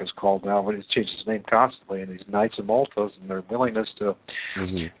whatever the heck it's called now, but it changes its name constantly, and these Knights of Maltas and their willingness to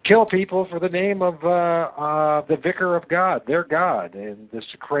kill people for the name of the Vicar of God, their God, and the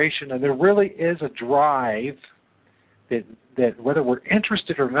secretion. And there really is a drive that whether we're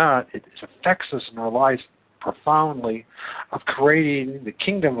interested or not, it affects us in our lives profoundly, of creating the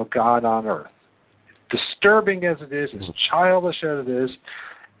kingdom of God on earth. Disturbing as it is, as childish as it is,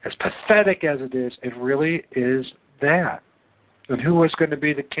 as pathetic as it is, it really is that. And who is going to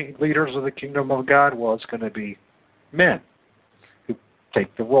be the leaders of the kingdom of God? Well, it's going to be men who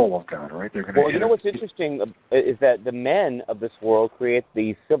take the role of God, right? They're going to. Well, you know what's interesting is that the men of this world create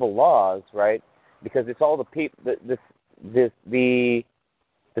these civil laws, right? Because it's all the people. The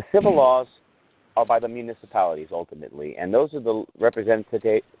civil laws are by the municipalities ultimately, and those are the represented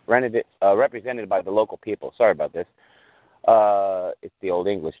by the local people. Sorry about this. It's the old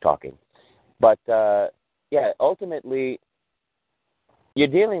English talking. But, ultimately, you're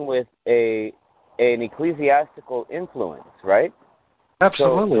dealing with an ecclesiastical influence, right?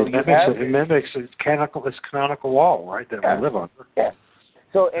 Absolutely. It mimics its canonical law, right, that we live under. Yeah.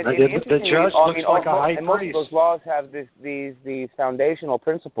 So, the judge looks like a high priest. Most of those laws have these foundational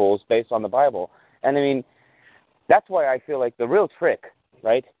principles based on the Bible. And, I mean, that's why I feel like the real trick,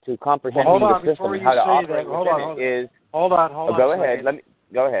 right, to comprehending the system and how to operate within it is... Hold on. Go ahead.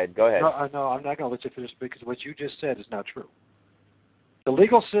 Go ahead. No, I'm not going to let you finish, because what you just said is not true. The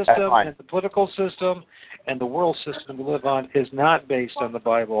legal system and the political system and the world system we live on is not based on the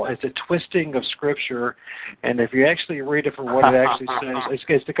Bible. It's a twisting of Scripture, and if you actually read it for what it actually says,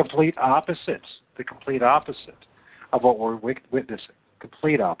 it's the complete opposite. The complete opposite of what we're witnessing.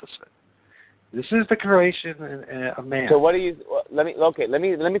 Complete opposite. This is the creation of man. So what do you? Let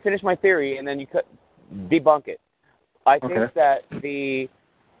me finish my theory, and then you debunk it. I think that the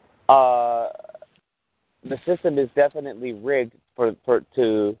system is definitely rigged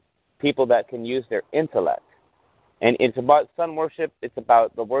to people that can use their intellect, and it's about sun worship. It's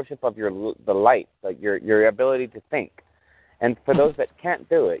about the worship of the light, like your ability to think. And for those that can't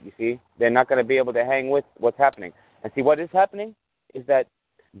do it, you see, they're not going to be able to hang with what's happening. And see, what is happening is that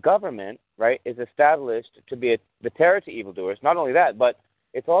government, right, is established to be the terror to evildoers. Not only that, but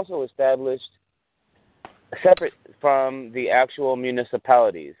it's also established separate from the actual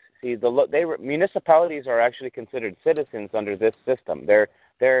municipalities. See, municipalities are actually considered citizens under this system.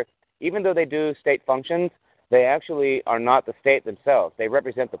 They're even though they do state functions, they actually are not the state themselves. They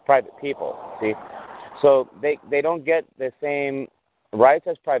represent the private people, see? So they don't get the same rights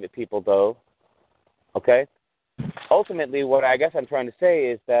as private people, though, okay? Ultimately, what I guess I'm trying to say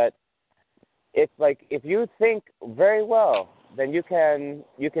is that it's like if you think very well, then you can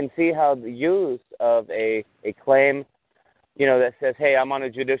see how the use of a claim, that says, hey, I'm on a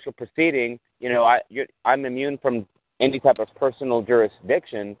judicial proceeding, I'm immune from any type of personal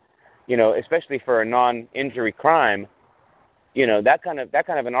jurisdiction, especially for a non-injury crime, that kind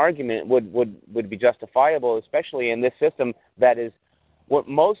of an argument would be justifiable, especially in this system that is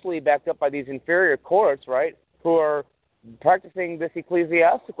mostly backed up by these inferior courts, right, who are practicing this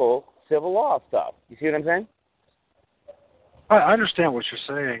ecclesiastical civil law stuff. You see what I'm saying? I understand what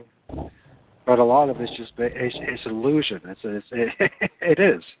you're saying, but a lot of it's just it's illusion. It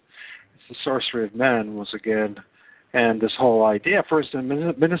is. It's the sorcery of men once again, and this whole idea. First,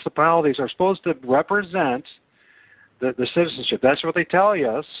 municipalities are supposed to represent the citizenship. That's what they tell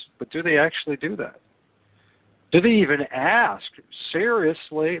us, but do they actually do that? Do they even ask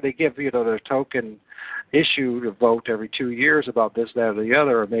seriously? They give their token issue to vote every 2 years about this, that, or the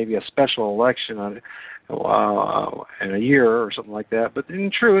other, or maybe a special election in a year or something like that. But in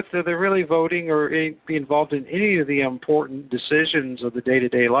truth, are they really voting or be involved in any of the important decisions of the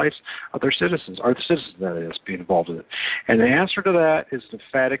day-to-day lives of their citizens? Are the citizens, that is, being involved in it? And the answer to that is an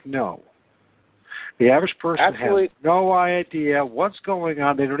emphatic no. The average person has no idea what's going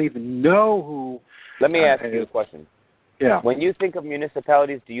on. They don't even know who. Let me ask you a question. Yeah. When you think of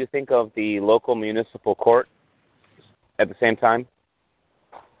municipalities, do you think of the local municipal court at the same time?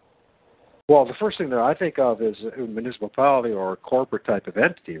 Well, the first thing that I think of is a municipality or a corporate type of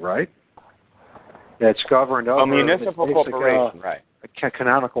entity, right? That's governed over a municipal corporation, right? A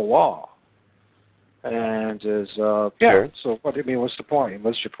canonical law. And is Sure. So what what's the point?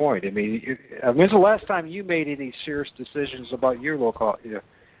 What's your point? When's the last time you made any serious decisions about your local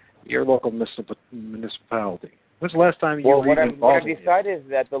municipality? When's the last time you were involved? What I've decided is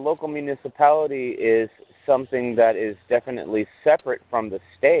that the local municipality is something that is definitely separate from the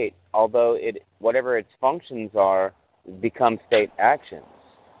state, although whatever its functions are become state actions.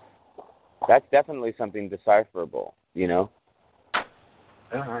 That's definitely something decipherable,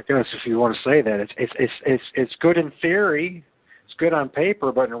 I guess if you want to say that, it's good in theory, it's good on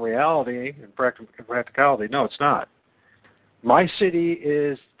paper, but in reality, in practicality, no, it's not. My city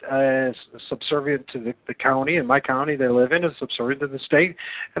is subservient to the county, and my county they live in is subservient to the state,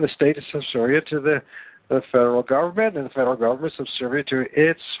 and the state is subservient to the federal government, and the federal government is subservient to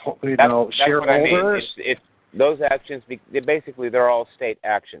its shareholders. That's what I mean. It's those actions, basically, they're all state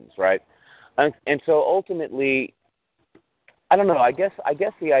actions, right? And so ultimately, I don't know. I guess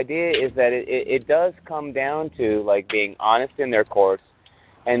the idea is that it does come down to like being honest in their courts,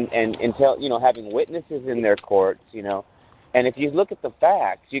 and having witnesses in their courts, And if you look at the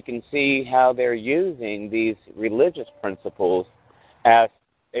facts, you can see how they're using these religious principles as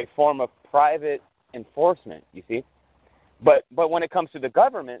a form of private enforcement. You see, but when it comes to the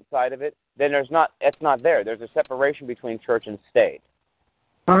government side of it, then it's not there. There's a separation between church and state.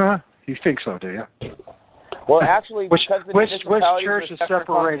 You think so, do you? Well, actually, which municipalities church are is separate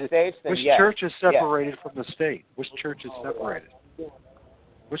from separated? states, then Which yes. church is separated from the state? Which church is separated?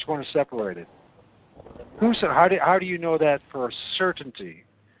 Which one is separated? How do you know that for certainty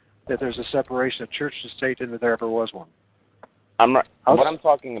that there's a separation of church and state and that there ever was one? What I'm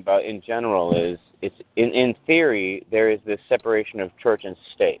talking about in general is it's in theory there is this separation of church and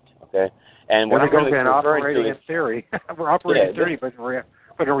state. Okay, and what I'm really referring to is in theory. We're operating in theory,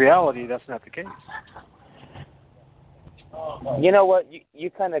 but in reality that's not the case. You know what? You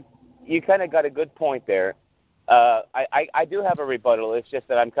kind of got a good point there. I do have a rebuttal. It's just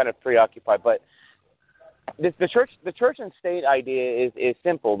that I'm kind of preoccupied. But the church and state idea is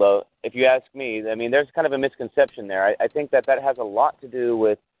simple, though. If you ask me, I mean, there's kind of a misconception there. I think that has a lot to do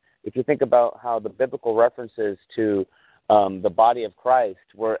with if you think about how the biblical references to the body of Christ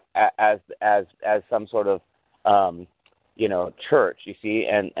were as some sort of church. You see,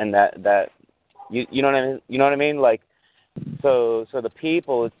 and that you know what I mean, like. So the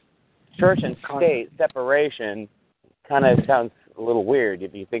people, it's church and state separation, kind of sounds a little weird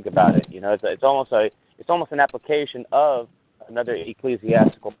if you think about it. It's almost an application of another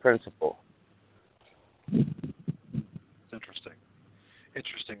ecclesiastical principle. It's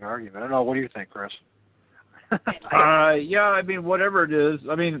interesting argument. I don't know. What do you think, Chris? Yeah, I mean, whatever it is.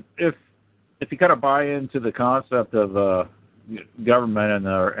 I mean, if you kind of buy into the concept of government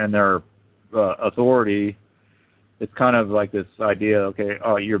and their authority. It's kind of like this idea, okay,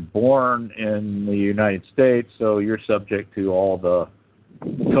 you're born in the United States, so you're subject to all the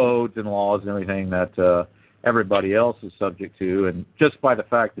codes and laws and everything that everybody else is subject to, and just by the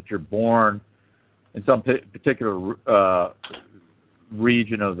fact that you're born in some particular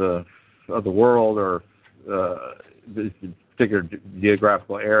region of the world or this particular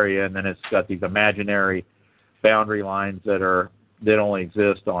geographical area, and then it's got these imaginary boundary lines that only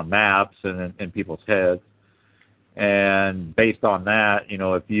exist on maps and in people's heads. And based on that,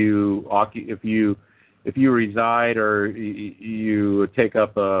 if you reside or you take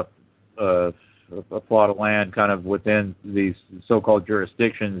up a plot of land kind of within these so-called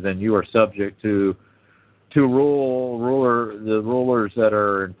jurisdictions, then you are subject to the rulers that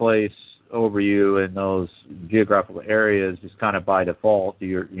are in place over you in those geographical areas. Just kind of by default,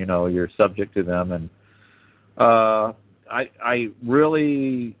 you're subject to them. And I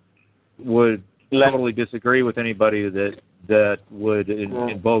really would totally disagree with anybody that would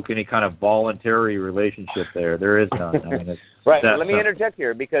invoke any kind of voluntary relationship there. There is none. I mean, right. Let me interject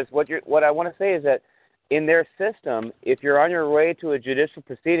here, because what I want to say is that in their system, if you're on your way to a judicial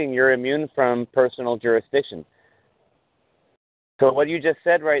proceeding, you're immune from personal jurisdiction. So what you just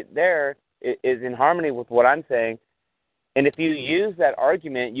said right there is in harmony with what I'm saying. And if you use that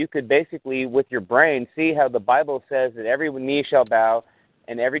argument, you could basically, with your brain, see how the Bible says that every knee shall bow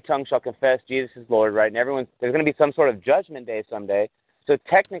and every tongue shall confess Jesus is Lord, right? And there's going to be some sort of judgment day someday. So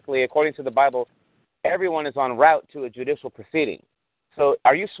technically, according to the Bible, everyone is en route to a judicial proceeding. So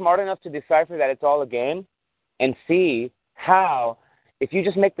are you smart enough to decipher that it's all a game and see how, if you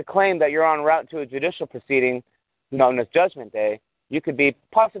just make the claim that you're en route to a judicial proceeding known as judgment day, you could be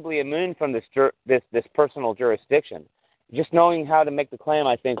possibly immune from this personal jurisdiction? Just knowing how to make the claim,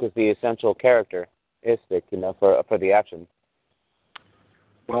 I think, is the essential characteristic, for the action.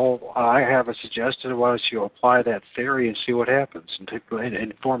 Well, I have a suggestion. Why don't you apply that theory and see what happens, and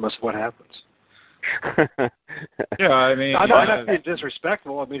inform us what happens. Yeah, I mean, I'm not being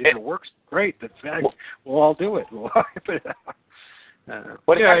disrespectful. I mean, if it works, great. In fact, we'll all do it. You can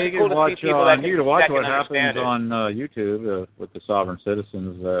watch what happens on YouTube with the sovereign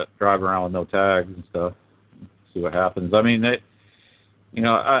citizens that drive around with no tags and stuff. See what happens. I mean,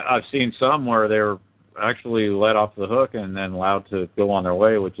 I've seen some where they're actually let off the hook and then allowed to go on their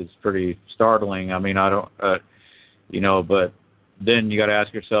way, which is pretty startling. I mean, I don't, but then you got to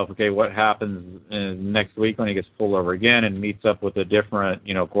ask yourself, okay, what happens next week when he gets pulled over again and meets up with a different,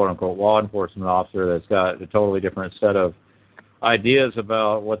 quote unquote, law enforcement officer that's got a totally different set of ideas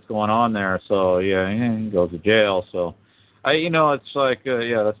about what's going on there. So yeah, he goes to jail. So it's like,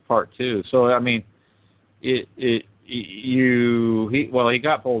 that's part two. So I mean, he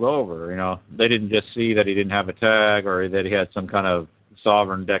got pulled over. They didn't just see that he didn't have a tag or that he had some kind of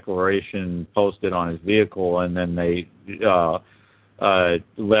sovereign declaration posted on his vehicle, and then they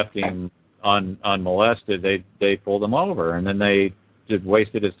left him unmolested. They pulled him over, and then they just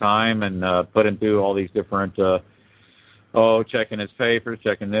wasted his time and put him through all these different checking his papers,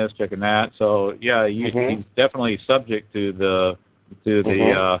 checking this, checking that. So yeah, he's definitely subject to the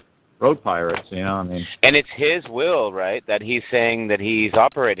road pirates, I mean. And it's his will, right, that he's saying that he's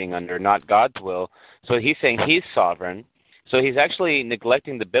operating under, not God's will. So he's saying he's sovereign. So he's actually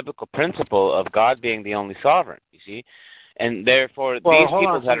neglecting the biblical principle of God being the only sovereign, you see. And therefore, these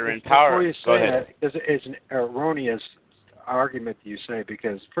people that are in power... Before you say that, it's an erroneous argument you say,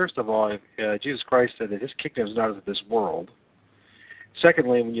 because first of all, Jesus Christ said that his kingdom is not of this world.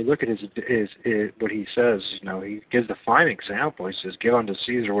 Secondly, when you look at his what he says, he gives the fine example. He says, "Give unto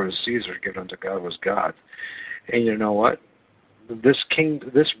Caesar what is Caesar; give unto God what is God." And you know what? This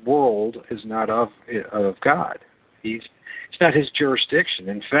world is not of God. It's not his jurisdiction.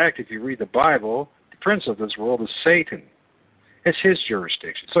 In fact, if you read the Bible, the prince of this world is Satan. It's his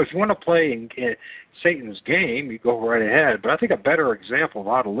jurisdiction. So if you want to play in Satan's game, you go right ahead. But I think a better example of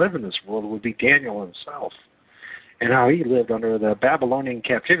how to live in this world would be Daniel himself, and how he lived under the Babylonian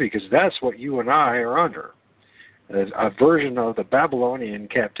captivity, because that's what you and I are under, a version of the Babylonian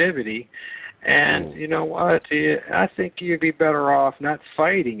captivity. And you know what? I think you'd be better off not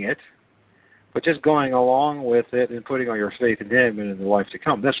fighting it, but just going along with it and putting all your faith in him and in the life to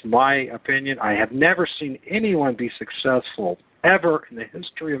come. That's my opinion. I have never seen anyone be successful ever in the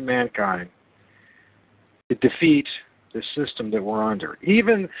history of mankind to defeat the system that we're under.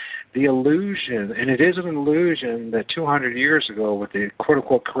 Even the illusion, and it is an illusion, that 200 years ago with the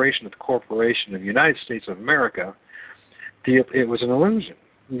quote-unquote creation of the corporation of the United States of America, it was an illusion.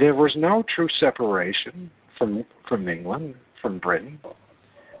 There was no true separation from England, from Britain.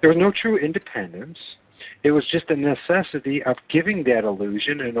 There was no true independence. It was just a necessity of giving that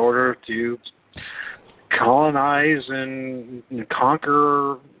illusion in order to colonize and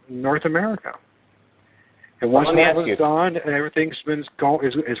conquer North America. And once that was done, everything's been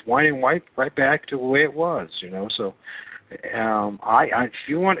is winding right back to the way it was, So,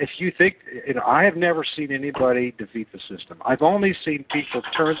 if you think, I have never seen anybody defeat the system. I've only seen people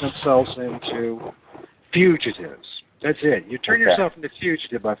turn themselves into fugitives. That's it. You turn yourself into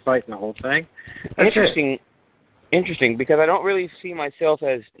fugitive by fighting the whole thing. That's Interesting, because I don't really see myself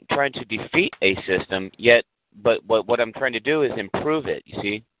as trying to defeat a system yet. But what I'm trying to do is improve it, you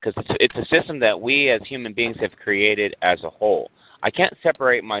see, because it's a system that we as human beings have created as a whole. I can't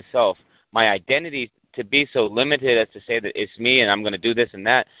separate myself, my identity, to be so limited as to say that it's me and I'm going to do this and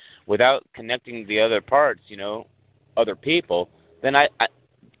that without connecting the other parts, other people. Then I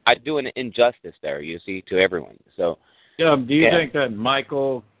do an injustice there, you see, to everyone. So, do you think that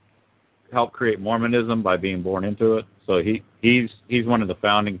Michael helped create Mormonism by being born into it? So he's one of the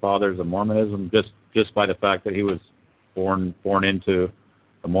founding fathers of Mormonism, just by the fact that he was born into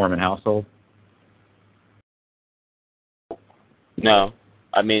a Mormon household? No.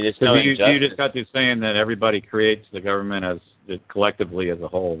 I mean, it's no injustice. You just got to saying that everybody creates the government collectively as a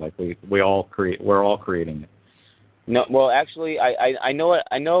whole, like we're all creating it. No, well, actually, I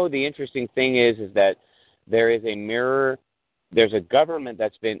know the interesting thing is that there is a mirror, there's a government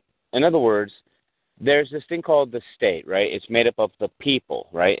that's been, in other words, there's this thing called the state, right? It's made up of the people,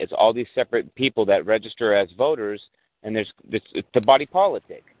 right? It's all these separate people that register as voters, and it's the body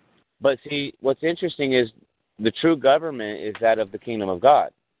politic. But see, what's interesting is the true government is that of the kingdom of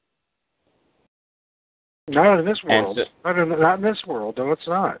God. Not in this world. Not in this world. No, it's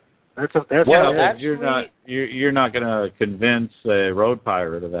not. That's actually, you're not going to convince a road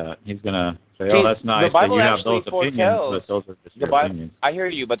pirate of that. He's going to say, "Oh, that's nice that you have those opinions, but those are just your opinions." I hear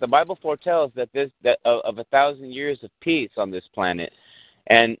you, but the Bible foretells that of 1,000 years of peace on this planet,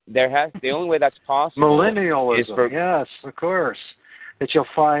 and the only way that's possible millennialism. Is for, yes, of course, that you'll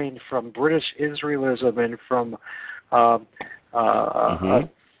find from British Israelism and from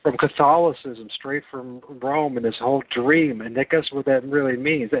from Catholicism, straight from Rome, and this whole dream. And guess what that really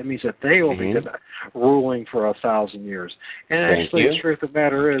means? That means that they will be ruling for 1,000 years. And actually, the truth of the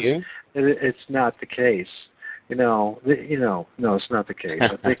matter is, it's not the case. No, it's not the case.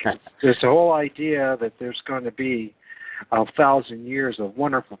 I think this whole idea that there's going to be 1,000 years of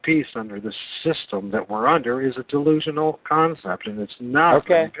wonderful peace under the system that we're under is a delusional concept, and it's not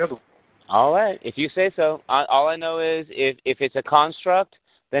very biblical. All right, if you say so. All I know is if it's a construct,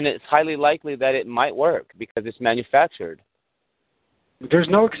 then it's highly likely that it might work because it's manufactured. There's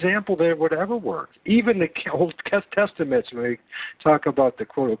no example that it would ever work. Even the Old Testaments, when we talk about the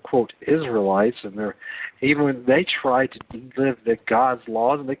quote-unquote Israelites, and even when they tried to live God's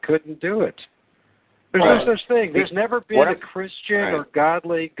laws, and they couldn't do it. There's no such thing. There's never been a Christian or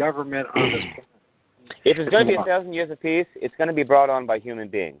godly government on this planet. If it's going to be 1,000 years of peace, it's going to be brought on by human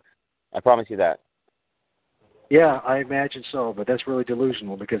beings. I promise you that. Yeah, I imagine so, but that's really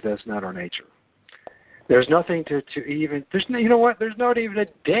delusional because that's not our nature. There's nothing to even, you know what, there's not even a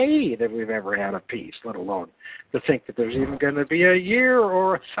day that we've ever had of peace, let alone to think that there's even going to be a year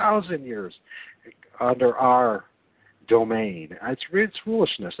or 1,000 years under our domain. It's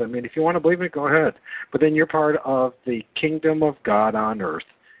foolishness. I mean, if you want to believe it, go ahead. But then you're part of the kingdom of God on earth.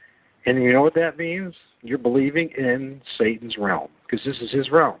 And you know what that means? You're believing in Satan's realm, because this is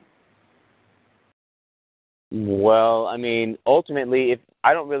his realm. Well, I mean, ultimately, if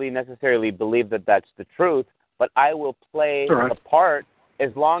I don't really necessarily believe that that's the truth, but I will play the part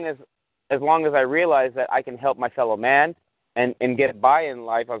as long as I realize that I can help my fellow man and get by in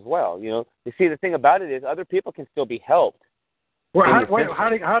life as well. You see, the thing about it is other people can still be helped. Well, how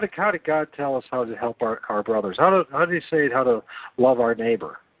did God tell us how to help our brothers? How did he say how to love our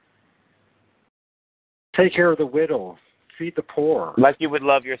neighbor? Take care of the widow. Feed the poor. Like you would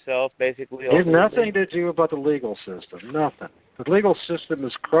love yourself, basically. It has nothing to do about the legal system. Nothing. The legal system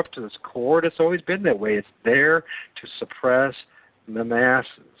is corrupt to its core. It's always been that way. It's there to suppress the masses,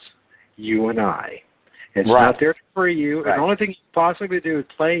 you and I. It's not there to free you. And the only thing you possibly do is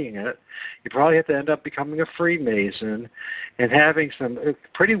playing it. You probably have to end up becoming a Freemason and having some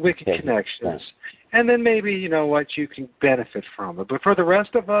pretty wicked connections. And then maybe, you know what, you can benefit from it. But for the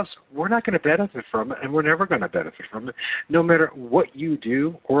rest of us, we're not going to benefit from it, and we're never going to benefit from it, no matter what you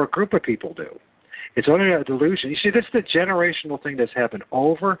do or a group of people do. It's only a delusion. You see, this is the generational thing that's happened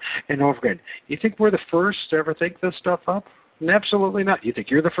over and over again. You think we're the first to ever think this stuff up? Absolutely not. You think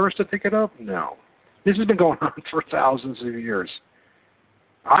you're the first to think it up? No. This has been going on for thousands of years.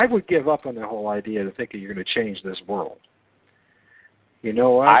 I would give up on the whole idea to think that you're going to change this world. You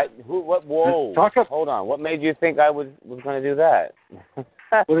know what? Whoa. Hold on. What made you think I was going to do that?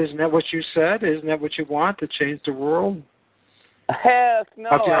 Well, isn't that what you said? Isn't that what you want, to change the world? Heck no,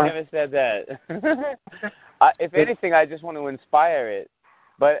 I never said that. If anything, I just want to inspire it.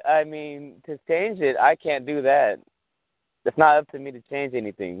 But, I mean, to change it, I can't do that. It's not up to me to change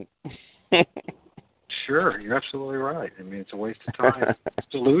anything. Sure, you're absolutely right. I mean, it's a waste of time. It's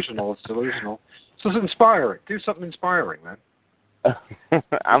delusional. It's delusional. So it's inspiring. Do something inspiring, man.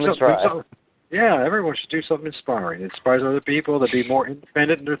 I'm going to try. Yeah, everyone should do something inspiring. It inspires other people to be more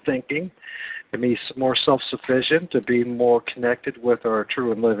independent in their thinking, to be more self-sufficient, to be more connected with our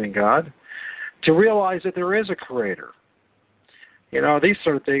true and living God, to realize that there is a creator. You know, these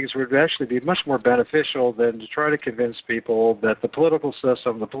sort of things would actually be much more beneficial than to try to convince people that the political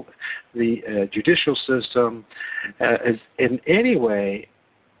system, the judicial system, is in any way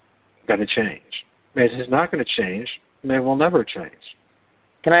going to change. It is not going to change, and it will never change.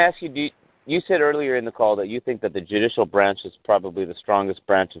 Can I ask you, you said earlier in the call that you think that the judicial branch is probably the strongest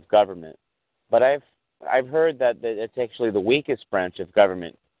branch of government, but I've heard that it's actually the weakest branch of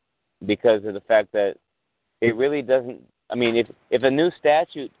government because of the fact that it really doesn't. I mean, if a new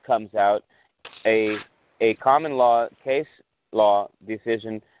statute comes out, a common law case law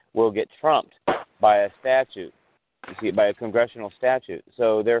decision will get trumped by a statute, you see, by a congressional statute.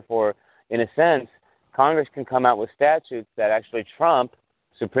 So therefore, in a sense, Congress can come out with statutes that actually trump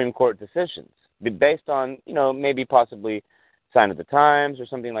Supreme Court decisions based on, you know, maybe possibly sign of the times or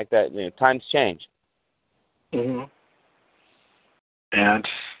something like that. You know, times change. Mm-hmm. And,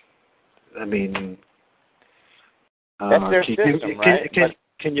 I mean... That's their system, right?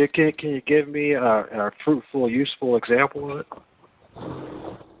 Can you give me a fruitful, useful example of it?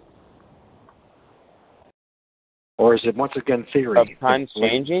 Or is it once again theory? Of times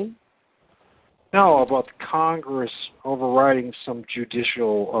changing? No, about Congress overriding some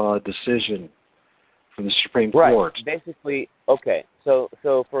judicial decision from the Supreme Court. Right. Basically, okay. So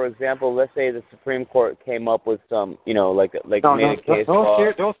for example, let's say the Supreme Court came up with some, you know, like made a case law.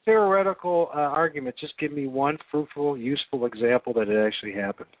 No theoretical argument. Just give me one fruitful, useful example that it actually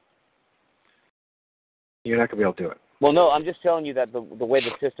happened. You're not going to be able to do it. Well, no, I'm just telling you that the way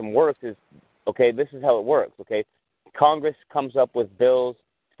the system works is, okay, this is how it works, okay? Congress comes up with bills,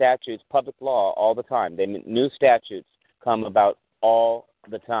 statutes, public law all the time. New statutes come about all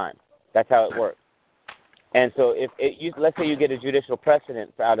the time. That's how it works. And so, let's say you get a judicial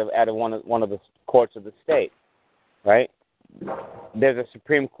precedent out of one of the courts of the state, right? There's a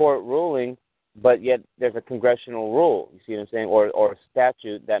Supreme Court ruling, but yet there's a congressional rule. You see what I'm saying, or a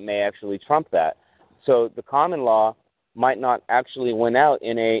statute that may actually trump that. So the common law might not actually win out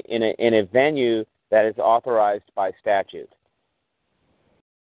in a venue that is authorized by statute.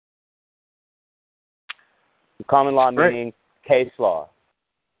 Common law meaning case law.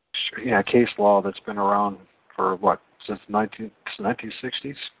 Yeah, case law that's been around for what, since 1960s?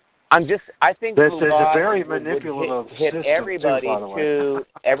 I think this is a very manipulative hit system everybody too, to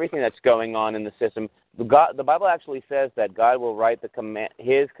everything that's going on in the system. The Bible actually says that God will write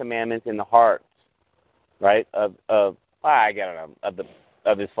His commandments in the hearts, right, of His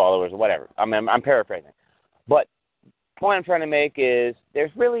followers or whatever. I'm paraphrasing, but the point I'm trying to make is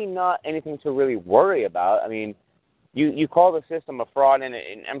there's really not anything to really worry about. I mean, you call the system a fraud, and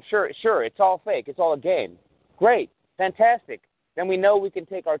I'm sure it's all fake. It's all a game. Great, fantastic. Then we know we can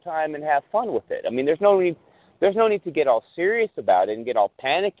take our time and have fun with it. I mean, there's no need to get all serious about it and get all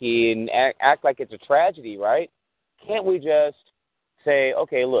panicky and act like it's a tragedy, right? Can't we just say,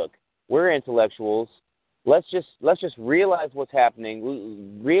 okay, look, we're intellectuals. Let's just realize what's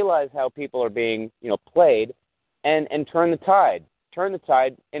happening, realize how people are being, played, and turn the tide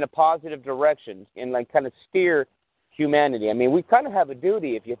in a positive direction and like kind of steer humanity. I mean, we kind of have a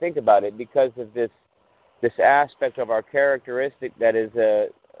duty if you think about it because of this aspect of our characteristic that is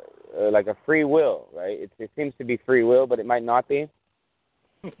like a free will, right? It seems to be free will, but it might not be.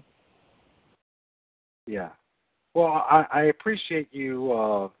 Yeah. Well, I appreciate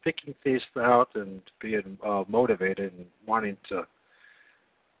you thinking things out and being motivated and wanting to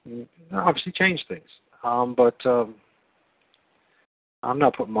obviously change things. But I'm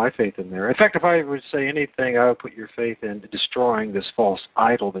not putting my faith in there. In fact, if I would say anything, I would put your faith in destroying this false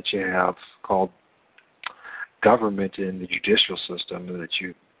idol that you have called government in the judicial system that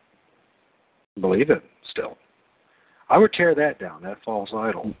you believe in still. I would tear that down, that false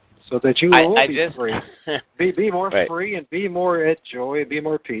idol, so that you will be free. Be more right. Free and be more at joy and be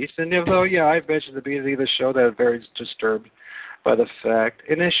more peace. And although, I've mentioned at the beginning of the show that I'm very disturbed by the fact,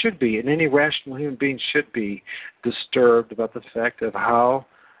 and it should be, and any rational human being should be disturbed about the fact of how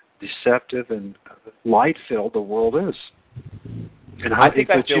deceptive and light-filled the world is. And how I think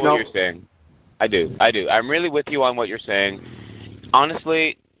I feel what you're saying. I do. I'm really with you on what you're saying.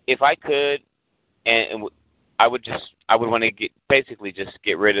 Honestly, if I could, and I would want to basically just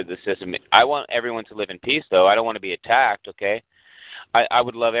get rid of the system. I want everyone to live in peace, though. I don't want to be attacked, okay? I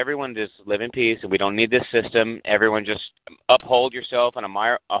would love everyone to just live in peace, and we don't need this system. Everyone just uphold yourself on a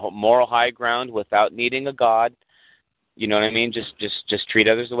moral high ground without needing a God. You know what I mean? Just treat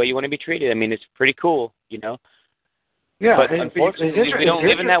others the way you want to be treated. I mean, it's pretty cool, you know? Yeah. But unfortunately, we don't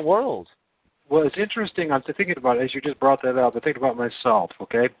live in that world. Well, it's interesting. I'm thinking about it, as you just brought that up. I think about myself,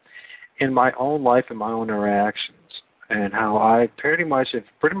 okay, in my own life and my own interactions, and how I pretty much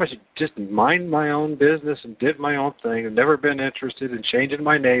just mind my own business and did my own thing. I've never been interested in changing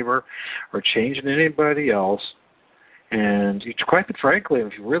my neighbor or changing anybody else. And quite frankly,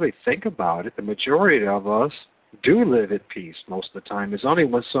 if you really think about it, the majority of us do live at peace most of the time. It's only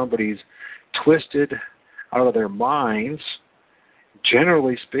when somebody's twisted out of their minds.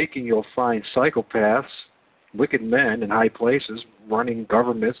 Generally speaking, you'll find psychopaths, wicked men in high places running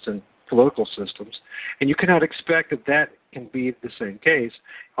governments and political systems, and you cannot expect that can be the same case.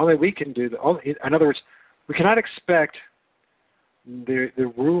 Only we can do in other words, we cannot expect the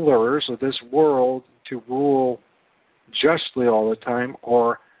rulers of this world to rule justly all the time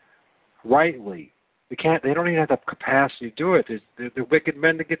or rightly. They can't. They don't even have the capacity to do it. They're wicked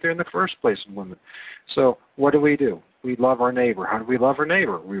men to get there in the first place, and women. So what do? We love our neighbor. How do we love our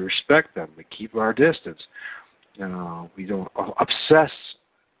neighbor? We respect them. We keep our distance. We don't obsess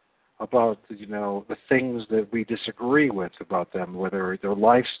about the things that we disagree with about them, whether their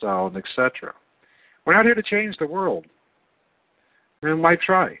lifestyle and etc. We're not here to change the world. We might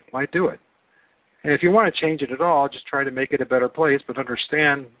try, might do it. And if you want to change it at all, just try to make it a better place, but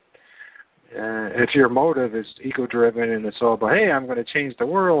understand if your motive is ego-driven and it's all about, hey, I'm going to change the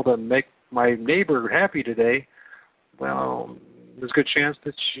world and make my neighbor happy today, well, there's a good chance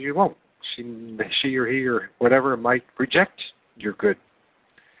that you won't. She or he or whatever might reject your good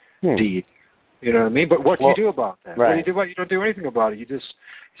deed. You know what I mean? But what do you do about that? Right. What do you do about it? You don't do anything about it. You just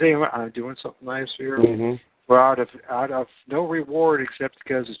say, I'm doing something nice here. Mm-hmm. Well, out of no reward except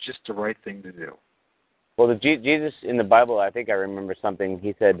because it's just the right thing to do. Well, Jesus in the Bible, I think I remember something.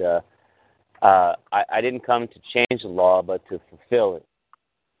 He said, I didn't come to change the law, but to fulfill it.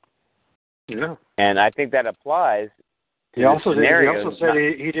 Yeah. And I think that applies to He also said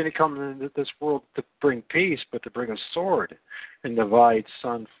he didn't come into this world to bring peace, but to bring a sword and divide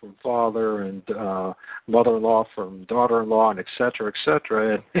son from father and mother-in-law from daughter-in-law and et cetera,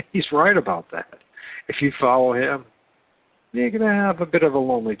 and he's right about that. If you follow him, you're going to have a bit of a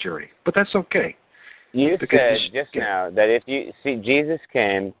lonely journey, but that's okay. You said just now that if you see Jesus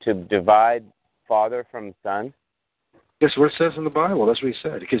came to divide father from son. That's what it says in the Bible. That's what he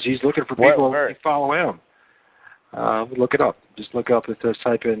said, because he's looking for people who follow him. Look it up. Just look up. It says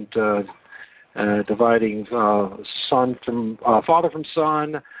type in dividing son from father from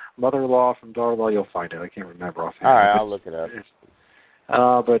son, mother-in-law from daughter-in-law. You'll find it. I can't remember offhand. All right, I'll look it up.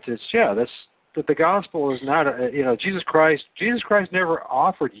 But it's that the gospel is not Jesus Christ. Jesus Christ never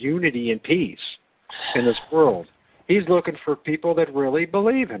offered unity and peace in this world. He's looking for people that really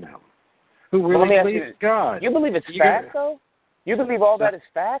believe in him, who really believe in God. You believe it's fact, though? You believe all that is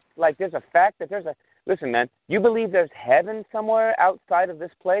fact? Like there's a fact that there's a... Listen, man, you believe there's heaven somewhere outside of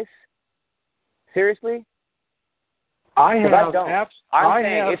this place? Seriously? I have. I'm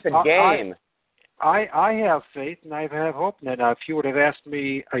saying it's a game. I have faith and I have hope in it. Now, if you would have asked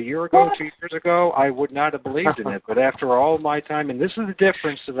me a year ago, 2 years ago, I would not have believed in it. But after all my time, and this is the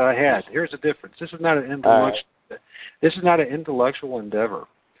difference that I had. Here's the difference. This is not an intellectual. This is not an intellectual endeavor.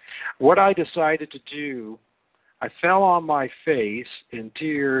 What I decided to do, I fell on my face in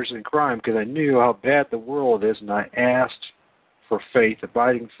tears and crying because I knew how bad the world is, and I asked for faith,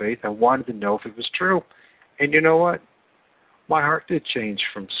 abiding faith. I wanted to know if it was true. And you know what? My heart did change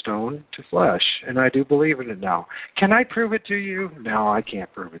from stone to flesh, and I do believe in it now. Can I prove it to you? No, I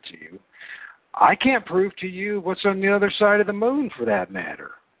can't prove it to you. I can't prove to you what's on the other side of the moon, for that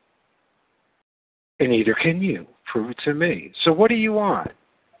matter. And neither can you prove it to me. So what do you want?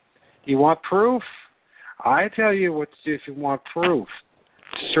 You want proof? I tell you what to do if you want proof.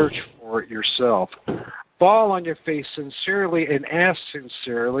 Search for it yourself. Fall on your face sincerely and ask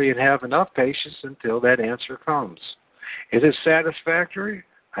sincerely and have enough patience until that answer comes. Is it satisfactory?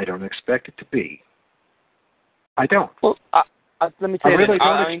 I don't expect it to be. I don't. Well, let me tell you this.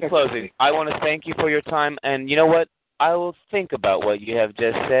 In closing, I want to thank you for your time, and you know what? I will think about what you have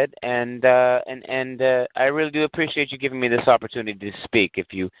just said, and I really do appreciate you giving me this opportunity to speak.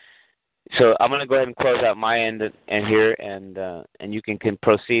 So I'm going to go ahead and close out my end and here, and you can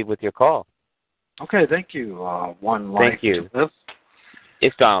proceed with your call. Okay, thank you. One life to live.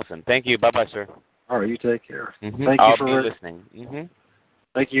 It's Donaldson. Thank you. Bye-bye, sir. All right, you take care. Mm-hmm. Thank I'll you for be listening. Mm-hmm.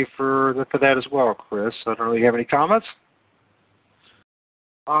 Thank you for that as well, Chris. I don't really have any comments.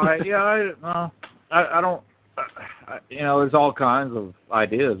 I don't. There's all kinds of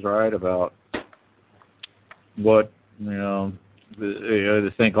ideas, right, about what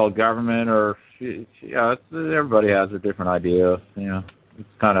this thing called government, or everybody has a different idea. It's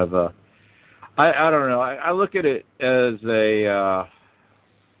kind of I don't know. I look at it as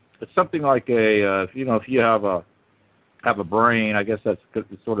it's something like if you have a brain, I guess that's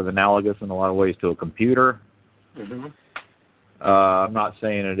sort of analogous in a lot of ways to a computer. Mm-hmm. I'm not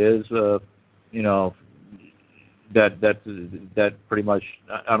saying it is, that pretty much.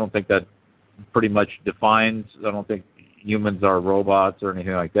 I don't think that pretty much defines. I don't think humans are robots or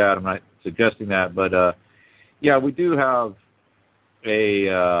anything like that. I'm not suggesting that, but we do have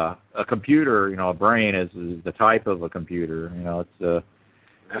a computer. A brain is the type of a computer.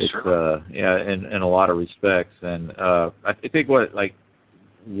 It's in a lot of respects, and I think what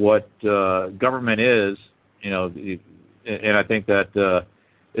government is, and I think that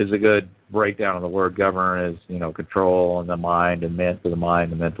is a good breakdown of the word govern is, control and the mind, and meant for the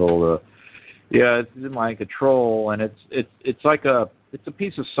mind, the mental. It's the mind control, and it's like it's a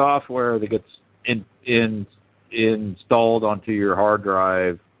piece of software that gets installed onto your hard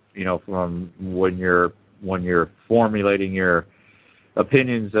drive, from when you're formulating your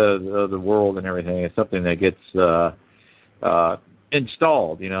opinions of the world and everything. It's something that gets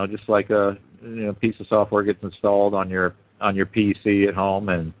installed, just like a piece of software gets installed on your PC at home,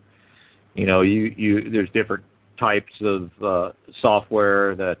 and there's different types of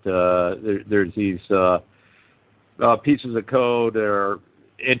software that there's these pieces of code that are,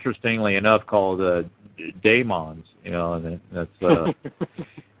 interestingly enough, called daemons, and that's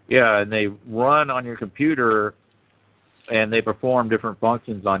and they run on your computer, and they perform different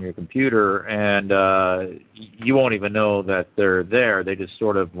functions on your computer, and you won't even know that they're there. They just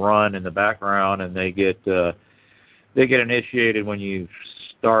sort of run in the background, and they get initiated when you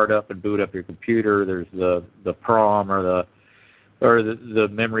start up and boot up your computer. There's the PROM or the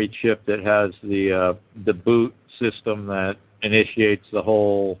memory chip that has the boot system that initiates the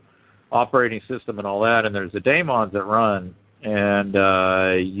whole operating system and all that, and there's the daemons that run, and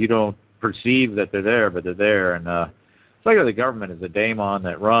you don't perceive that they're there, but they're there, and it's like the government is a daemon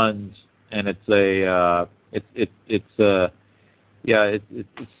that runs, and it's a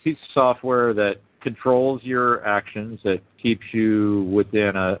piece of software that controls your actions, that keeps you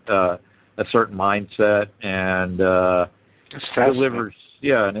within a certain mindset, and delivers.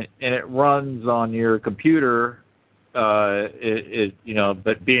 And it runs on your computer. But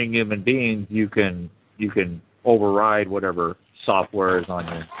being human beings, you can override whatever software is on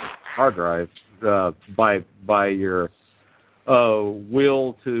your hard drive by your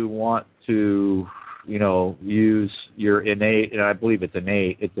will to want to use your innate, and I believe it's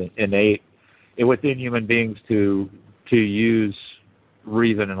innate. It's innate within human beings to use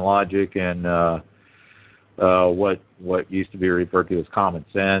reason and logic and what used to be referred to as common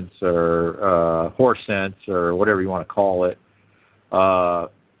sense or horse sense or whatever you want to call it.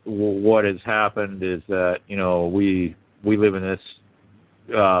 What has happened is that we live in this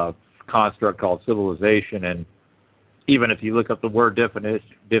construct called civilization, and even if you look up the word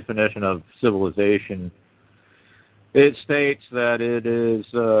definition of civilization, it states that it is,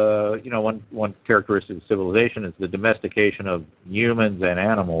 one characteristic of civilization is the domestication of humans and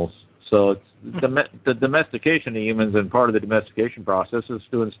animals. So it's the domestication of humans, and part of the domestication process is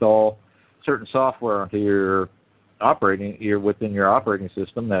to install certain software onto within your operating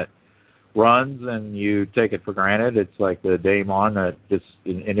system that runs, and you take it for granted. It's like the daemon that just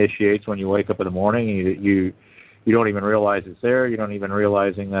initiates when you wake up in the morning. You don't even realize it's there. You don't even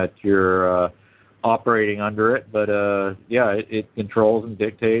realizing that you're operating under it, but it controls and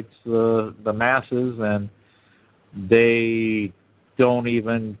dictates the masses, and they don't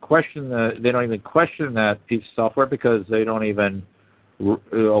even question that piece of software because they don't even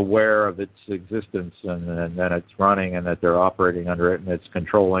aware of its existence, and that it's running, and that they're operating under it, and it's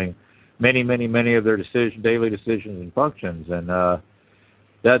controlling many of their daily decisions and functions. And I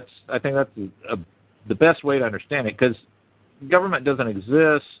think that's the best way to understand it, because government doesn't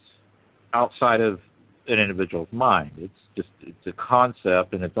exist outside of an individual's mind. It's a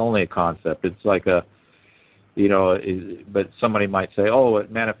concept, and it's only a concept. It's like but somebody might say,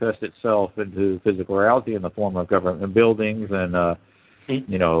 it manifests itself into physical reality in the form of government buildings and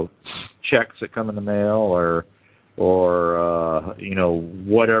checks that come in the mail or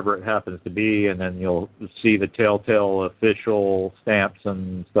whatever it happens to be, and then you'll see the telltale official stamps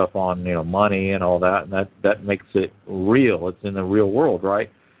and stuff on money and all that, and that makes it real. It's in the real world,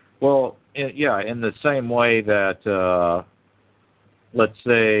 right? Well, in the same way that let's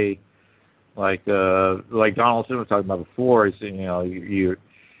say, like Donaldson was talking about before, he's saying, you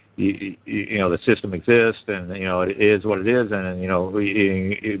know, the system exists, and it is what it is,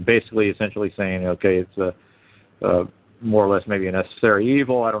 and basically, essentially saying, okay, it's more or less maybe a necessary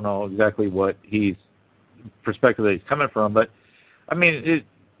evil. I don't know exactly what perspective that he's coming from, but I mean,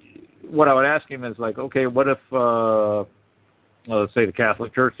 what I would ask him is like, okay, what if, let's say the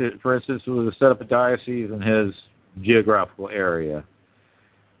Catholic Church, for instance, was to set up a diocese in his geographical area,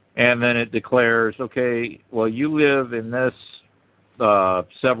 and then it declares, okay, well, you live in this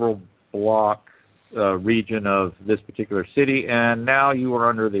several block region of this particular city, and now you are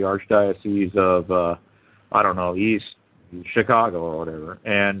under the Archdiocese of, I don't know, East Chicago or whatever,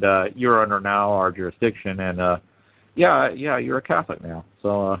 and you're under now our jurisdiction, and yeah, you're a Catholic now,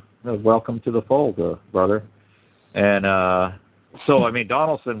 so welcome to the fold, brother. And so, I mean,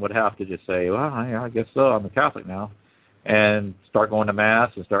 Donaldson would have to just say, well, I guess so, I'm a Catholic now, and start going to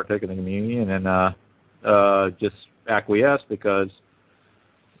Mass and start taking the communion, and just acquiesce because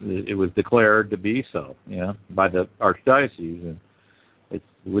it was declared to be so, by the Archdiocese, and it's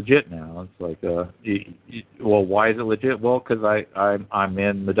legit now. It's like, well, why is it legit? Well, because I'm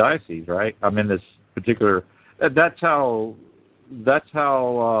in the diocese, right? I'm in this particular. That's how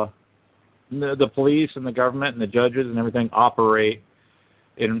the police and the government and the judges and everything operate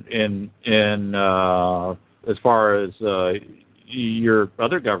in as far as your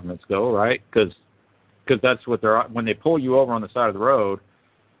other governments go, right? Because that's what when they pull you over on the side of the road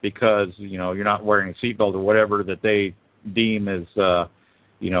because you're not wearing a seatbelt or whatever that they deem as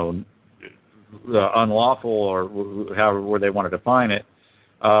unlawful or however they want to define it.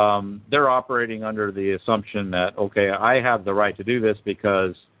 They're operating under the assumption that, okay, I have the right to do this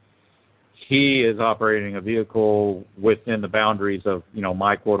because he is operating a vehicle within the boundaries of,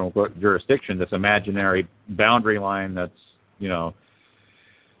 my quote-unquote jurisdiction, this imaginary boundary line that's,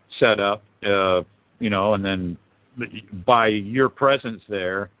 set up, and then by your presence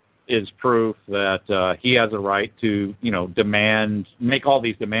there is proof that he has a right to, make all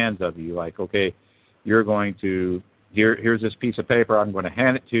these demands of you. Like, okay, you're going to, here's this piece of paper, I'm going to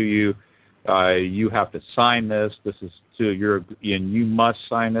hand it to you. You have to sign this. This is and you must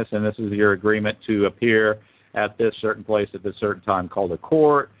sign this, and this is your agreement to appear at this certain place at this certain time called a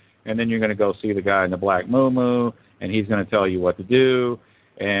court, and then you're going to go see the guy in the black muumuu, and he's going to tell you what to do,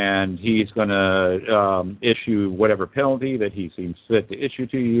 and he's going to issue whatever penalty that he seems fit to issue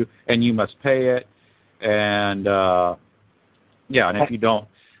to you, and you must pay it, and and if you don't,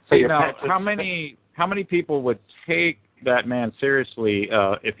 how many people would take that man seriously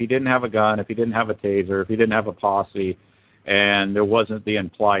if he didn't have a gun, if he didn't have a taser, if he didn't have a posse, and there wasn't the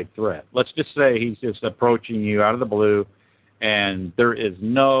implied threat? Let's just say he's just approaching you out of the blue, and there is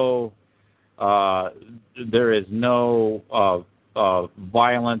no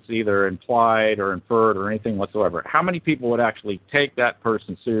violence either implied or inferred or anything whatsoever. How many people would actually take that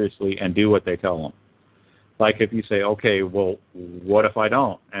person seriously and do what they tell them? Like if you say, okay, well, what if I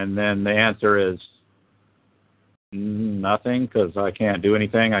don't? And then the answer is nothing, because I can't do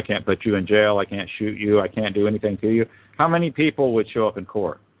anything. I can't put you in jail. I can't shoot you. I can't do anything to you. How many people would show up in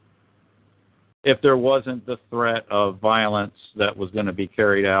court if there wasn't the threat of violence that was going to be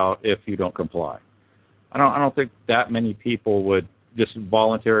carried out if you don't comply? I don't think that many people would just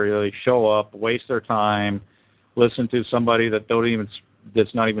voluntarily show up, waste their time, listen to somebody that's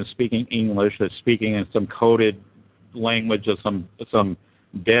not even speaking English, that's speaking in some coded language of some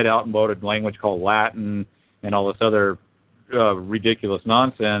dead outmoded language called Latin and all this other ridiculous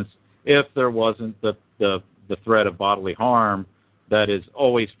nonsense, if there wasn't the threat of bodily harm that is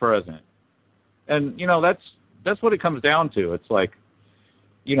always present. And that's what it comes down to. It's like,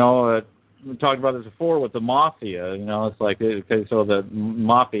 we talked about this before with the mafia. It's like, okay, so the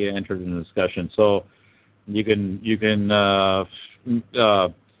mafia entered in the discussion. So you can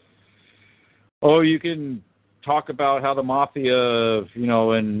talk about how the mafia,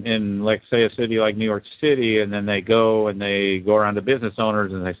 in like say a city like New York City, and then they go around to business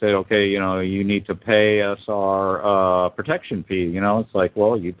owners and they say, okay, you need to pay us our protection fee. It's like,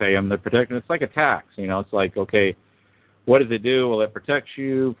 well, you pay them the protection. It's like a tax. It's like, okay, what does it do? Well, it protects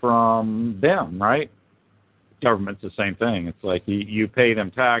you from them, right? Government's the same thing. It's like you pay them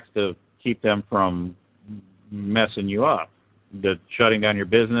tax to keep them from messing you up, shutting down your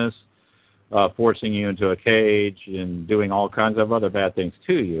business, forcing you into a cage, and doing all kinds of other bad things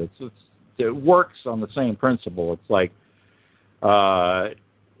to you. It works on the same principle. It's like,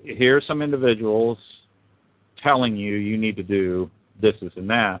 here's some individuals telling you need to do this and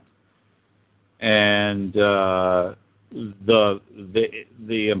that, and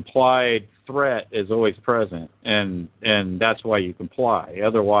the implied threat is always present, and that's why you comply.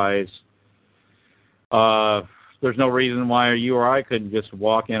 Otherwise, there's no reason why you or I couldn't just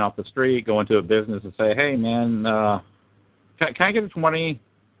walk in off the street, go into a business, and say, "Hey, man, can I get 20?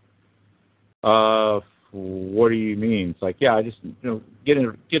 What do you mean?" It's like, "Yeah, I just get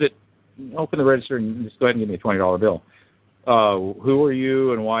it, open the register, and just go ahead and give me a $20 bill." Who are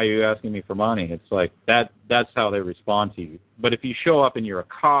you, and why are you asking me for money? It's like that's how they respond to you. But if you show up and you're a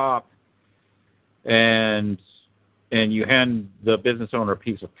cop, and you hand the business owner a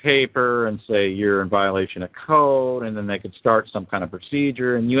piece of paper and say you're in violation of code, and then they could start some kind of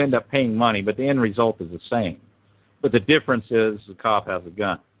procedure, and you end up paying money, but the end result is the same. But the difference is the cop has a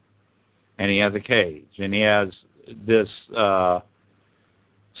gun, and he has a cage, and he has this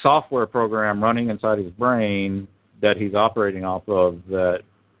software program running inside his brain that he's operating off of that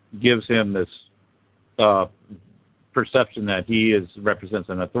gives him this perception that he represents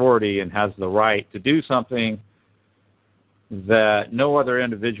an authority and has the right to do something that no other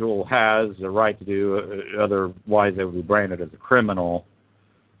individual has the right to do, otherwise they would be branded as a criminal.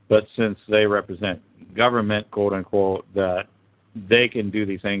 But since they represent government, quote unquote, that they can do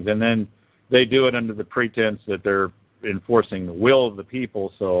these things, and then they do it under the pretense that they're enforcing the will of the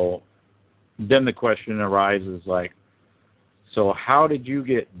people. So then the question arises, like, so how did you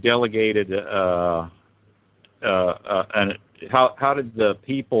get delegated, and how did the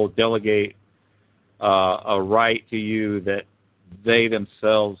people delegate a right to you that they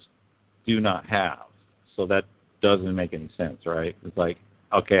themselves do not have? So that doesn't make any sense, right? It's like,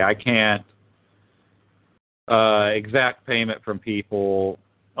 okay, I can't exact payment from people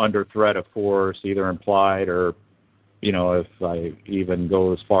under threat of force, either implied or, if I even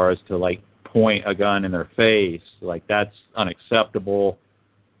go as far as to, like, point a gun in their face, like, that's unacceptable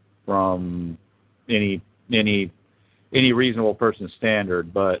from any reasonable person's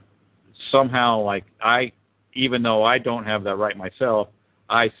standard. But somehow, like, even though I don't have that right myself,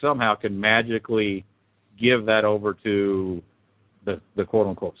 I somehow can magically give that over to the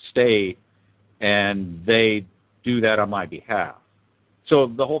quote-unquote state, and they do that on my behalf. So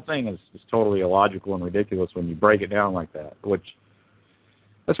the whole thing is totally illogical and ridiculous when you break it down like that, which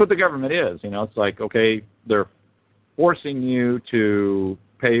that's what the government is. It's like, okay, they're forcing you to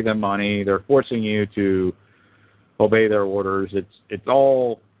pay them money. They're forcing you to obey their orders. It's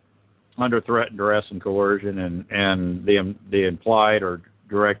all under threat and duress and coercion and the implied or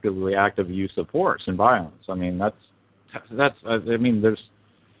directly active use of force and violence. I mean, there's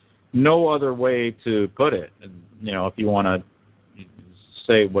no other way to put it. If you want to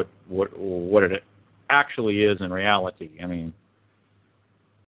say what it actually is in reality. I mean,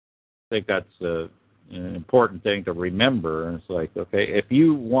 I think that's an important thing to remember. And it's like, okay, if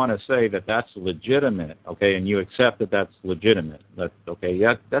you want to say that that's legitimate, okay, and you accept that that's legitimate, that's okay.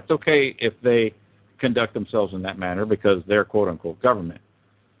 Yeah, that's okay if they conduct themselves in that manner because they're quote-unquote government.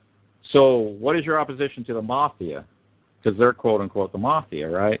 So what is your opposition to the mafia? Because they're quote-unquote the mafia,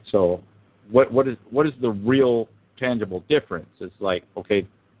 right? So what is the real tangible difference? It's like, okay,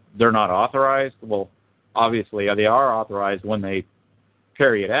 they're not authorized. Well, obviously they are authorized when they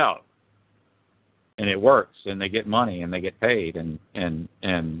carry it out, and it works, and they get money, and they get paid, and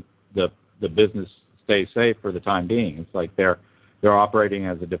the business stays safe for the time being. It's like they're operating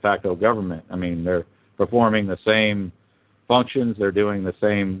as a de facto government. I mean, they're performing the same functions, they're doing the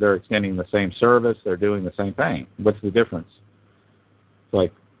same, they're extending the same service, they're doing the same thing. What's the difference? It's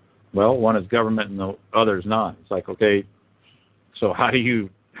like, well, one is government and the other is not. It's like, okay, so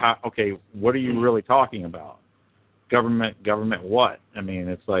okay, what are you really talking about? Government what? I mean,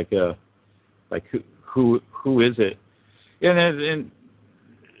 it's like who is it? And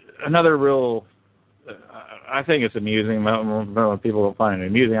another real, I think it's amusing. People don't find it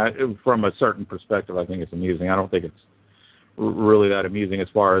amusing. From a certain perspective, I think it's amusing. I don't think it's really that amusing as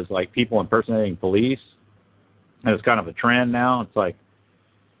far as like people impersonating police. And it's kind of a trend now. It's like,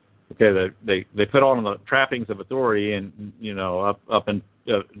 okay, they put on the trappings of authority and, up and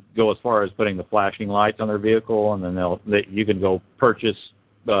go as far as putting the flashing lights on their vehicle, and then you can go purchase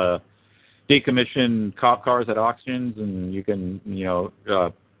decommissioned cop cars at auctions, and you can,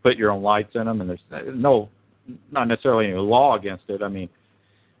 put your own lights in them, and there's not necessarily any law against it. I mean,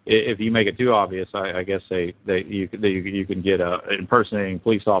 if you make it too obvious, I guess you can get a impersonating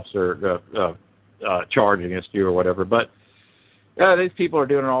police officer charge against you or whatever. But these people are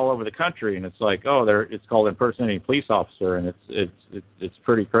doing it all over the country, and it's like, it's called impersonating police officer, and it's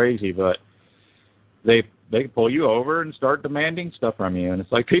pretty crazy. But they pull you over and start demanding stuff from you, and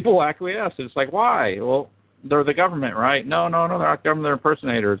it's like people acquiesce. It's like, why? Well, they're the government, right? No, they're not government. They're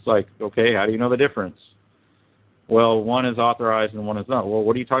impersonators. It's like, okay, how do you know the difference? well, one is authorized and one is not. Well,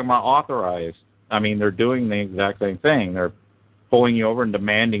 what are you talking about authorized? I mean, they're doing the exact same thing. They're pulling you over and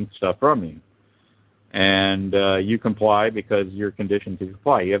demanding stuff from you. And you comply because you're conditioned to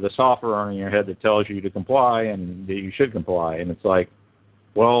comply. You have the software in your head that tells you to comply and that you should comply. And it's like,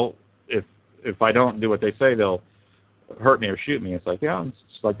 well, if I don't do what they say, they'll hurt me or shoot me. It's like, yeah, it's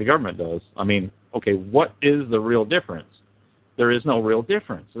like the government does. I mean, okay, what is the real difference? There is no real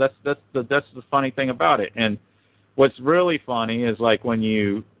difference. That's the funny thing about it. And what's really funny is like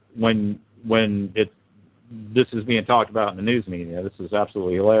when this is being talked about in the news media. This is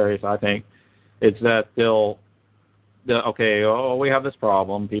absolutely hilarious, I think. It's that we have this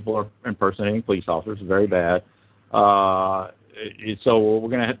problem. People are impersonating police officers. Very bad. So what we're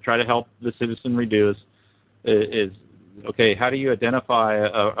going to try to help the citizenry do is okay, how do you identify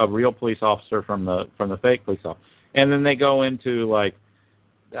a real police officer from the fake police officer? And then they go into like,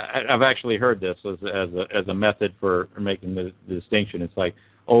 I've actually heard this as a method for making the distinction. It's like,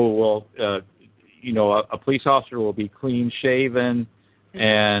 a police officer will be clean shaven,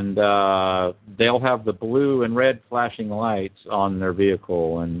 and they'll have the blue and red flashing lights on their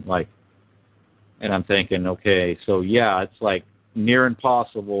vehicle, and I'm thinking, okay, so yeah, it's like near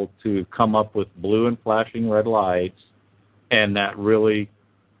impossible to come up with blue and flashing red lights and that really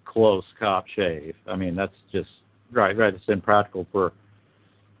close cop shave. I mean, that's just right. It's impractical it's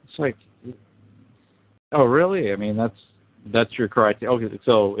like, oh really? I mean, that's your criteria. Okay,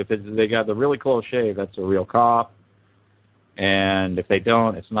 so if they got the really close shave, that's a real cop. And if they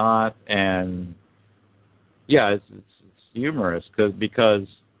don't, it's not. And yeah, it's humorous because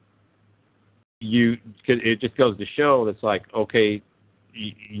it just goes to show that's like, okay,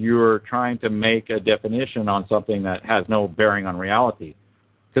 you're trying to make a definition on something that has no bearing on reality.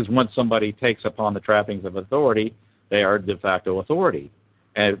 Because once somebody takes upon the trappings of authority, they are de facto authority,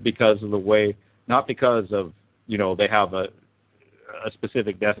 and because of the way, not because of they have a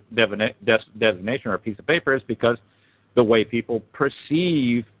specific designation or a piece of paper, is because the way people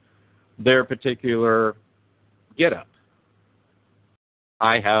perceive their particular get-up.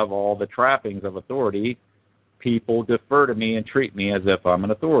 I have all the trappings of authority. People defer to me and treat me as if I'm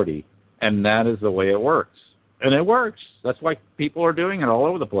an authority. And that is the way it works. And it works. That's why people are doing it all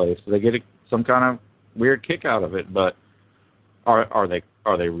over the place. They get some kind of weird kick out of it. But are they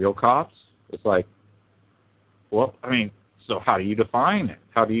real cops? It's like, well, I mean, so how do you define it?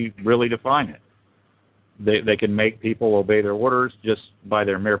 How do you really define it? They can make people obey their orders just by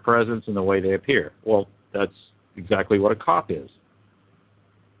their mere presence and the way they appear. Well, that's exactly what a cop is.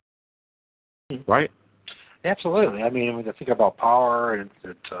 Right? Absolutely. I mean, when you think about power, and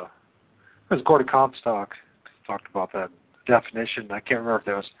it was Gordon Comstock talked about that definition. I can't remember if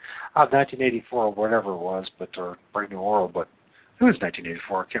that was 1984 or whatever it was, or Brave New World, but it was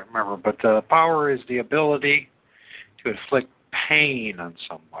 1984. I can't remember. But power is the ability to inflict pain on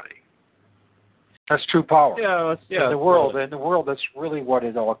somebody. That's true power. In the world, that's really what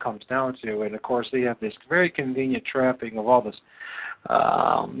it all comes down to. And of course, they have this very convenient trapping of all this,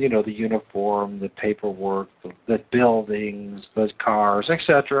 the uniform, the paperwork, the buildings, the cars,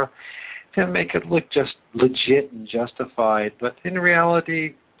 etc., to make it look just legit and justified. But in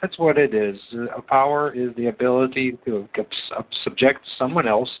reality, that's what it is. Power is the ability to subject someone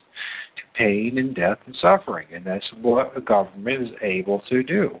else to pain and death and suffering, and that's what a government is able to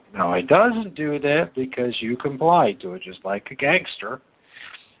do. Now, it doesn't do that because you comply to it, just like a gangster.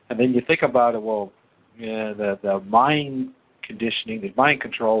 And then you think about it, well, the mind conditioning, the mind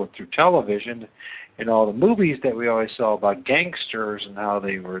control through television, and all the movies that we always saw about gangsters and how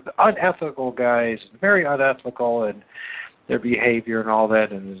they were the unethical guys, very unethical in their behavior and all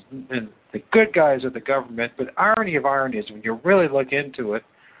that, and the good guys of the government. But irony of irony is when you really look into it,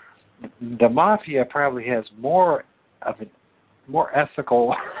 the mafia probably has more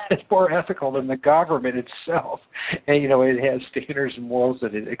ethical than the government itself, and it has standards and morals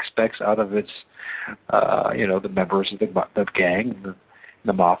that it expects out of its the members of the gang,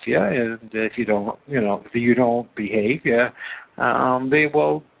 the mafia. And if you don't behave, they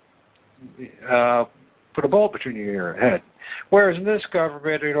will put a bullet between your head. Whereas in this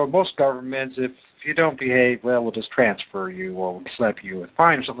government, most governments, if you don't behave, well, we'll just transfer you or we'll slap you with a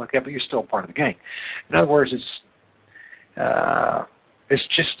fine or something like that, but you're still part of the gang. In other words, it's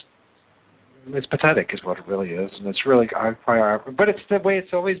pathetic is what it really is, and it's really, but it's the way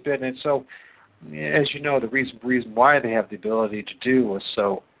it's always been. And so, as you know, the reason why they have the ability to do what's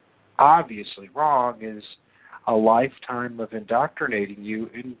so obviously wrong is a lifetime of indoctrinating you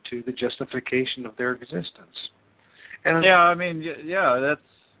into the justification of their existence. And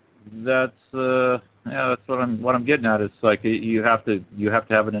that's what I'm getting at. It's like you have to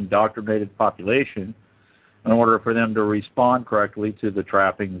have an indoctrinated population in order for them to respond correctly to the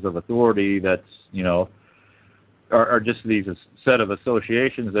trappings of authority that's, are just these set of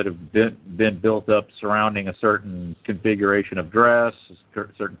associations that have been built up surrounding a certain configuration of dress, a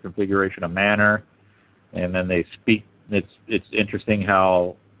certain configuration of manner, and then they speak. It's interesting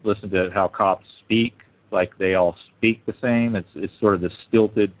listen to how cops speak, like they all speak the same. It's sort of the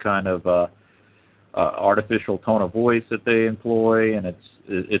stilted kind of artificial tone of voice that they employ, and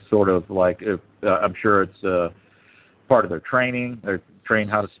it's sort of like I'm sure it's part of their training. They're trained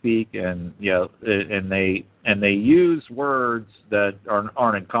how to speak, and and they use words that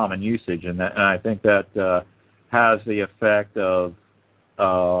aren't in common usage, and I think that has the effect of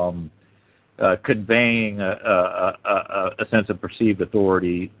conveying a sense of perceived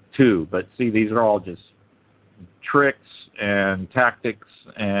authority too. But see, these are all just tricks and tactics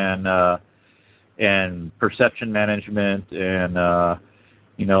and perception management, and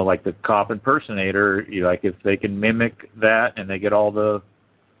like the cop impersonator. Like if they can mimic that, and they get all the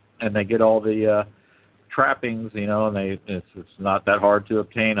trappings, and it's not that hard to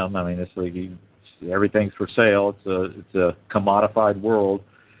obtain them. I mean, it's like everything's for sale. It's a commodified world.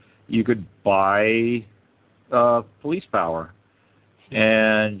 You could buy police power,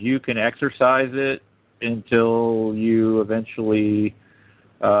 and you can exercise it until you eventually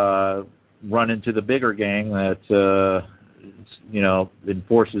run into the bigger gang that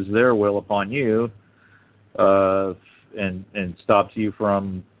enforces their will upon you, and stops you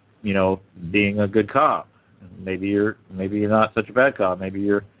from being a good cop. Maybe you're not such a bad cop. Maybe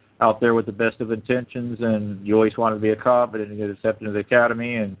you're out there with the best of intentions, and you always wanted to be a cop, but then you get accepted into the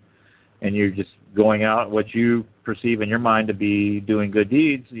academy, and you're just going out what you perceive in your mind to be doing good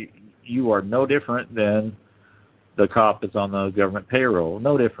deeds. You are no different than the cop that's on the government payroll.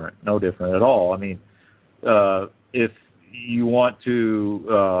 No different at all. I mean, if you want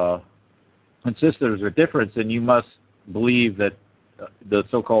to insist there's a difference, then you must believe that the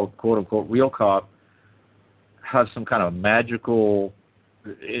so-called quote-unquote real cop has some kind of magical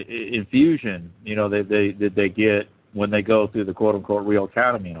infusion, they get when they go through the quote-unquote real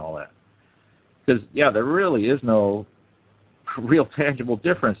academy and all that. Because, there really is no real tangible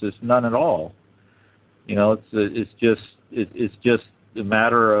difference. It's none at all. It's just a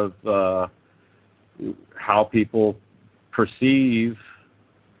matter of how people perceive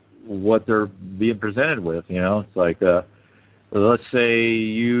what they're being presented with. It's like, let's say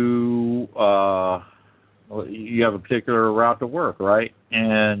you have a particular route to work, right?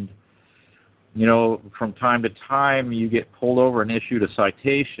 And from time to time you get pulled over and issued a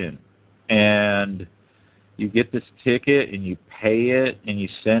citation, and you get this ticket and you pay it and you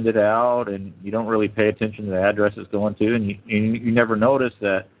send it out, and you don't really pay attention to the address it's going to, and you never notice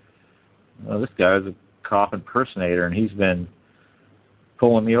that this guy is a cop impersonator, and he's been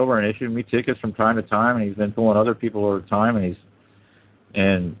pulling me over and issuing me tickets from time to time, and he's been pulling other people over time, and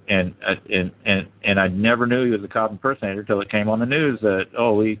and I never knew he was a cop impersonator until it came on the news that,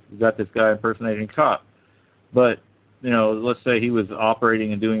 we got this guy impersonating a cop. But let's say he was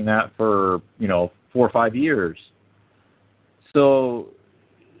operating and doing that for 4 or 5 years. So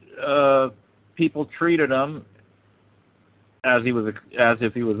people treated him as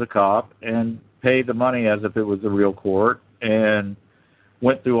if he was a cop, and paid the money as if it was a real court, and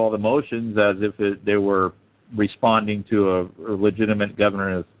went through all the motions as if they were responding to a legitimate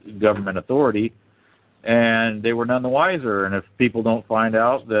government authority, and they were none the wiser. And if people don't find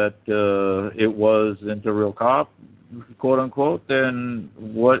out that it wasn't a real cop, quote unquote, then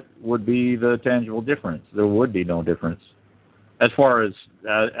what would be the tangible difference? There would be no difference as far as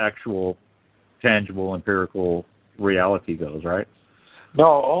actual tangible empirical reality goes, right?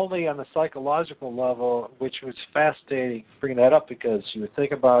 No, only on the psychological level, which was fascinating bringing that up, because you would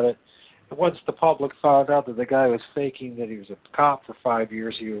think about it, once the public found out that the guy was faking that he was a cop for 5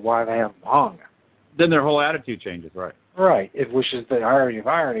 years, he would want to have him hung. Then their whole attitude changes, right? Right, which is the irony of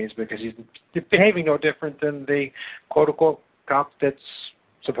ironies, because he's behaving no different than the quote-unquote cop that's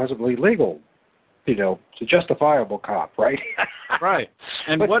supposedly legal. It's a justifiable cop, right? Right.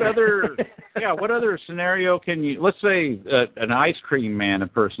 And what other scenario can you, let's say an ice cream man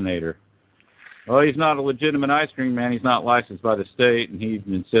impersonator. Well, he's not a legitimate ice cream man. He's not licensed by the state, and he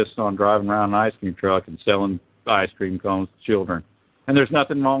insists on driving around an ice cream truck and selling ice cream cones to children. And there's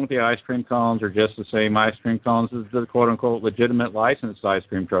nothing wrong with the ice cream cones. They're just the same ice cream cones as the quote-unquote legitimate licensed ice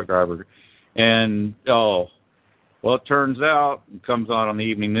cream truck driver. And, it turns out, it comes on the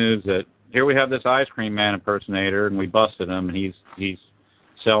evening news that here we have this ice cream man impersonator, and we busted him, and he's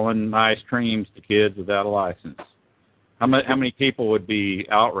selling ice creams to kids without a license. How many people would be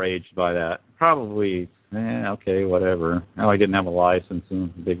outraged by that? Probably, okay, whatever. I didn't have a license,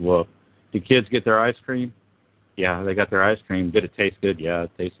 and big whoop. Do kids get their ice cream? Yeah, they got their ice cream. Did it taste good? Yeah,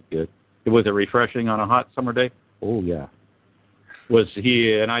 it tasted good. Was it refreshing on a hot summer day? Oh, yeah. Was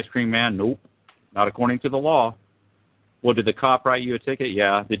he an ice cream man? Nope. Not according to the law. Well, did the cop write you a ticket?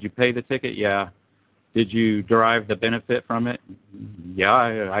 Yeah. Did you pay the ticket? Yeah. Did you derive the benefit from it?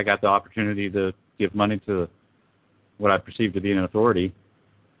 Yeah, I got the opportunity to give money to what I perceived to be an authority.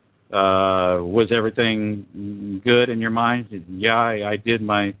 Was everything good in your mind? Yeah, I did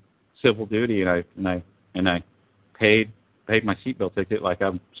my civil duty, and I paid my seatbelt ticket like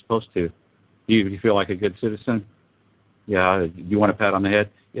I'm supposed to. Do you feel like a good citizen? Yeah. Do you want a pat on the head?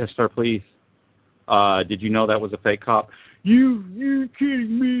 Yes, sir, please. Did you know that was a fake cop? You're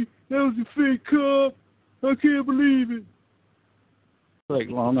kidding me. That was a fake cop. I can't believe it. Like,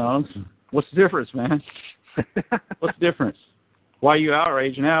 well, no. What's the difference, man? What's the difference? Why are you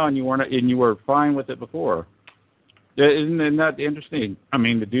outraged now and you were fine with it before? Isn't that interesting? I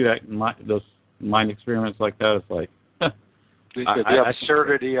mean, to do that, those mind experiments like that, it's like the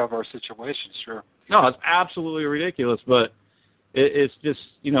absurdity of our situation. Sure. No, it's absolutely ridiculous, but it's just,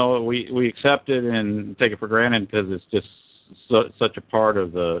 we accept it and take it for granted because it's just such a part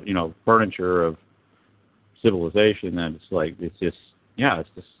of the, furniture of civilization that it's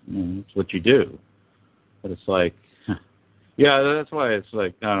what you do. But it's like, yeah, that's why it's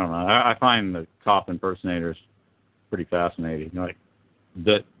like, I don't know. I find the cop impersonators pretty fascinating. Like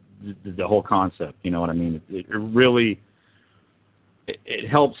the whole concept, you know what I mean? It really, it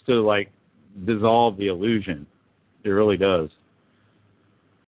helps to like dissolve the illusion. It really does.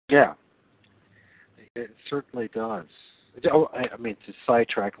 Yeah, it certainly does. I mean, to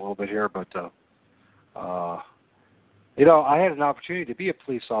sidetrack a little bit here, but I had an opportunity to be a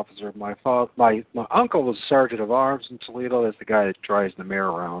police officer. My uncle was sergeant of arms in Toledo. That's the guy that drives the mayor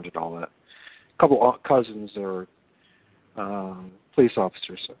around and all that. A couple of cousins are police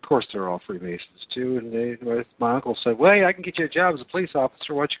officers. Of course, they're all Freemasons too. And my uncle said, "Well, hey, I can get you a job as a police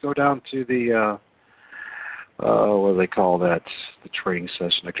officer. Why don't you go down to the what do they call that? The training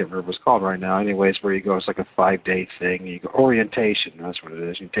session. I can't remember what it's called right now. Anyways, where you go, it's like a 5-day thing. You go orientation. That's what it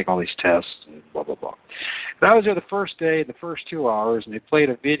is. You take all these tests and blah blah blah. And I was there the first day, the first 2 hours, and they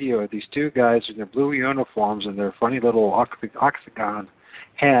played a video of these two guys in their blue uniforms and their funny little octagon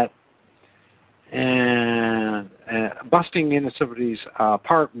hat, and busting into somebody's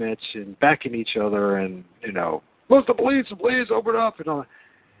apartments and backing each other, and look, the police, open up, and all that.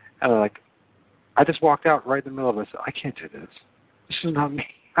 And like, I just walked out right in the middle of it. I said, I can't do this. This is not me.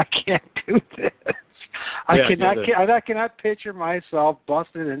 I can't do this. I cannot picture myself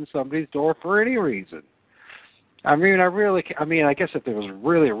busting in somebody's door for any reason. I guess if there was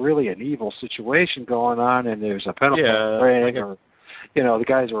really an evil situation going on and there's a pedophile ring, or the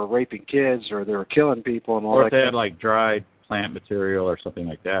guys who were raping kids or they were killing people and all that. Or if they had like dried plant material or something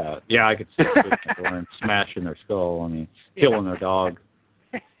like that. Yeah, I could see them smashing their skull. I mean, killing their dog.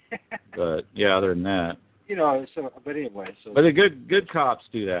 But yeah, other than that, but anyway. But the good cops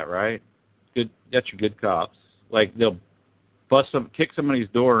do that, right? That's your good cops. Like they'll kick somebody's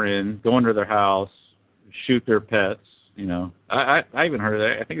door in, go into their house, shoot their pets. I even heard of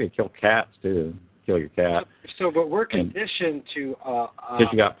that. I think they kill cats too. Kill your cat. But we're conditioned to. Because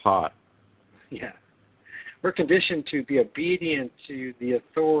you got pot. Yeah, we're conditioned to be obedient to the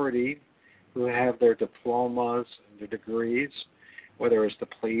authority, who have their diplomas and their degrees. Whether it's the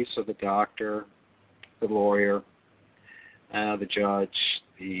police or the doctor, the lawyer, the judge,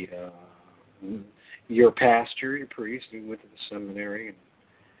 your pastor, your priest, who went to the seminary and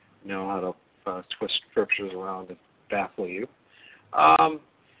know how to twist scriptures around to baffle you.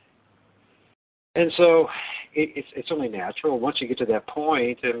 And so it's only natural. Once you get to that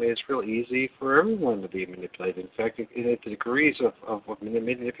point, it's real easy for everyone to be manipulated. In fact, at the degrees of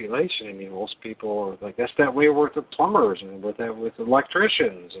manipulation, most people are like, that's that way with the plumbers, and with that with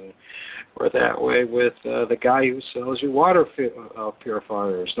electricians, and we're that way with the guy who sells you water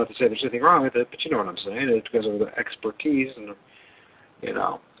purifiers. Not to say there's anything wrong with it, but you know what I'm saying. It's because of the expertise, and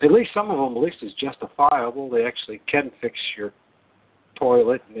at least some of them, at least is justifiable. They actually can fix your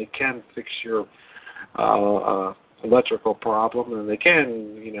toilet, and they can fix your electrical problem, and they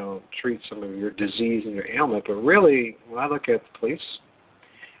can, treat some of your disease and your ailment. But really, when I look at the police,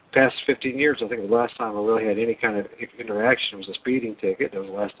 past 15 years, I think the last time I really had any kind of interaction was a speeding ticket. That was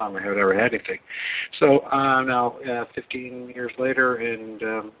the last time I had ever had anything. So now, 15 years later,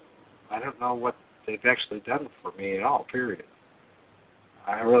 and I don't know what they've actually done for me at all, period.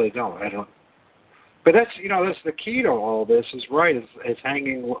 I really don't. I don't. But that's the key to all this is right. It's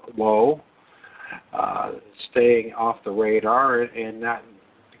hanging low, staying off the radar, and not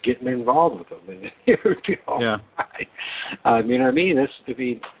getting involved with them. Yeah. I mean,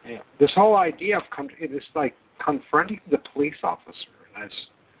 this whole idea of this like confronting the police officer. And I've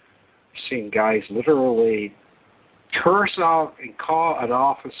seen guys literally curse out and call an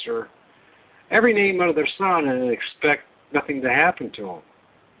officer every name under their sun and expect nothing to happen to him,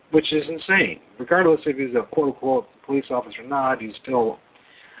 which is insane. Regardless if he's a quote-unquote police officer or not, he's still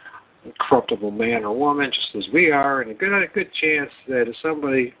a corruptible man or woman, just as we are, and a good chance that if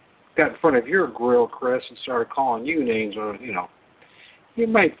somebody got in front of your grill, Chris, and started calling you names, or you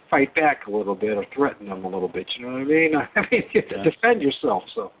might fight back a little bit or threaten them a little bit. You know what I mean? I mean, you have to defend yourself.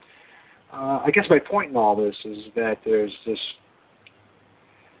 So, I guess my point in all this is that there's this.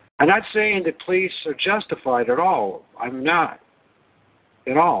 I'm not saying that police are justified at all. I'm not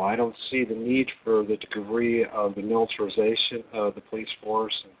at all. I don't see the need for the degree of the militarization of the police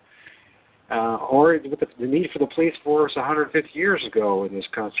force, or the need for the police force 150 years ago in this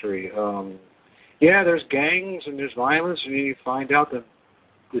country. Yeah, there's gangs and there's violence, and you find out that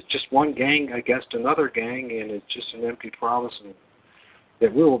there's just one gang against another gang, and it's just an empty promise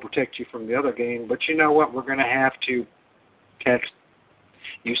that we will protect you from the other gang. But you know what? We're going to have to tax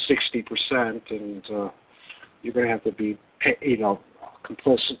you 60%, and you're going to have to be,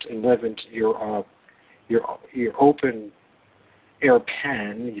 complicit and live into your open air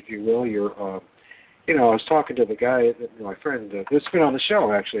pen, if you will. I was talking to the guy, my friend, that's been on the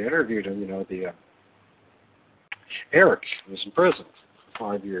show. Actually, I interviewed him. Eric was in prison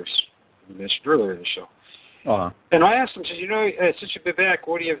for 5 years. I mentioned earlier in the show. Uh-huh. And I asked him, since you've been back,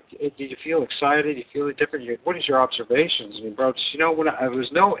 did you feel excited? Do you feel different? What is your observations? And he brought, when there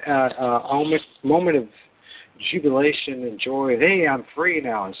was no moment of jubilation and joy. Hey, I'm free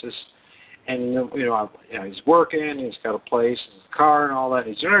now. It's just, and he's working. He's got a place, his car, and all that.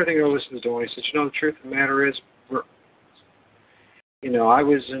 He's doing everything he was doing. He said, the truth of the matter is, I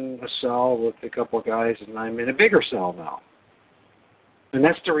was in a cell with a couple of guys, and I'm in a bigger cell now. And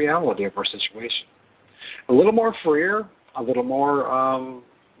that's the reality of our situation. A little more freer, a little more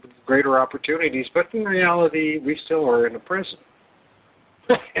greater opportunities, but in reality, we still are in a prison.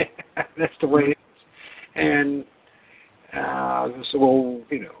 That's the way it is. And so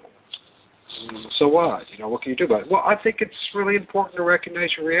what? What can you do about it? Well, I think it's really important to recognize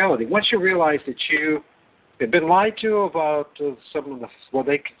your reality. Once you realize that you have been lied to about some of what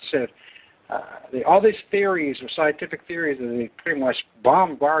they said, all these theories or scientific theories, and they pretty much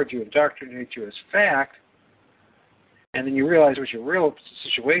bombard you, indoctrinate you as fact, and then you realize what your real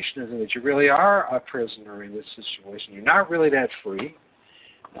situation is and that you really are a prisoner in this situation, you're not really that free,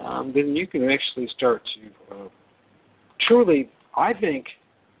 then you can actually start to truly, I think,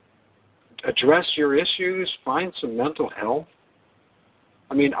 address your issues, find some mental health.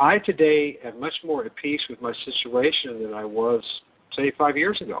 I mean, I today am much more at peace with my situation than I was, say, 5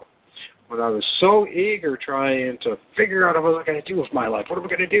 years ago, when I was so eager trying to figure out what was I going to do with my life. What am I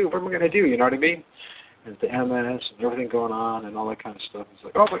going to do? What am I going to do? You know what I mean? And the MS and everything going on and all that kind of stuff. It's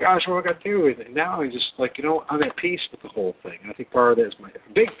like, oh my gosh, what am I going to do? And now I'm just like, I'm at peace with the whole thing. And I think part of that is my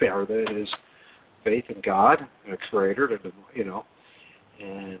big part of that is faith in God, a creator,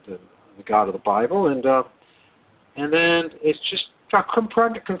 and the God of the Bible. And then it's just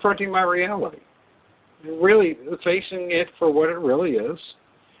confronting my reality. Really facing it for what it really is,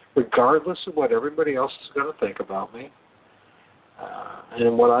 regardless of what everybody else is going to think about me.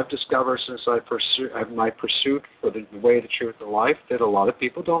 And what I've discovered since my pursuit for the way, the truth, and life, that a lot of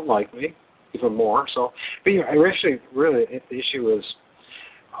people don't like me, even more. So, but I actually, really, the issue is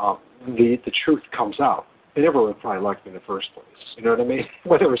the truth comes out. They never would probably like me in the first place. You know what I mean?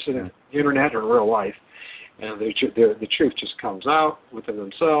 Whether it's in the internet or in real life, and the truth just comes out within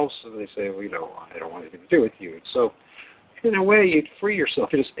themselves, and they say, well, I don't want anything to do with you. And so, in a way, you'd free yourself.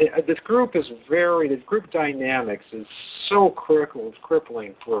 The group dynamics is so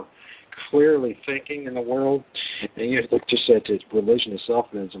crippling for clearly thinking in the world. And you just said that religion itself,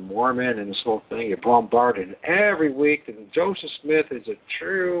 and as a Mormon and this whole thing, you're bombarded every week that Joseph Smith is a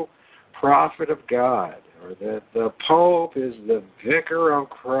true prophet of God, or that the Pope is the vicar of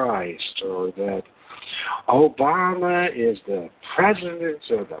Christ, or that Obama is the president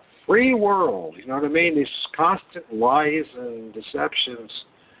of the free world. You know what I mean? These constant lies and deceptions.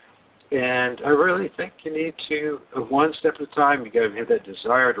 And I really think you need to, one step at a time, you got to have that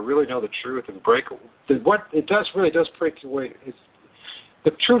desire to really know the truth and break it. What it really does break you away.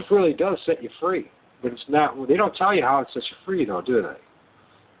 The truth really does set you free, but it's not. They don't tell you how it sets you free, though, do they?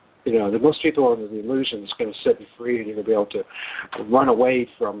 Most people are under the illusion it's going to set you free, and you're going to be able to run away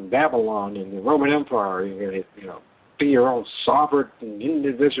from Babylon and the Roman Empire. You're going to, be your own sovereign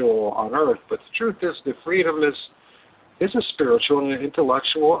individual on earth. But the truth is, the freedom is a spiritual and an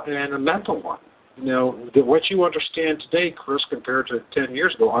intellectual and a mental one. What you understand today, Chris, compared to 10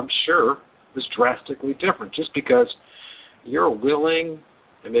 years ago, I'm sure, is drastically different. Just because you're willing,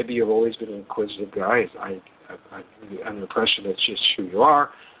 and maybe you've always been an inquisitive guy, I'm under the impression that's just who you are.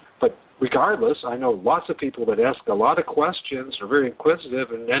 But regardless, I know lots of people that ask a lot of questions, are very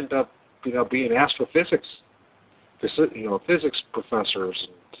inquisitive, and end up, being astrophysics, physics professors,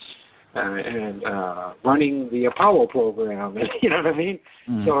 and running the Apollo program. You know what I mean?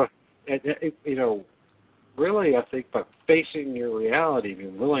 Mm-hmm. So, really, I think by facing your reality,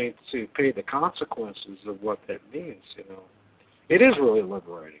 being willing to pay the consequences of what that means, it is really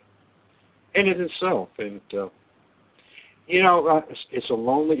liberating. And it is itself. And, it's a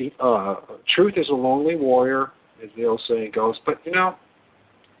lonely, truth is a lonely warrior, as the old saying goes. But,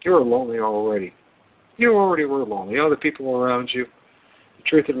 you're lonely already. You already were lonely. The people around you. The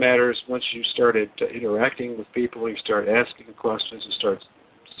truth of the matter is, once you started interacting with people, you start asking questions, you start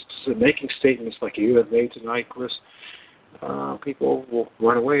making statements like you have made tonight, Chris, people will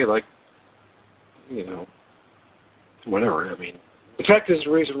run away like, whatever. I mean, the fact is,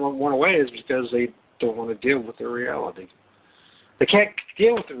 the reason they run away is because they don't want to deal with the reality. They can't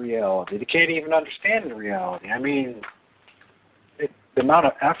deal with the reality. They can't even understand the reality. I mean, the amount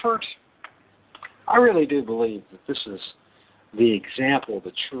of effort, I really do believe that this is the example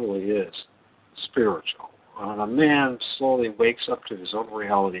that truly is spiritual. When a man slowly wakes up to his own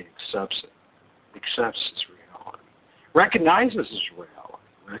reality and accepts his reality, recognizes his reality,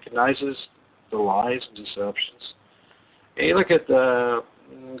 recognizes the lies and deceptions. And you look at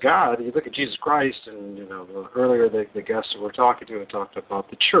God, you look at Jesus Christ, and earlier the guests that we're talking to talked about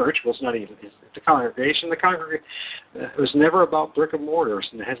the church. Well, it's not even the congregation. The congregation it was never about brick and mortars,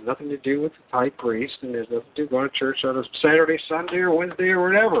 and it has nothing to do with the high priest, and there's nothing to do with going to church on a Saturday, Sunday, or Wednesday, or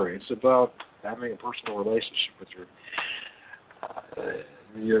whatever. It's about having a personal relationship with your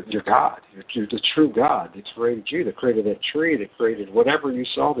God, you're the true God that created you, that created that tree, that created whatever you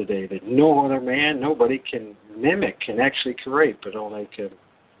saw today, that no other man, nobody can mimic, can actually create, but only can,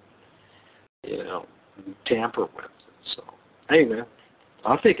 tamper with. So, hey, man,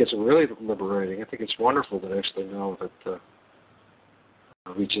 I think it's really liberating. I think it's wonderful to actually know that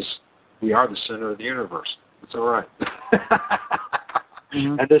we are the center of the universe. It's all right.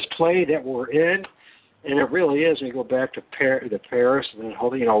 Mm-hmm. And this play that we're in, and it really is, when you go back to Paris, and then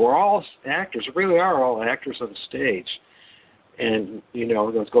we're all actors. We really are all actors on stage. And,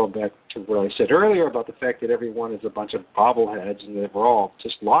 that's going back to what I said earlier about the fact that everyone is a bunch of bobbleheads and that we're all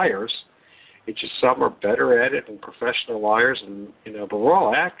just liars. It's just some are better at it and professional liars, and but we're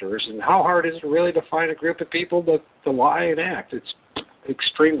all actors. And how hard is it really to find a group of people to lie and act? It's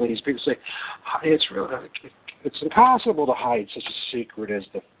extremely easy. People say, it's impossible to hide such a secret as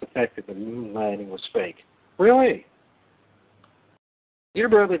the fact that the moon landing was fake. Really? You're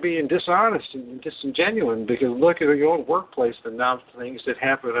barely being dishonest and disingenuous, because look at your own workplace and now things that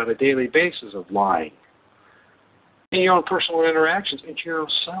happen on a daily basis of lying. In your own personal interactions, into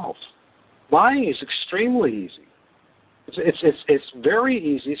yourself. Lying is extremely easy. It's very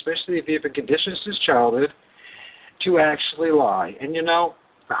easy, especially if you've been conditioned since childhood, to actually lie. And the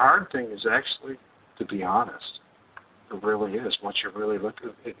hard thing is actually to be honest. It really is. Once you really look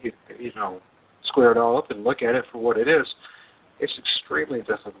at it, square it all up and look at it for what it is, it's extremely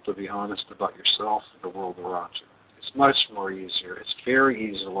difficult to be honest about yourself and the world around you. It's much more easier. It's very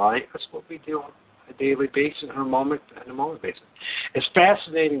easy to lie. That's what we do on a daily basis, on a moment basis. It's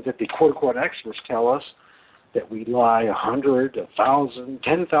fascinating that the quote-unquote experts tell us that we lie 100, 1,000,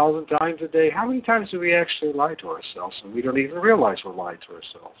 10,000 times a day. How many times do we actually lie to ourselves and we don't even realize we're lying to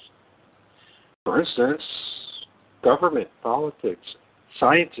ourselves? For instance, government, politics,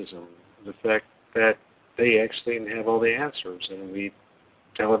 scientism, the fact that they actually have all the answers and we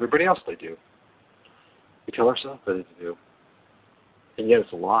tell everybody else they do. We tell ourselves that they do. And yet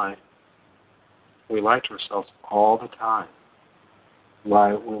it's a lie. We lie to ourselves all the time.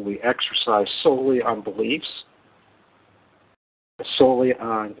 Lie when we exercise solely on beliefs, solely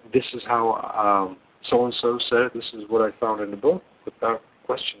on this is how so-and-so said it, this is what I found in the book, without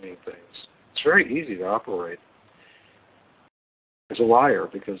questioning things. It's very easy to operate as a liar,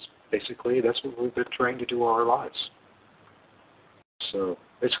 because basically that's what we've been trained to do all our lives. So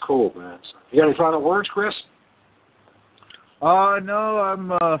it's cool, man. So, you got any final words, Chris? No,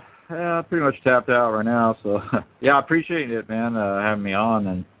 I'm pretty much tapped out right now. So yeah, I appreciate it, man, having me on.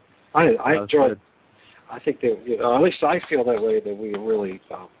 And I enjoyed it. I think that, at least I feel that way, that we really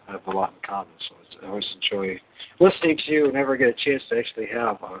have a lot in common. So I always enjoy listening to you and never get a chance to actually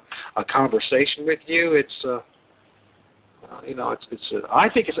have a conversation with you. It's I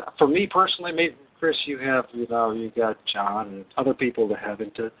think it's, for me personally, maybe Chris, you have, you got John and other people to have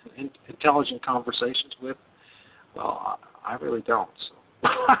intelligent conversations with. Well, I really don't. So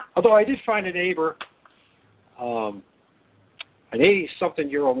Although I did find a neighbor, an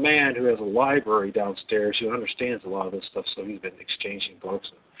 80-something-year-old man who has a library downstairs who understands a lot of this stuff, so he's been exchanging books.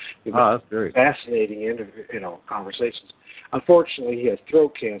 That's great. Fascinating, conversations. Unfortunately, he has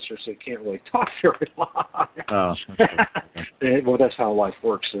throat cancer, so he can't really talk very long. Oh, well, that's how life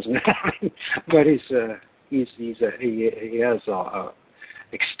works, isn't it? But he has a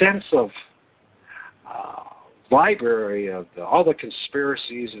extensive library of all the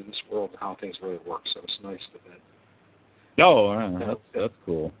conspiracies in this world and how things really work. So it's nice to that. Oh, that's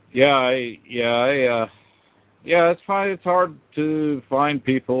cool. Yeah, it's fine. It's hard to find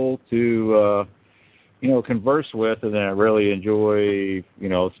people to converse with, and then I really enjoy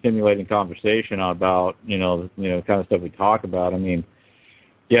stimulating conversation about kind of stuff we talk about. I mean,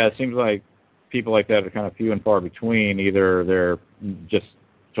 yeah, it seems like people like that are kind of few and far between. Either they're just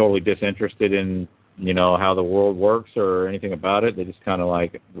totally disinterested in how the world works or anything about it. They just kind of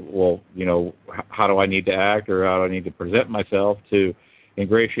like, well, how do I need to act, or how do I need to present myself to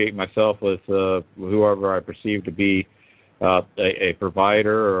ingratiate myself with whoever I perceive to be a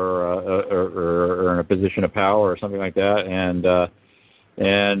provider or in a position of power or something like that.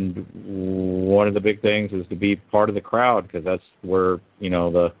 And one of the big things is to be part of the crowd, because that's where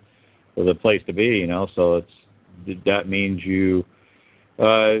the place to be. So that means you.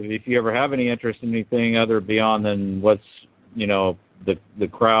 If you ever have any interest in anything other beyond than what's, the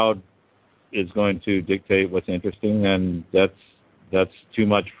crowd is going to dictate what's interesting, then that's too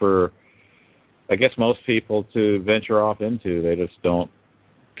much for, I guess, most people to venture off into. They just don't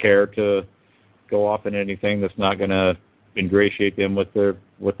care to go off in anything that's not going to ingratiate them with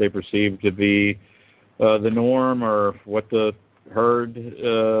what they perceive to be the norm, or what the herd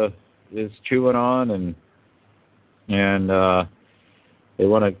is chewing on, and they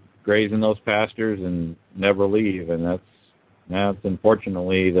want to graze in those pastures and never leave, and that's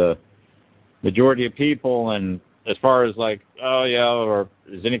unfortunately the majority of people. And as far as like, oh yeah, or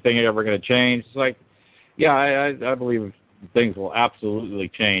is anything ever going to change? It's like, yeah, I believe things will absolutely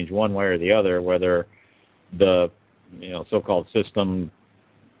change one way or the other, whether the so-called system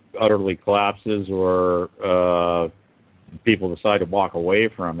utterly collapses or people decide to walk away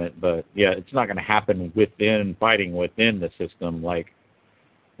from it. But yeah, it's not going to happen fighting within the system, like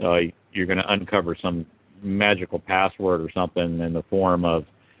you're going to uncover some magical password or something in the form of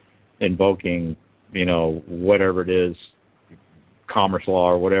invoking, whatever it is, commerce law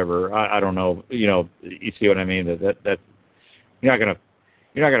or whatever. I don't know. You see what I mean? That you're not going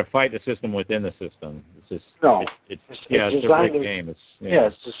to fight the system within the system. It's just no. It's a big game.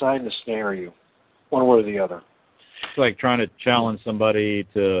 It's designed to snare you, one way or the other. It's like trying to challenge somebody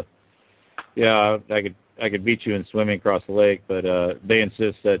to, I could beat you in swimming across the lake, but they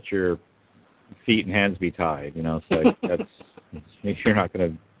insist that your feet and hands be tied. So you're not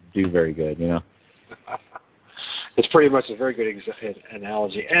going to do very good. It's pretty much a very good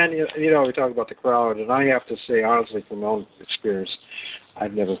analogy. And we talk about the crowd, and I have to say honestly, from my own experience,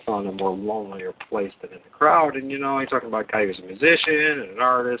 I've never found a more lonelier place than in the crowd. And you're talking about a guy who's a musician and an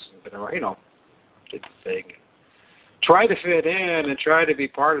artist, and did the thing. Try to fit in and try to be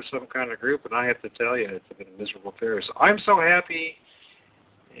part of some kind of group, and I have to tell you, it's been a miserable affair. So I'm so happy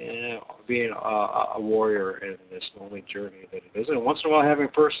being a warrior in this lonely journey that it is. And once in a while having a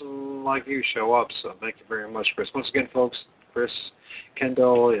person like you show up, so thank you very much, Chris. Once again, folks, Chris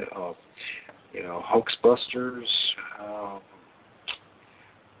Kendall, Hoaxbusters,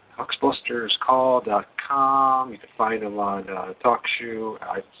 hoaxbusterscall.com. You can find them on TalkShoe.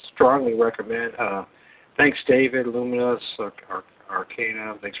 I strongly recommend. Thanks, David, Luminous,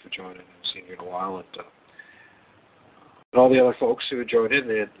 Arcana. Thanks for joining. I haven't seen you in a while. And all the other folks who joined in,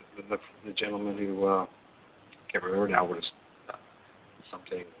 the gentleman who, can't remember now what his,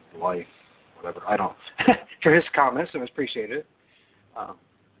 something, life, whatever, I don't, for his comments, it was appreciated.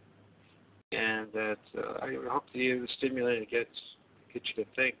 And that I hope to stimulate and get you to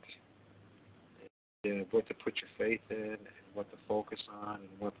think, and what to put your faith in, and what to focus on,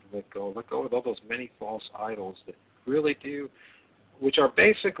 and what to let go. Let go of all those many false idols that really do, which are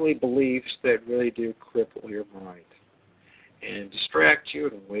basically beliefs that really do cripple your mind and distract you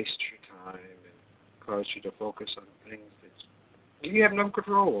and waste your time and cause you to focus on things that you have no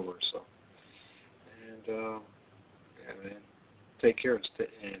control over. So, and take care and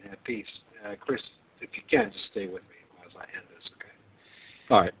have peace. Chris, if you can, just stay with me as I end this, okay?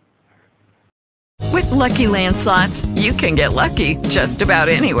 All right. With Lucky Land Slots, you can get lucky just about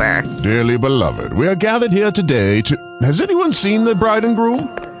anywhere. Dearly beloved, we are gathered here today to... Has anyone seen the bride and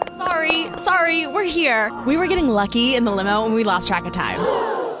groom? Sorry, we're here. We were getting lucky in the limo and we lost track of time.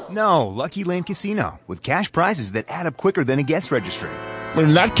 No, Lucky Land Casino, with cash prizes that add up quicker than a guest registry.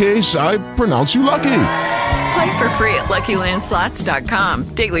 in that case, I pronounce you lucky. Play for free at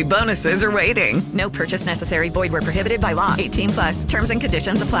LuckyLandSlots.com. Daily bonuses are waiting. No purchase necessary. Void where prohibited by law. 18+. Terms and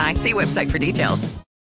conditions apply. See website for details.